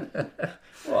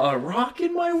 A rock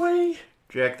in my way?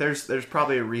 Jack, there's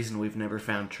probably a reason we've never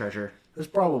found treasure. There's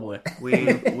probably.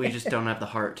 We just don't have the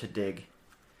heart to dig.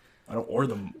 I don't, or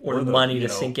the money to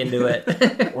sink into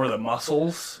it. Or the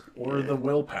muscles, or the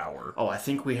willpower. Oh, I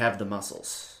think we have the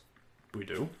muscles. We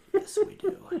do? Yes, we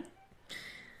do.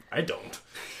 I don't.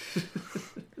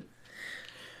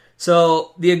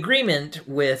 So the agreement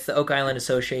with the Oak Island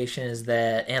Association is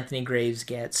that Anthony Graves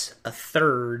gets a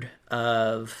third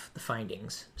of the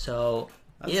findings. So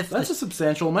That's a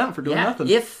substantial amount for doing nothing.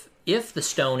 If the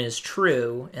stone is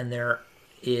true and there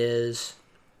is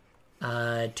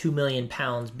 2 million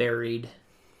pounds buried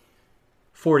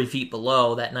 40 feet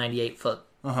below that 98-foot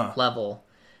level,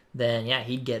 then yeah,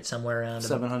 he'd get somewhere around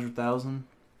 700,000,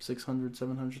 600,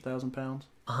 700,000 pounds.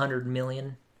 $100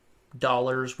 million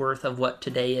worth of what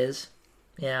today is.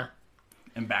 Yeah.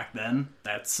 And back then,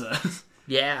 that's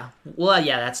Yeah. Well,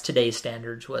 yeah, that's today's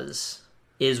standards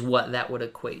is what that would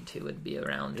equate to. Would be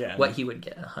around what he would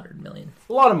get, $100 million.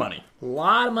 a lot of money. A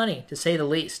lot of money, to say the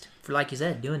least. For, like you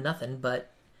said, doing nothing,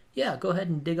 but yeah, go ahead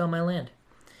and dig on my land.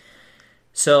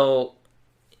 So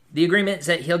the agreement is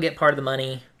that he'll get part of the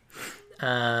money.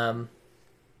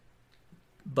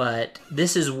 But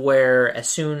this is where, as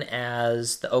soon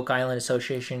as the Oak Island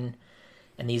Association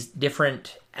and these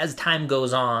different, as time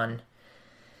goes on,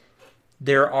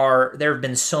 there have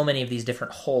been so many of these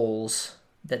different holes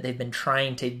that they've been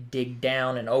trying to dig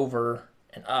down and over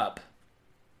and up.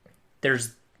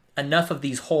 There's enough of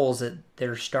these holes that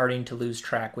they're starting to lose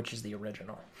track, which is the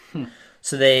original.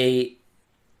 So they're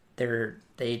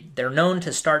known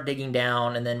to start digging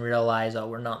down and then realize, oh,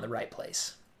 we're not in the right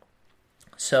place.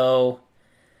 So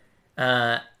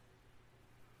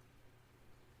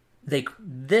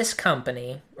this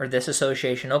company, or this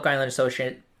association, Oak Island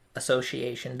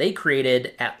Association, they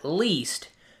created at least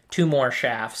 2 more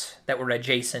shafts that were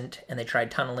adjacent, and they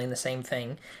tried tunneling the same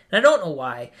thing. And I don't know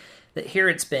why. That here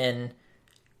it's been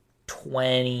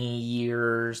 20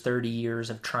 years, 30 years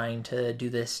of trying to do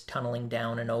this tunneling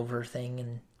down and over thing,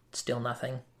 and still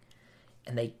nothing.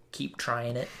 And they keep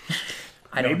trying it.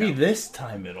 I don't know. Maybe this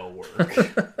time it'll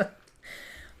work.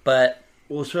 But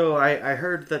Well, so I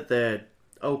heard that the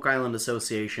Oak Island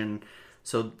Association,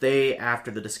 so they, after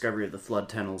the discovery of the flood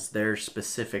tunnels, their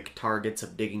specific targets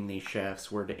of digging these shafts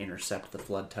were to intercept the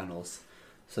flood tunnels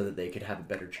so that they could have a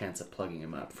better chance of plugging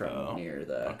them up from near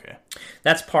the... Okay.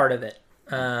 that's part of it.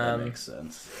 That makes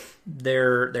sense.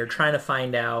 They're trying to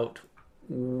find out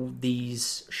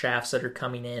these shafts that are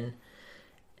coming in,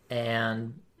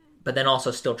 but then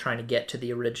also still trying to get to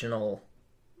the original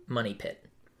money pit.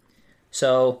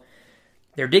 So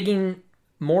they're digging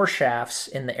more shafts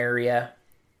in the area.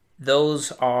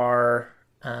 Those are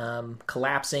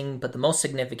collapsing, but the most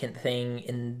significant thing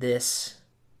in this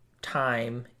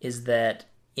time is that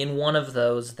in one of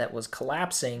those that was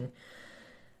collapsing,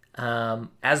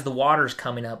 as the water's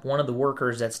coming up, one of the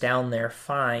workers that's down there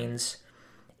finds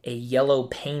a yellow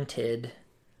painted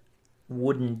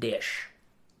wooden dish.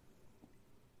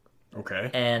 Okay.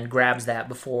 And grabs that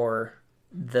before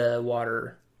the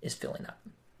water is filling up.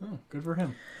 Oh, good for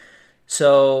him.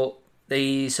 So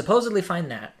they supposedly find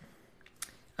that.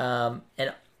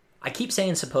 And I keep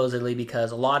saying supposedly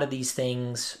because a lot of these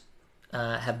things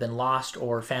have been lost,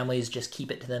 or families just keep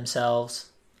it to themselves.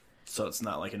 So it's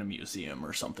not like in a museum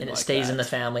or something like that. And it stays in the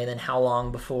family. And then how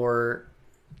long before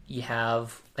you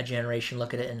have a generation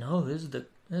look at it and, oh, this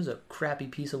is a crappy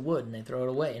piece of wood, and they throw it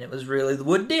away. And it was really the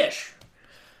wood dish.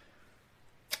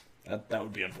 That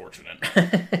would be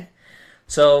unfortunate.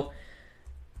 So,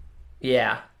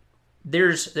 yeah.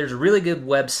 There's a really good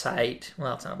website.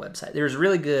 Well, it's not a website. There's a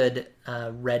really good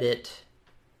Reddit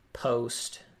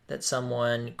post that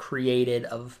someone created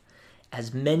of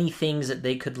as many things that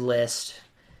they could list,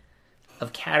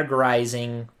 of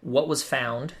categorizing what was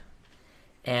found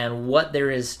and what there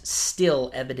is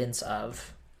still evidence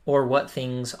of, or what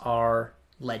things are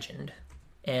legend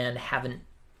and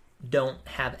don't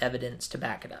have evidence to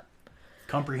back it up.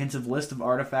 Comprehensive list of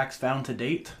artifacts found to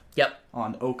date. Yep.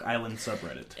 On Oak Island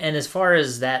subreddit. And as far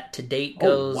as that to date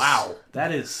goes... Oh, wow.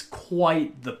 That is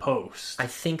quite the post. I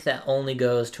think that only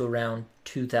goes to around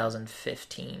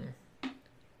 2015.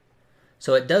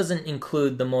 So it doesn't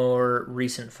include the more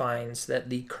recent finds that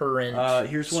the current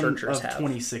here's one searchers of have.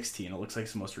 2016. It looks like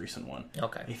it's the most recent one.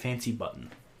 Okay. A fancy button.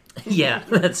 Yeah,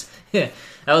 that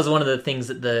was one of the things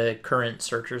that the current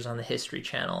searchers on the History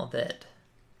Channel that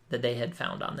they had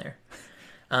found on there.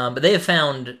 But they have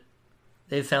found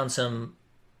they've found some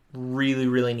really,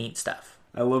 really neat stuff.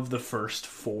 I love the first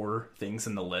 4 things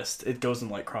in the list. It goes in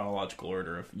like chronological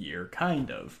order of year,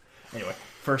 kind of. Anyway,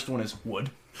 first one is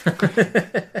wood.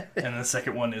 And the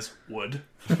second one is wood.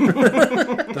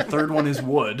 The third one is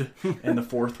wood. And the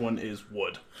fourth one is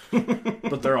wood.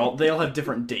 But they all have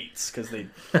different dates because they...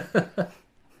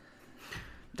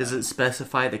 Does it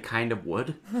specify the kind of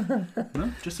wood?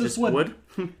 No, just says Just wood.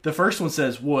 The first one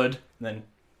says wood, and then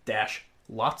dash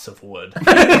lots of wood.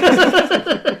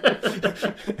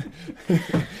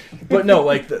 But no,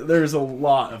 like there's a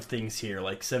lot of things here,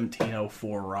 like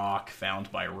 1704 rock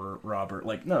found by Robert.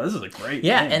 Like, no, this is a great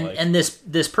thing. And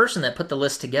this person that put the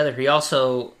list together, he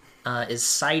also is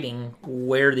citing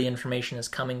where the information is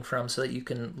coming from, so that you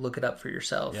can look it up for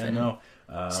yourself. Yeah, and no.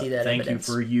 see that thank evidence.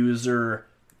 you for user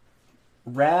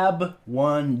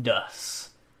Rab1Dus.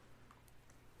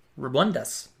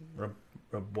 Rabundas.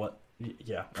 What?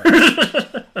 Yeah.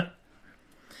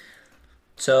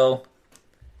 So,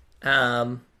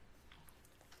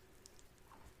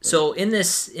 so in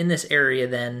this area,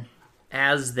 then,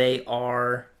 as they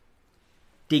are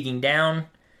digging down,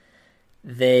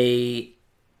 this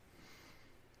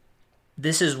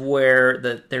is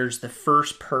where there's the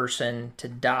first person to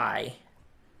die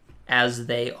as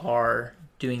they are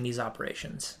doing these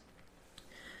operations.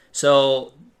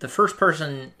 So the first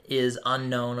person is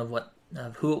unknown of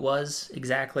who it was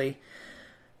exactly,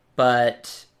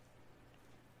 but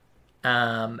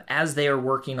as they are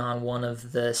working on one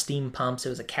of the steam pumps, it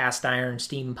was a cast iron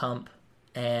steam pump,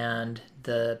 and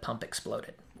the pump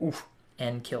exploded. Oof.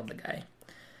 And killed the guy.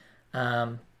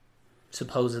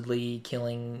 Supposedly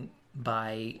killing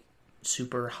by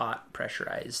super hot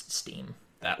pressurized steam.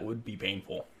 That would be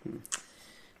painful.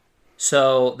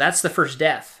 So that's the first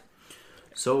death.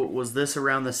 So was this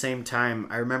around the same time?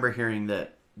 I remember hearing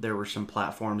that there were some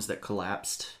platforms that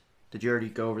collapsed. Did you already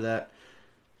go over that?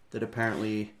 That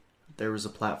apparently there was a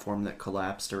platform that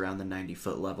collapsed around the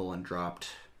 90-foot level and dropped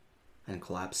and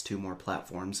collapsed 2 more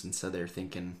platforms. And so they're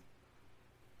thinking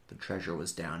the treasure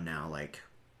was down now like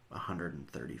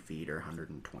 130 feet or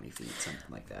 120 feet, something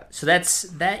like that. So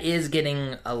that is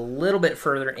getting a little bit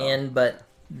further in, but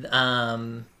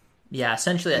yeah,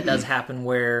 essentially that does happen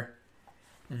where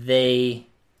it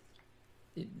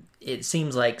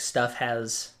seems like stuff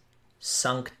has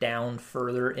sunk down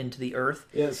further into the earth.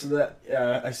 Yeah, so that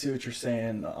I see what you're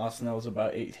saying, Austin. That was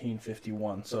about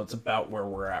 1851, so it's about where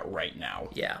we're at right now.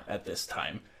 Yeah. At this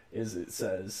time, is it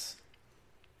says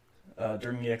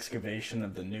during the excavation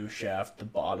of the new shaft, the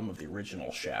bottom of the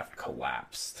original shaft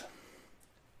collapsed.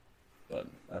 But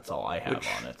that's all I have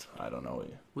on it. I don't know.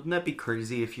 Wouldn't that be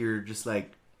crazy if you're just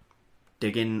like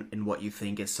digging in what you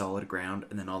think is solid ground,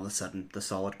 and then all of a sudden the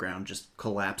solid ground just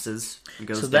collapses and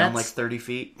goes down like 30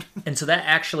 feet? And so that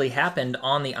actually happened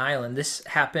on the island. This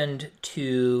happened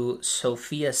to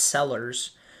Sophia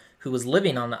Sellers, who was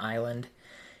living on the island.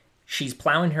 She's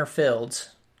plowing her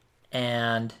fields,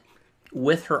 and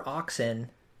with her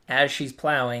oxen, as she's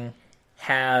plowing,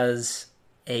 has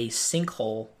a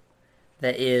sinkhole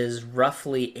that is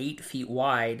roughly 8 feet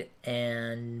wide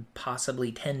and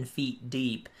possibly 10 feet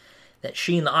deep that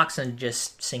she and the oxen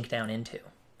just sink down into.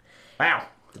 Wow.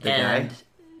 Did they die?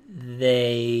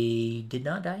 They did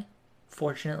not die,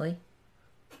 fortunately.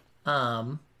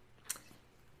 But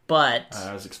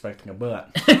I was expecting a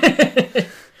butt.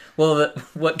 well,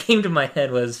 what came to my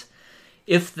head was,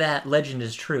 if that legend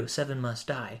is true, 7 must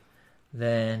die,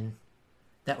 then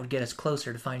that would get us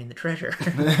closer to finding the treasure.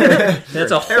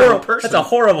 That's a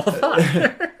horrible thought.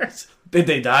 Did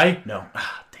they die? No.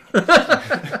 Ah, dang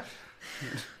it.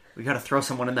 We gotta throw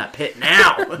someone in that pit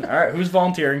now. All right, who's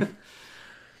volunteering?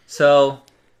 So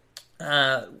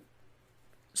the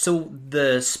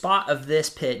spot of this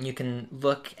pit, and you can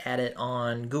look at it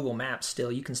on Google Maps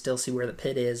still, you can still see where the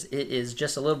pit is. It is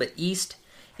just a little bit east.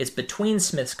 It's between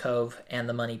Smith's Cove and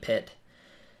the Money Pit.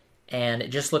 And it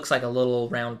just looks like a little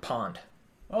round pond.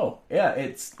 Oh, yeah,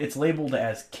 it's labeled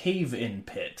as Cave-In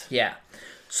Pit. Yeah.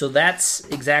 So that's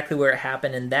exactly where it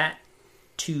happened, and that,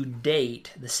 to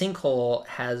date, the sinkhole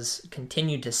has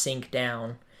continued to sink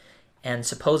down, and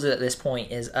supposedly at this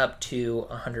point is up to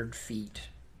 100 feet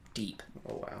deep.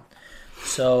 Oh, wow.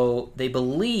 So they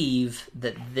believe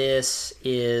that this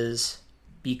is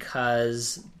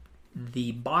because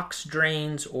the box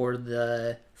drains or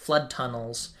the flood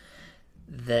tunnels,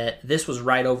 that this was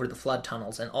right over the flood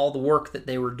tunnels, and all the work that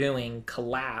they were doing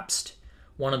collapsed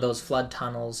one of those flood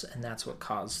tunnels, and that's what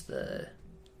caused the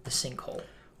sinkhole.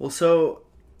 Well, so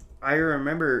I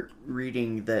remember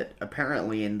reading that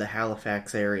apparently in the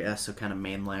Halifax area, so kind of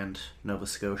mainland Nova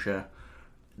Scotia,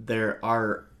 there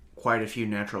are quite a few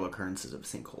natural occurrences of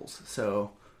sinkholes.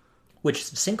 So which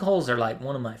sinkholes are like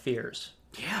one of my fears.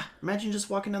 Yeah. Imagine just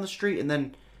walking down the street and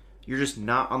then you're just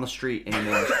not on the street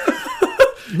anymore.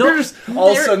 No, You're just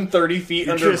all of a sudden 30 feet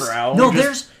just- underground. no, You're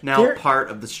there's now there, part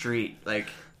of the street, like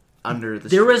under the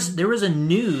there street. was a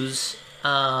news,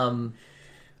 not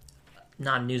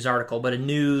a news article, but a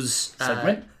news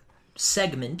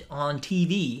segment on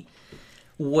TV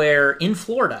where in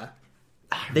Florida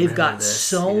they've got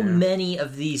many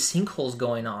of these sinkholes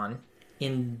going on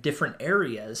in different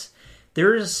areas.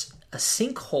 There's a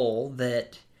sinkhole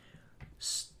that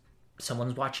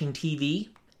someone's watching TV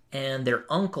and their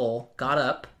uncle got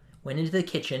up, went into the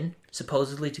kitchen,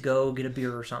 supposedly to go get a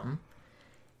beer or something,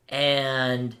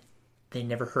 and they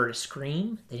never heard a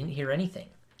scream. They didn't hear anything.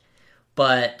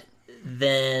 But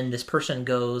then this person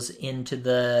goes into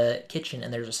the kitchen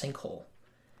and there's a sinkhole.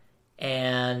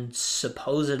 And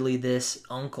supposedly this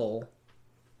uncle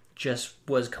just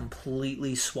was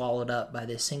completely swallowed up by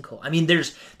this sinkhole. I mean,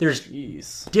 there's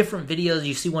Jeez. different videos.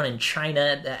 You see one in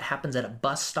China that happens at a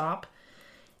bus stop.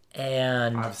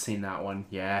 And I've seen that one.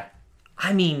 Yeah.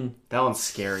 I mean, That one's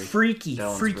scary. freaky That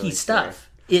one's freaky really stuff.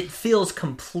 It feels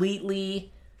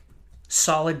completely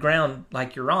solid ground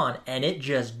like you're on, and it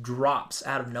just drops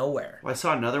out of nowhere. Well, I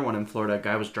saw another one in Florida. A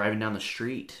guy was driving down the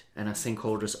street, and a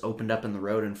sinkhole just opened up in the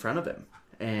road in front of him,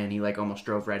 and he like almost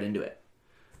drove right into it.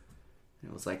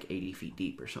 It was like 80 feet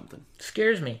deep or something.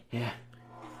 Scares me, Yeah.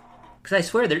 because I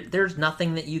swear there's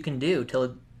nothing that you can do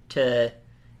to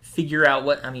figure out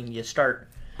what. I mean, you start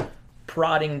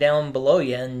prodding down below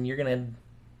you, and you're gonna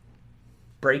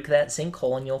break that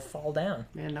sinkhole, and you'll fall down.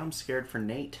 Man, now I'm scared for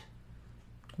Nate.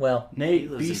 Well, Nate, He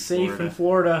lives be in safe Florida. in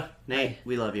Florida. Nate,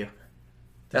 we love you.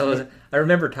 that was. I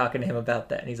remember talking to him about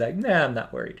that, and he's like, "Nah, I'm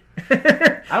not worried."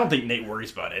 I don't think Nate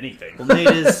worries about anything. Well, Nate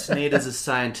is a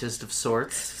scientist of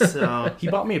sorts. So He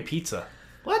bought me a pizza.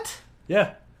 what?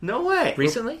 Yeah. No way.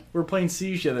 Recently, We were playing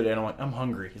Siege the other day, and I'm like, I'm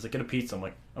hungry. He's like, get a pizza. I'm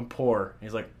like, I'm poor.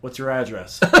 He's like, what's your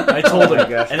address? I told Oh my him.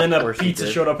 gosh, And then of the course he pizza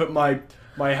did. showed up at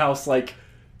my house like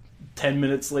 10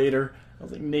 minutes later. I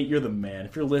was like, Nate, you're the man.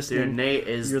 If you're listening, Dude, Nate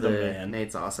is you're the man.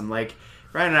 Nate's awesome. Like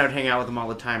Ryan and I would hang out with him all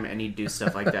the time, and he'd do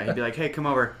stuff like that. He'd be like, "Hey, come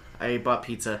over. I bought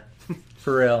pizza."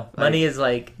 for real, money is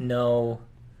like no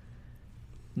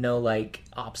like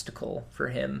obstacle for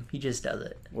him. He just does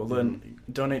it. Well, then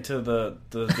donate to the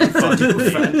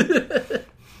fund.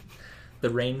 The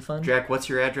rain fund. Jack, what's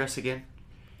your address again?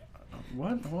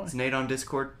 What? Is Nate on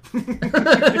Discord?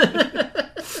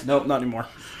 Nope, not anymore.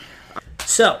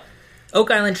 So,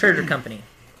 Oak Island Treasure Company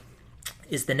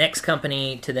is the next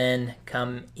company to then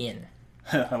come in.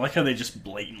 I like how they just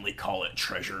blatantly call it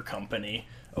Treasure Company,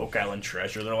 Oak Island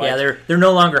Treasure. They're like, Yeah, they're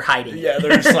no longer hiding. yeah,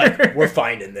 they're just like, we're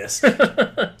finding this.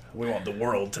 We want the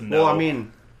world to know. Well, I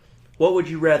mean, what would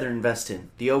you rather invest in?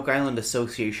 The Oak Island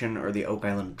Association or the Oak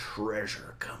Island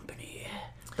Treasure Company?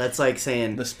 That's like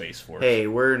saying, the Space Force. hey,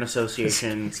 we're an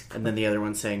association, and then the other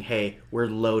one's saying, hey, we're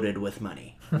loaded with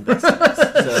money. Invest in us.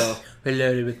 So We're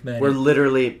loaded with money. we're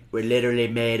literally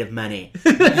made of money.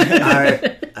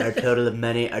 Our total of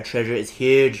money, our treasure is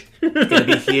huge. It's gonna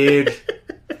be huge.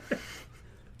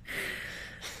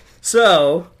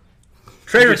 So,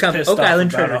 Treasure Just Company, pissed Oak off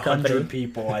Island about Treasure 100 Company.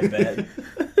 people, I bet.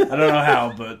 I don't know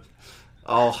how, but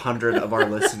All 100 of our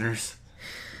listeners.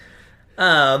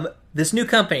 This new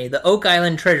company, the Oak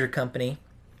Island Treasure Company,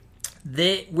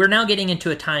 we're now getting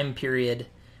into a time period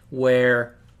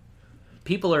where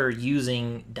people are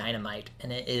using dynamite,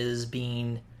 and it is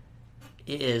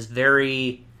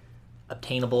very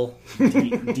obtainable.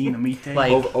 dynamite.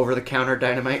 Like, Over the counter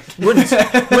dynamite.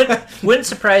 wouldn't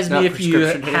surprise Not me if you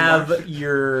prescription have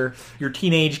your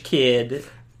teenage kid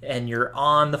and you're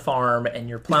on the farm and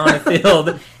you're plowing a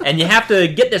field and you have to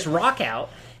get this rock out,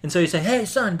 and so you say, "Hey,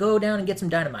 son, go down and get some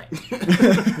dynamite."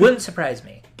 Wouldn't surprise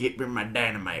me. Get rid of my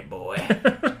dynamite, boy.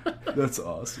 That's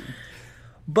awesome.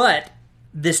 But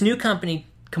this new company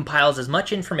compiles as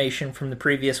much information from the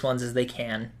previous ones as they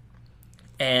can,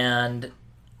 and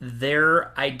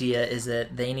their idea is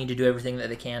that they need to do everything that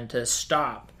they can to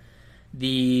stop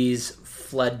these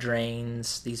flood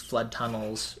drains, these flood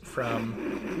tunnels from...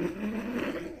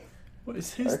 What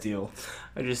is his deal?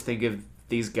 I just think of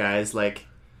these guys like,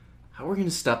 how are we going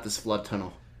to stop this flood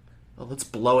tunnel? Well, let's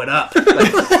blow it up.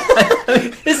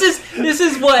 This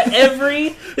is what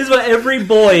every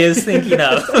boy is thinking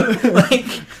of. Like,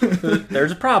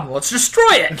 there's a problem. Let's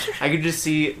destroy it. I could just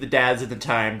see the dads at the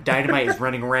time. Dynamite is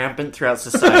running rampant throughout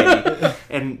society,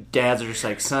 and dads are just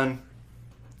like, "Son,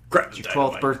 Grab it's your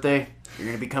 12th birthday. You're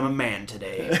going to become a man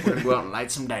today. We're going to go out and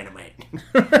light some dynamite."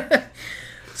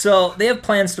 So they have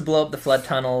plans to blow up the flood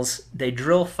tunnels. They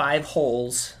drill 5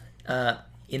 holes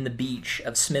in the beach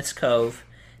of Smith's Cove.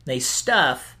 They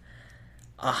stuff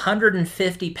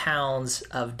 150 pounds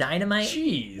of dynamite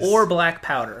Jeez. or black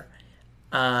powder.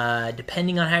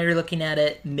 Depending on how you're looking at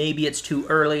it, maybe it's too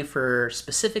early for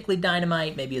specifically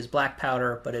dynamite, maybe it's black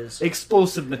powder, but it's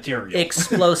Explosive material.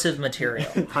 explosive material.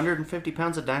 150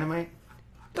 pounds of dynamite?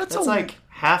 That's That's like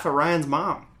half of Ryan's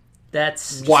mom.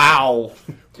 That's wow.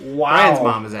 Wow. Ryan's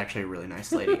mom is actually a really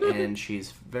nice lady, and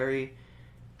she's very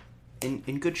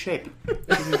in good shape.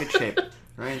 She's in good shape.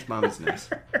 Ryan's mom is nice.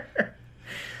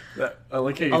 I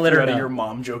like how you I'll let threw her out of know. your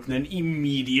mom joke and then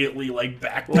immediately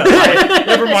backed up.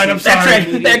 Never mind, I'm sorry.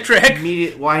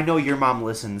 Backtrack. Well, I know your mom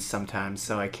listens sometimes,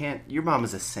 so I can't. Your mom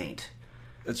is a saint,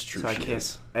 That's true. so I she can't.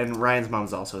 is. And Ryan's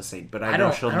mom's also a saint, but I I know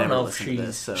don't- she'll I don't never know if listen to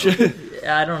this. So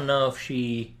I don't know if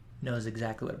she knows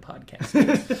exactly what a podcast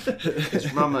is.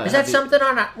 Is mama Is that something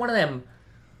on one of them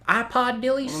iPod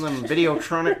dillies? One of them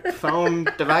Videotronic phone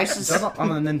devices? Is that on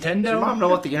the Does your Nintendo? mom know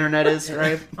what the internet is,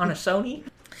 right? On a Sony?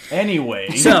 Anyway.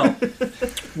 So,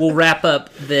 we'll wrap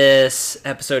up this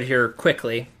episode here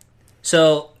quickly.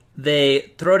 So,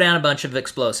 they throw down a bunch of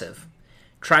explosive.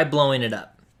 Try blowing it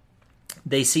up.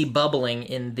 They see bubbling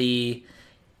in the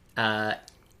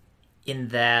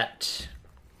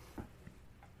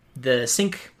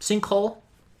sinkhole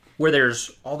where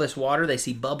there's all this water. They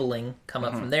see bubbling come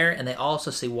up from there, and they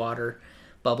also see water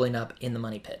bubbling up in the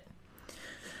money pit.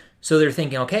 So they're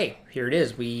thinking, okay, here it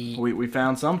is. we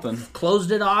found something.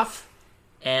 Closed it off,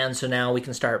 and so now we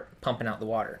can start pumping out the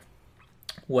water.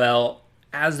 Well,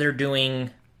 as they're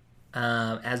in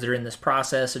this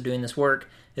process of doing this work,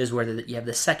 is where you have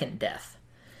the second death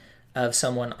of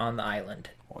someone on the island.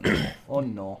 Oh no. Oh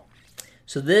no.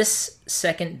 So this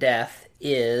second death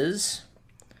is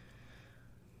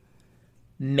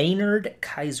Maynard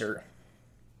Kaiser.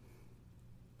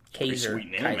 Pretty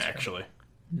sweet name, Kaiser. actually.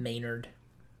 Maynard.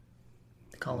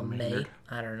 They call him May. Maynard.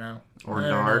 I don't know. Or I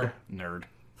don't Nard. know. Nerd.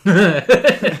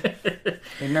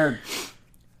 Hey, nerd.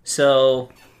 So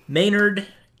Maynard,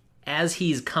 as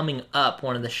he's coming up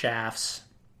one of the shafts,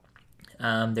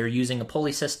 they're using a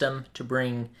pulley system to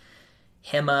bring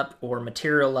him up or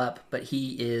material up, but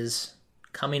he is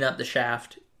coming up the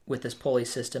shaft with this pulley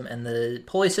system, and the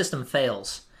pulley system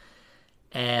fails.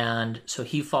 And so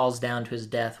he falls down to his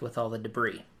death with all the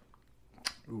debris.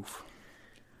 Oof.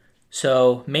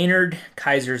 So Maynard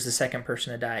Kaiser is the second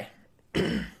person to die.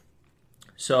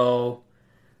 So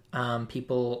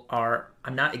people are...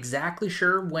 I'm not exactly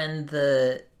sure when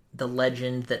the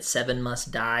legend that 7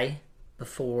 must die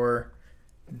before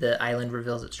the island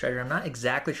reveals its treasure. I'm not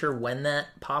exactly sure when that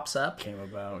pops up. Came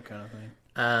about kind of thing.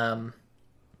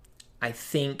 I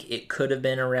think it could have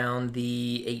been around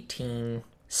the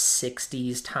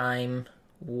 1860s time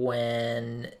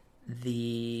when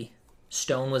the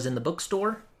stone was in the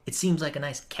bookstore. It seems like a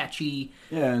nice catchy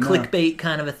Yeah, no. clickbait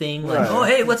kind of a thing. Like, Right. oh,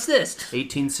 hey, what's this?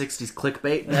 1860s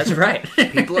clickbait. That's right.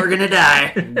 People are gonna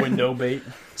die. Window bait.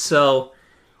 So,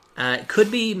 it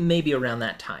could be maybe around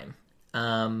that time.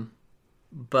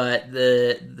 But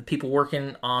the people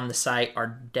working on the site are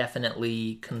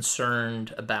definitely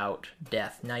concerned about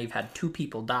death. Now you've had 2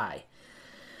 people die.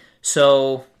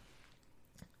 So,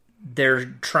 they're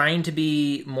trying to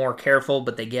be more careful,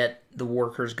 but they get the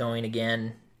workers going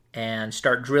again and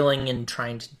start drilling and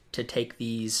trying to take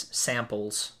these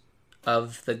samples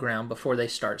of the ground before they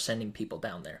start sending people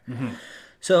down there.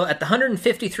 So at the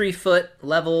 153-foot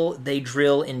level, they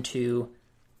drill into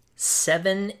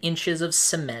 7 inches of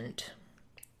cement,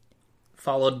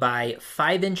 followed by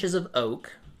 5 inches of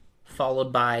oak,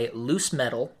 followed by loose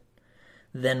metal,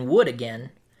 then wood again,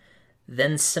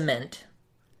 then cement,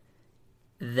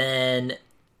 then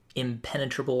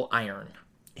impenetrable iron.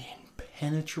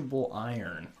 Impenetrable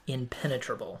iron.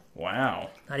 Impenetrable. Wow.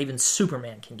 Not even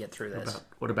Superman can get through this.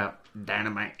 What about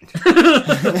dynamite?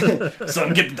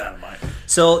 Son, get the dynamite.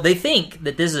 So they think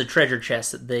that this is a treasure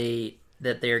chest that they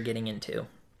are getting into.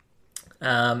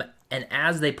 And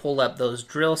as they pull up those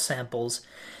drill samples,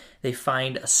 they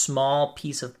find a small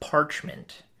piece of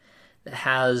parchment that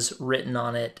has written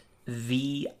on it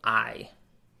VI,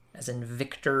 as in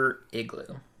Victor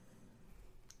Igloo.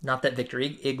 Not that Victor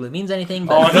Igloo means anything,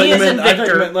 but Oh, I thought V you as in meant, I thought you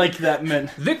Victor. meant like that meant.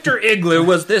 Victor Igloo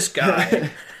was this guy.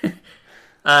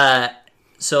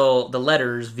 So the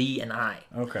letters V and I.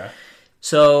 Okay.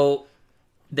 So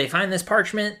they find this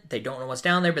parchment. They don't know what's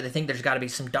down there, but they think there's got to be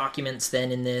some documents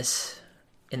then in this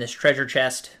treasure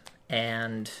chest.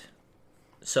 And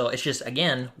so it's just,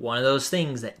 again, one of those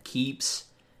things that keeps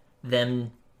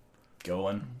them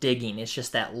Going. digging. It's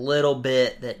just that little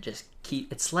bit that just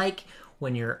it's like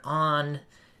when you're on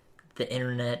the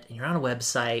internet and you're on a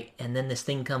website and then this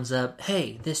thing comes up,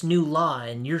 hey, this new law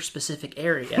in your specific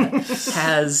area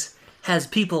has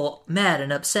people mad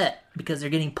and upset because they're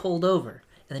getting pulled over.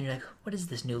 And then you're like, what is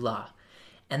this new law?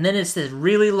 And then it's this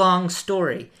really long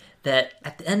story that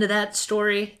at the end of that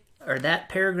story, or that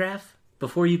paragraph,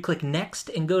 before you click next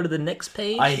and go to the next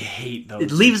page, I hate those.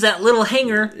 it leaves that little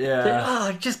hanger. Yeah. That,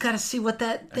 I just got to see what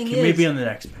that thing is. Maybe on the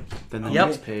next page. Then the Yep.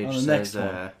 next page On the next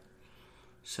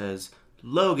says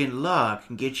Logan Law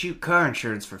can get you car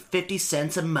insurance for 50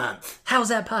 cents a month. How's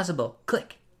that possible?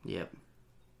 Click. Yep.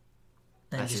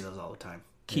 And I it see just those all the time.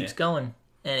 keeps going.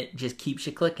 And it just keeps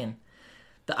you clicking.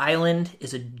 The island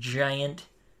is a giant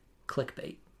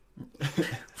clickbait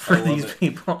for these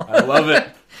people. I love it.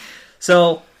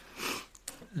 So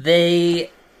they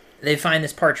find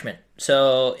this parchment.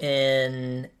 So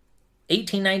in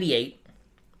 1898,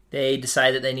 they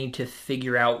decide that they need to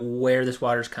figure out where this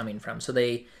water's coming from. So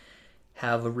they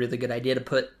have a really good idea to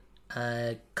put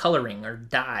coloring or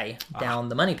dye down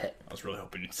the money pit. I was really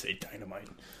hoping you'd say dynamite.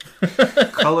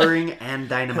 Coloring and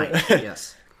dynamite.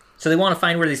 Yes. So they want to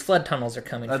find where these flood tunnels are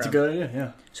coming That's from. a good idea,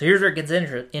 yeah. So here's where it gets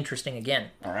interesting again.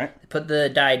 All right. They put the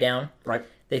dye down. Right.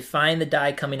 They find the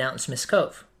dye coming out in Smith's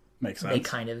Cove. Makes sense. They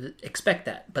kind of expect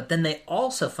that. But then they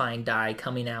also find dye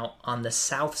coming out on the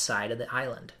south side of the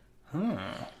island.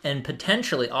 And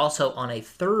potentially also on a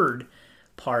third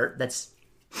part that's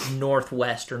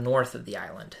northwest or north of the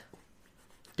island,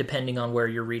 depending on where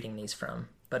you're reading these from.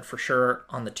 But for sure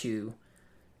on the two,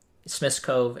 Smith's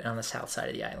Cove and on the south side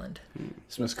of the island.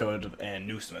 Smith's Cove and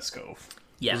New Smith's Cove.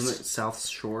 Yes. Wasn't it South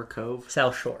Shore Cove?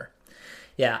 South Shore.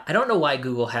 Yeah, I don't know why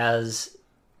Google has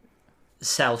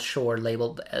South Shore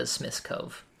labeled as Smith's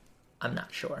Cove. I'm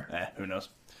not sure. Who knows?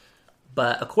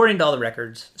 But according to all the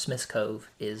records, Smith's Cove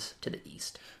is to the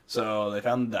east. So they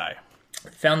found the dye.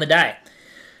 Found the dye.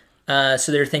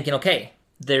 So they're thinking, okay,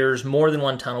 there's more than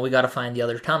one tunnel. We got to find the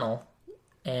other tunnel,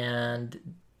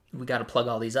 and we got to plug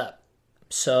all these up.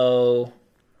 So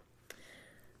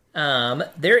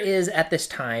there is at this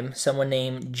time someone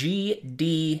named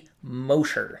G.D.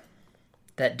 Mosher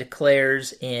that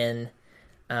declares in.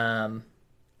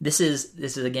 This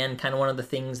is again kind of one of the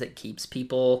things that keeps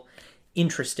people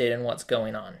interested in what's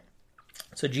going on.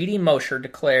 So G.D. Mosher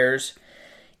declares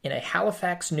in a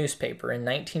Halifax newspaper in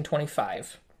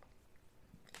 1925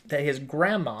 that his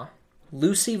grandma,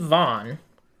 Lucy Vaughn,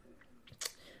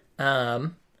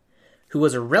 who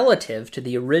was a relative to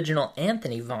the original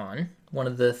Anthony Vaughn, one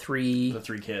of the three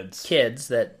kids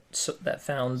that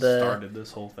found the started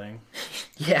this whole thing.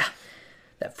 Yeah,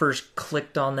 that first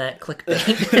clicked on that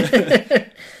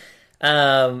clickbait.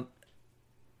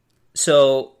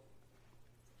 So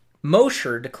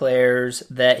Mosher declares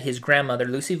that his grandmother,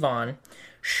 Lucy Vaughn,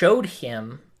 showed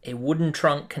him a wooden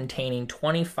trunk containing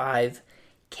 25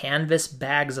 canvas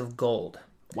bags of gold.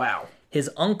 Wow. His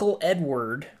uncle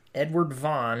Edward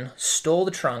Vaughn, stole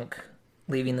the trunk,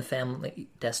 leaving the family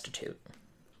destitute,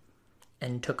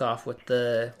 and took off with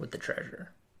the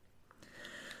treasure.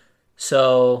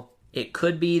 So it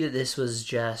could be that this was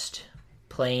just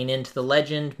playing into the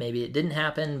legend. Maybe it didn't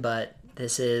happen, but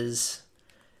this is...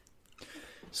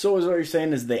 So is what you're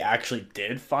saying is they actually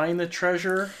did find the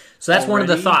treasure? So that's one of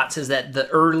the already? thoughts, is that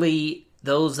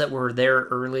those that were there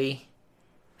early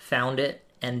found it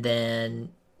and then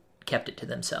kept it to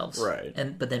themselves. Right.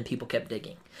 But then people kept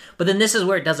digging. But then this is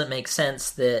where it doesn't make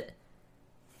sense that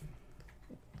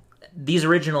these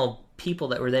original people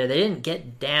that were there, they didn't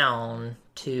get down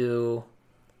to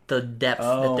the depth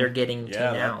that they're getting to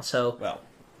now.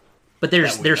 But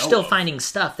they're still finding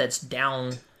stuff that's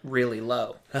down really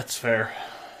low. That's fair.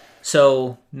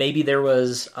 So maybe there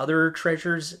was other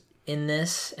treasures in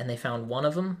this, and they found one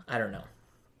of them. I don't know.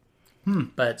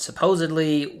 But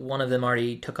supposedly one of them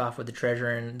already took off with the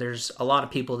treasure, and there's a lot of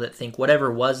people that think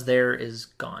whatever was there is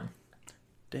gone.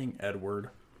 Dang Edward.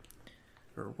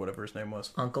 Or whatever his name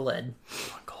was. Uncle Ed.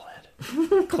 Uncle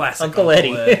Ed. Classic Uncle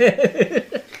Eddie.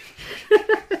 Ed.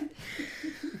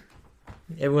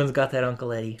 Everyone's got that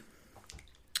Uncle Eddie.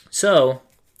 So,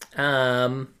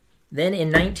 then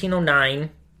in 1909,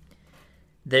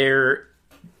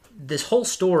 this whole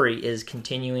story is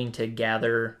continuing to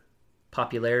gather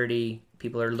popularity.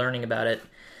 People are learning about it.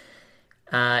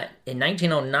 In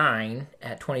 1909,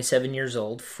 at 27 years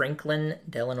old, Franklin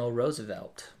Delano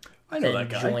Roosevelt I know then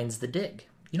that guy. joins the dig.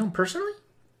 You know him personally?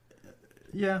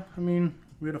 Yeah, I mean,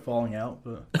 we had a falling out,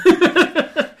 but...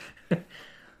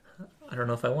 I don't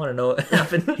know if I want to know what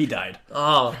happened. he died.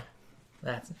 Oh,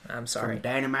 I'm sorry. From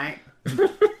dynamite.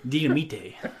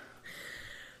 Dynamite.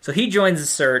 So he joins the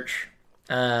search,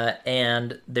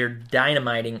 and they're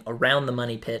dynamiting around the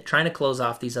money pit, trying to close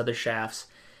off these other shafts,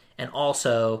 and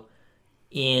also,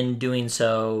 in doing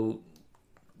so,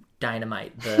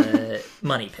 dynamite the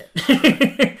money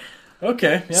pit.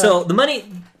 Okay. Yeah. So the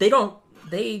money, they don't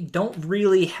they don't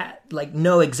really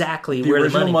know exactly The where the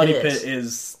original money money pit pit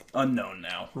is unknown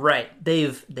now. Right.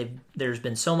 There's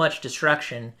been so much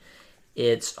destruction,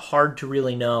 it's hard to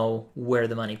really know where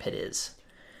the money pit is.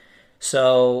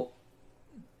 So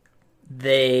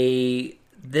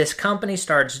this company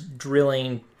starts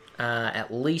drilling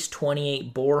at least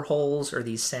 28 boreholes, or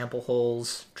these sample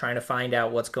holes, trying to find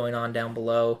out what's going on down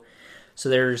below. So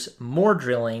there's more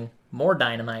drilling, more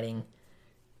dynamiting.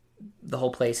 The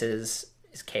whole place is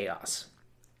chaos.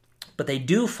 But they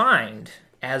do find,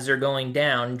 as they're going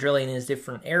down, drilling in these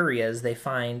different areas, they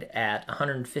find at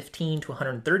 115 to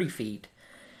 130 feet,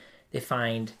 they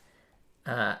find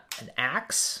an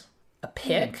axe, a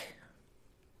pick,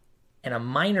 and a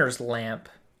miner's lamp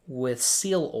with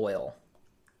seal oil.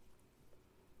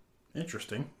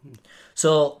 Interesting.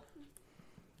 So,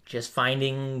 just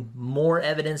finding more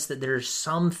evidence that there's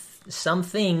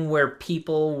something where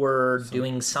people were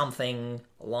doing something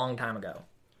a long time ago,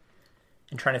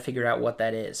 and trying to figure out what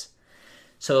that is.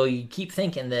 So you keep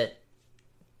thinking that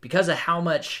because of how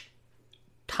much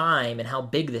time and how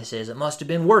big this is, it must have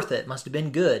been worth it. Must have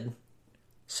been good.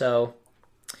 So,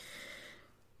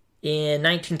 in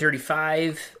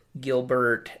 1935,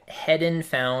 Gilbert Hedden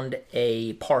found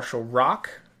a partial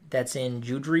rock that's in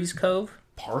Judry's Cove.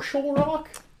 Partial rock?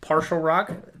 Partial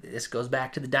rock. This goes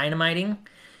back to the dynamiting.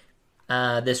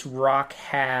 This rock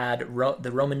had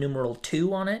the Roman numeral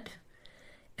 2 on it,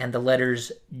 and the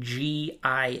letters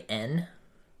G-I-N,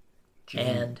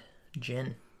 and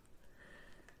gin.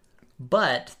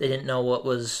 But they didn't know what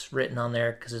was written on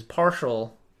there because it's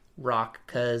partial rock,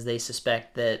 because they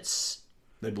suspect that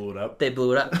They blew it up.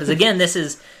 Because again,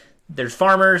 there's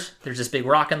farmers, there's this big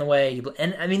rock in the way,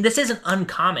 and I mean, this isn't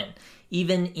uncommon.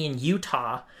 Even in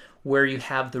Utah, where you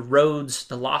have the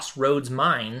Lost Roads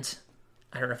mines.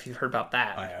 I don't know if you've heard about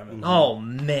that. I haven't. Oh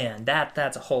man,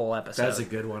 that's a whole episode. That's a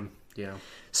good one. Yeah.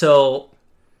 So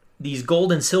these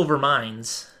gold and silver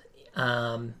mines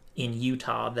in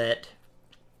Utah, that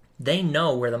they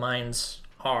know where the mines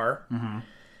are,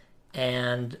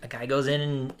 and a guy goes in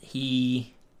and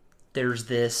there's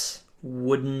this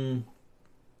wooden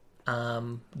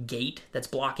gate that's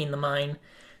blocking the mine.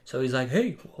 So he's like,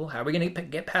 hey, well, how are we going to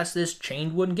get past this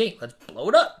chained wooden gate? Let's blow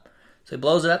it up. So he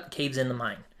blows it up, caves in the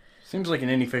mine. Seems like an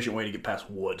inefficient way to get past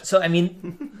wood. So, I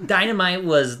mean, dynamite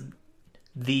was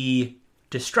the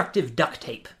destructive duct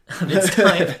tape of its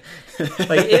time.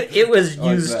 Like, it was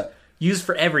used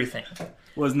for everything.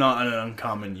 Was not an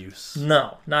uncommon use.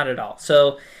 No, not at all.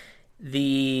 So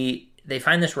they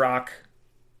find this rock,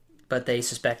 but they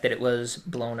suspect that it was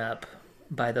blown up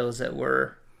by those that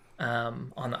were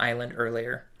on the island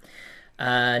earlier.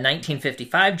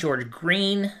 1955, George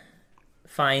Green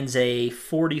finds a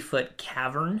 40-foot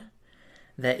cavern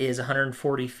that is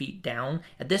 140 feet down.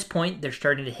 At this point, they're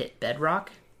starting to hit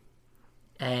bedrock.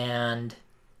 And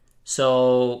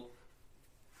so,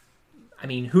 I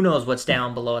mean, who knows what's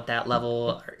down below at that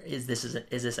level? Is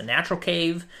this a natural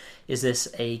cave? Is this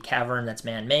a cavern that's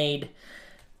man-made?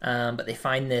 But they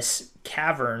find this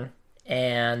cavern,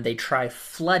 and they try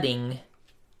flooding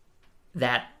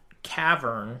that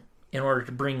cavern in order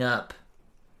to bring up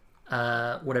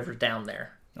whatever's down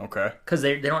there. Okay. Because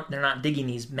they're not digging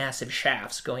these massive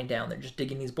shafts going down. They're just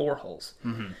digging these boreholes.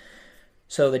 Mm-hmm.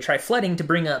 So they try flooding to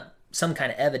bring up some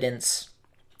kind of evidence.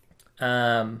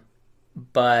 But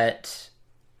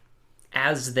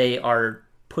as they are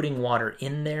putting water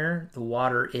in there, the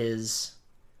water is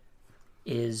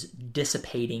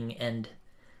dissipating and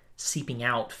seeping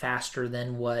out faster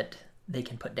than what they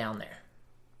can put down there.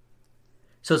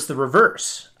 So it's the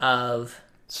reverse of...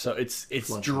 So it's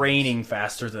draining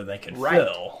faster than they can Right.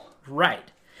 fill.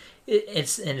 Right.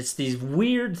 It's these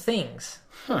weird things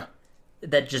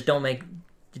that just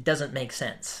doesn't make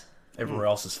sense. Everywhere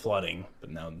else is flooding,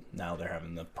 but now they're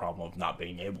having the problem of not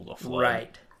being able to flood.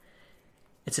 Right.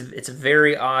 It's a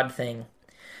very odd thing.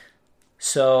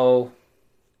 So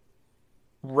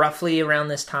roughly around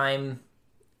this time,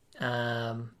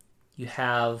 you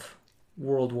have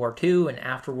World War II, and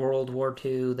after World War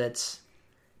II, that's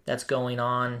going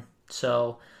on.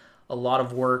 So a lot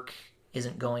of work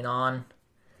isn't going on,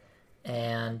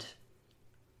 and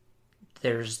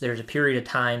there's a period of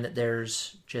time that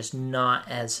there's just not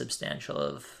as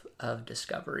substantial of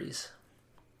discoveries.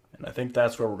 And I think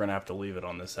that's where we're going to have to leave it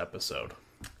on this episode.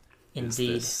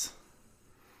 Indeed.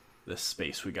 This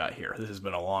space we got here. This has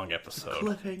been a long episode.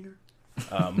 Cliffhanger.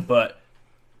 But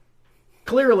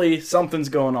clearly something's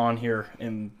going on here,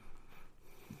 and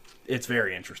it's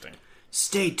very interesting.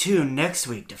 Stay tuned next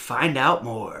week to find out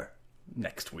more.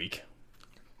 Next week.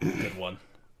 Good one.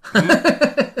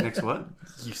 Next what?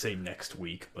 You say next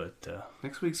week, but...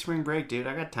 Next week's spring break, dude.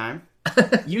 I got time.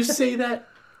 You say that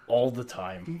all the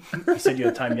time. You said you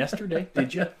had time yesterday,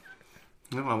 did you?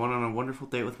 No, I went on a wonderful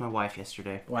date with my wife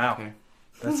yesterday. Wow. Okay.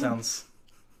 That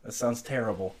sounds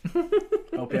terrible. I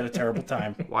hope you had a terrible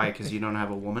time. Why? Because you don't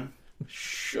have a woman?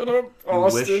 Shut up, You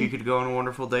Austin. wish you could go on a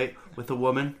wonderful date with a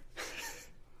woman?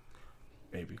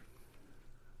 Maybe.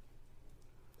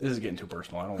 This is getting too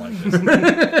personal. I don't like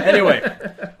this. Anyway,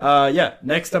 yeah.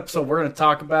 Next episode, we're going to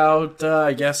talk about,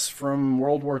 I guess, from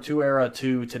World War II era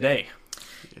to today.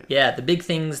 Yeah, the big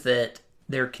things that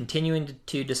they're continuing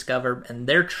to discover, and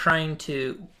they're trying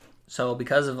to. So,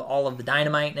 because of all of the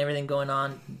dynamite and everything going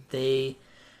on, they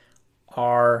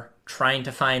are trying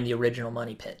to find the original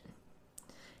money pit.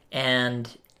 And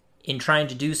in trying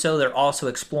to do so, they're also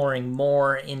exploring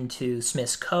more into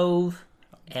Smith's Cove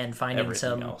and finding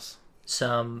Everything else.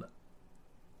 some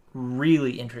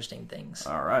really interesting things.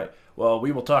 All right. Well,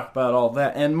 we will talk about all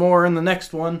that and more in the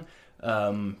next one,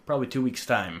 probably 2 weeks'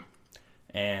 time.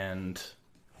 And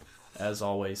as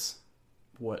always,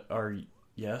 what are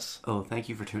yes? Oh, thank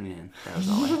you for tuning in. That was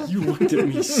all I had. You looked at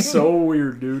me so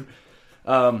weird, dude.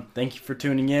 Thank you for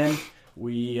tuning in.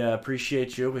 We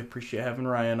appreciate you. We appreciate having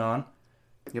Ryan on.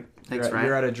 Yep. Thanks, You're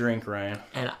Ryan. out of drink, Ryan.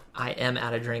 And I am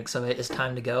out of drink, so it is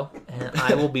time to go. And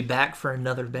I will be back for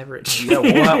another beverage. Yeah,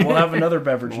 we'll have another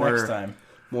beverage More- next time.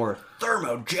 More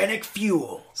thermogenic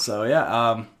fuel. So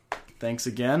yeah, thanks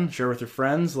again. Share with your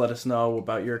friends. Let us know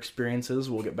about your experiences.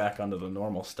 We'll get back onto the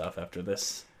normal stuff after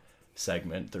this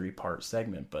segment, 3-part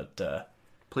segment. But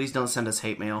Please don't send us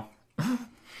hate mail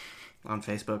on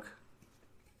Facebook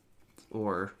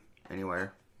or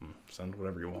anywhere. send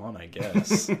whatever you want, I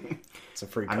guess. It's a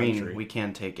free I country. mean, we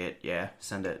can take it. Yeah,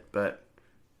 send it. But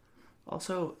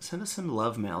also, send us some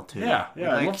love mail, too. Yeah, I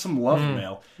Like, love some love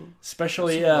mail.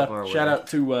 Especially, Let's love our shout way. out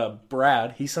to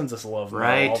Brad. He sends us love mail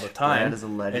Right. all the time. Brad is a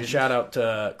legend. And shout out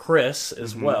to Chris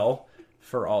as well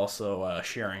for also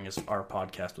sharing our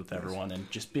podcast with everyone and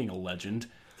just being a legend.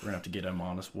 We're going to have to get him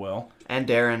on as well. And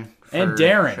Darren. And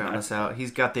Darren. shouting us out. He's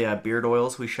got the beard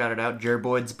oils we shouted out.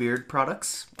 Jerboyd's Beard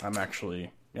Products. I'm actually,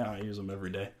 I use them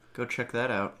every day. Go check that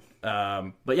out.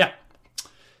 But yeah,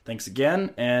 thanks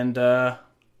again, and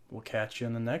we'll catch you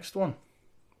in the next one.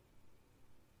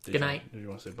 Good night. Did you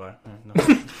want to say bye? No.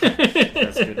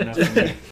 That's good enough for me.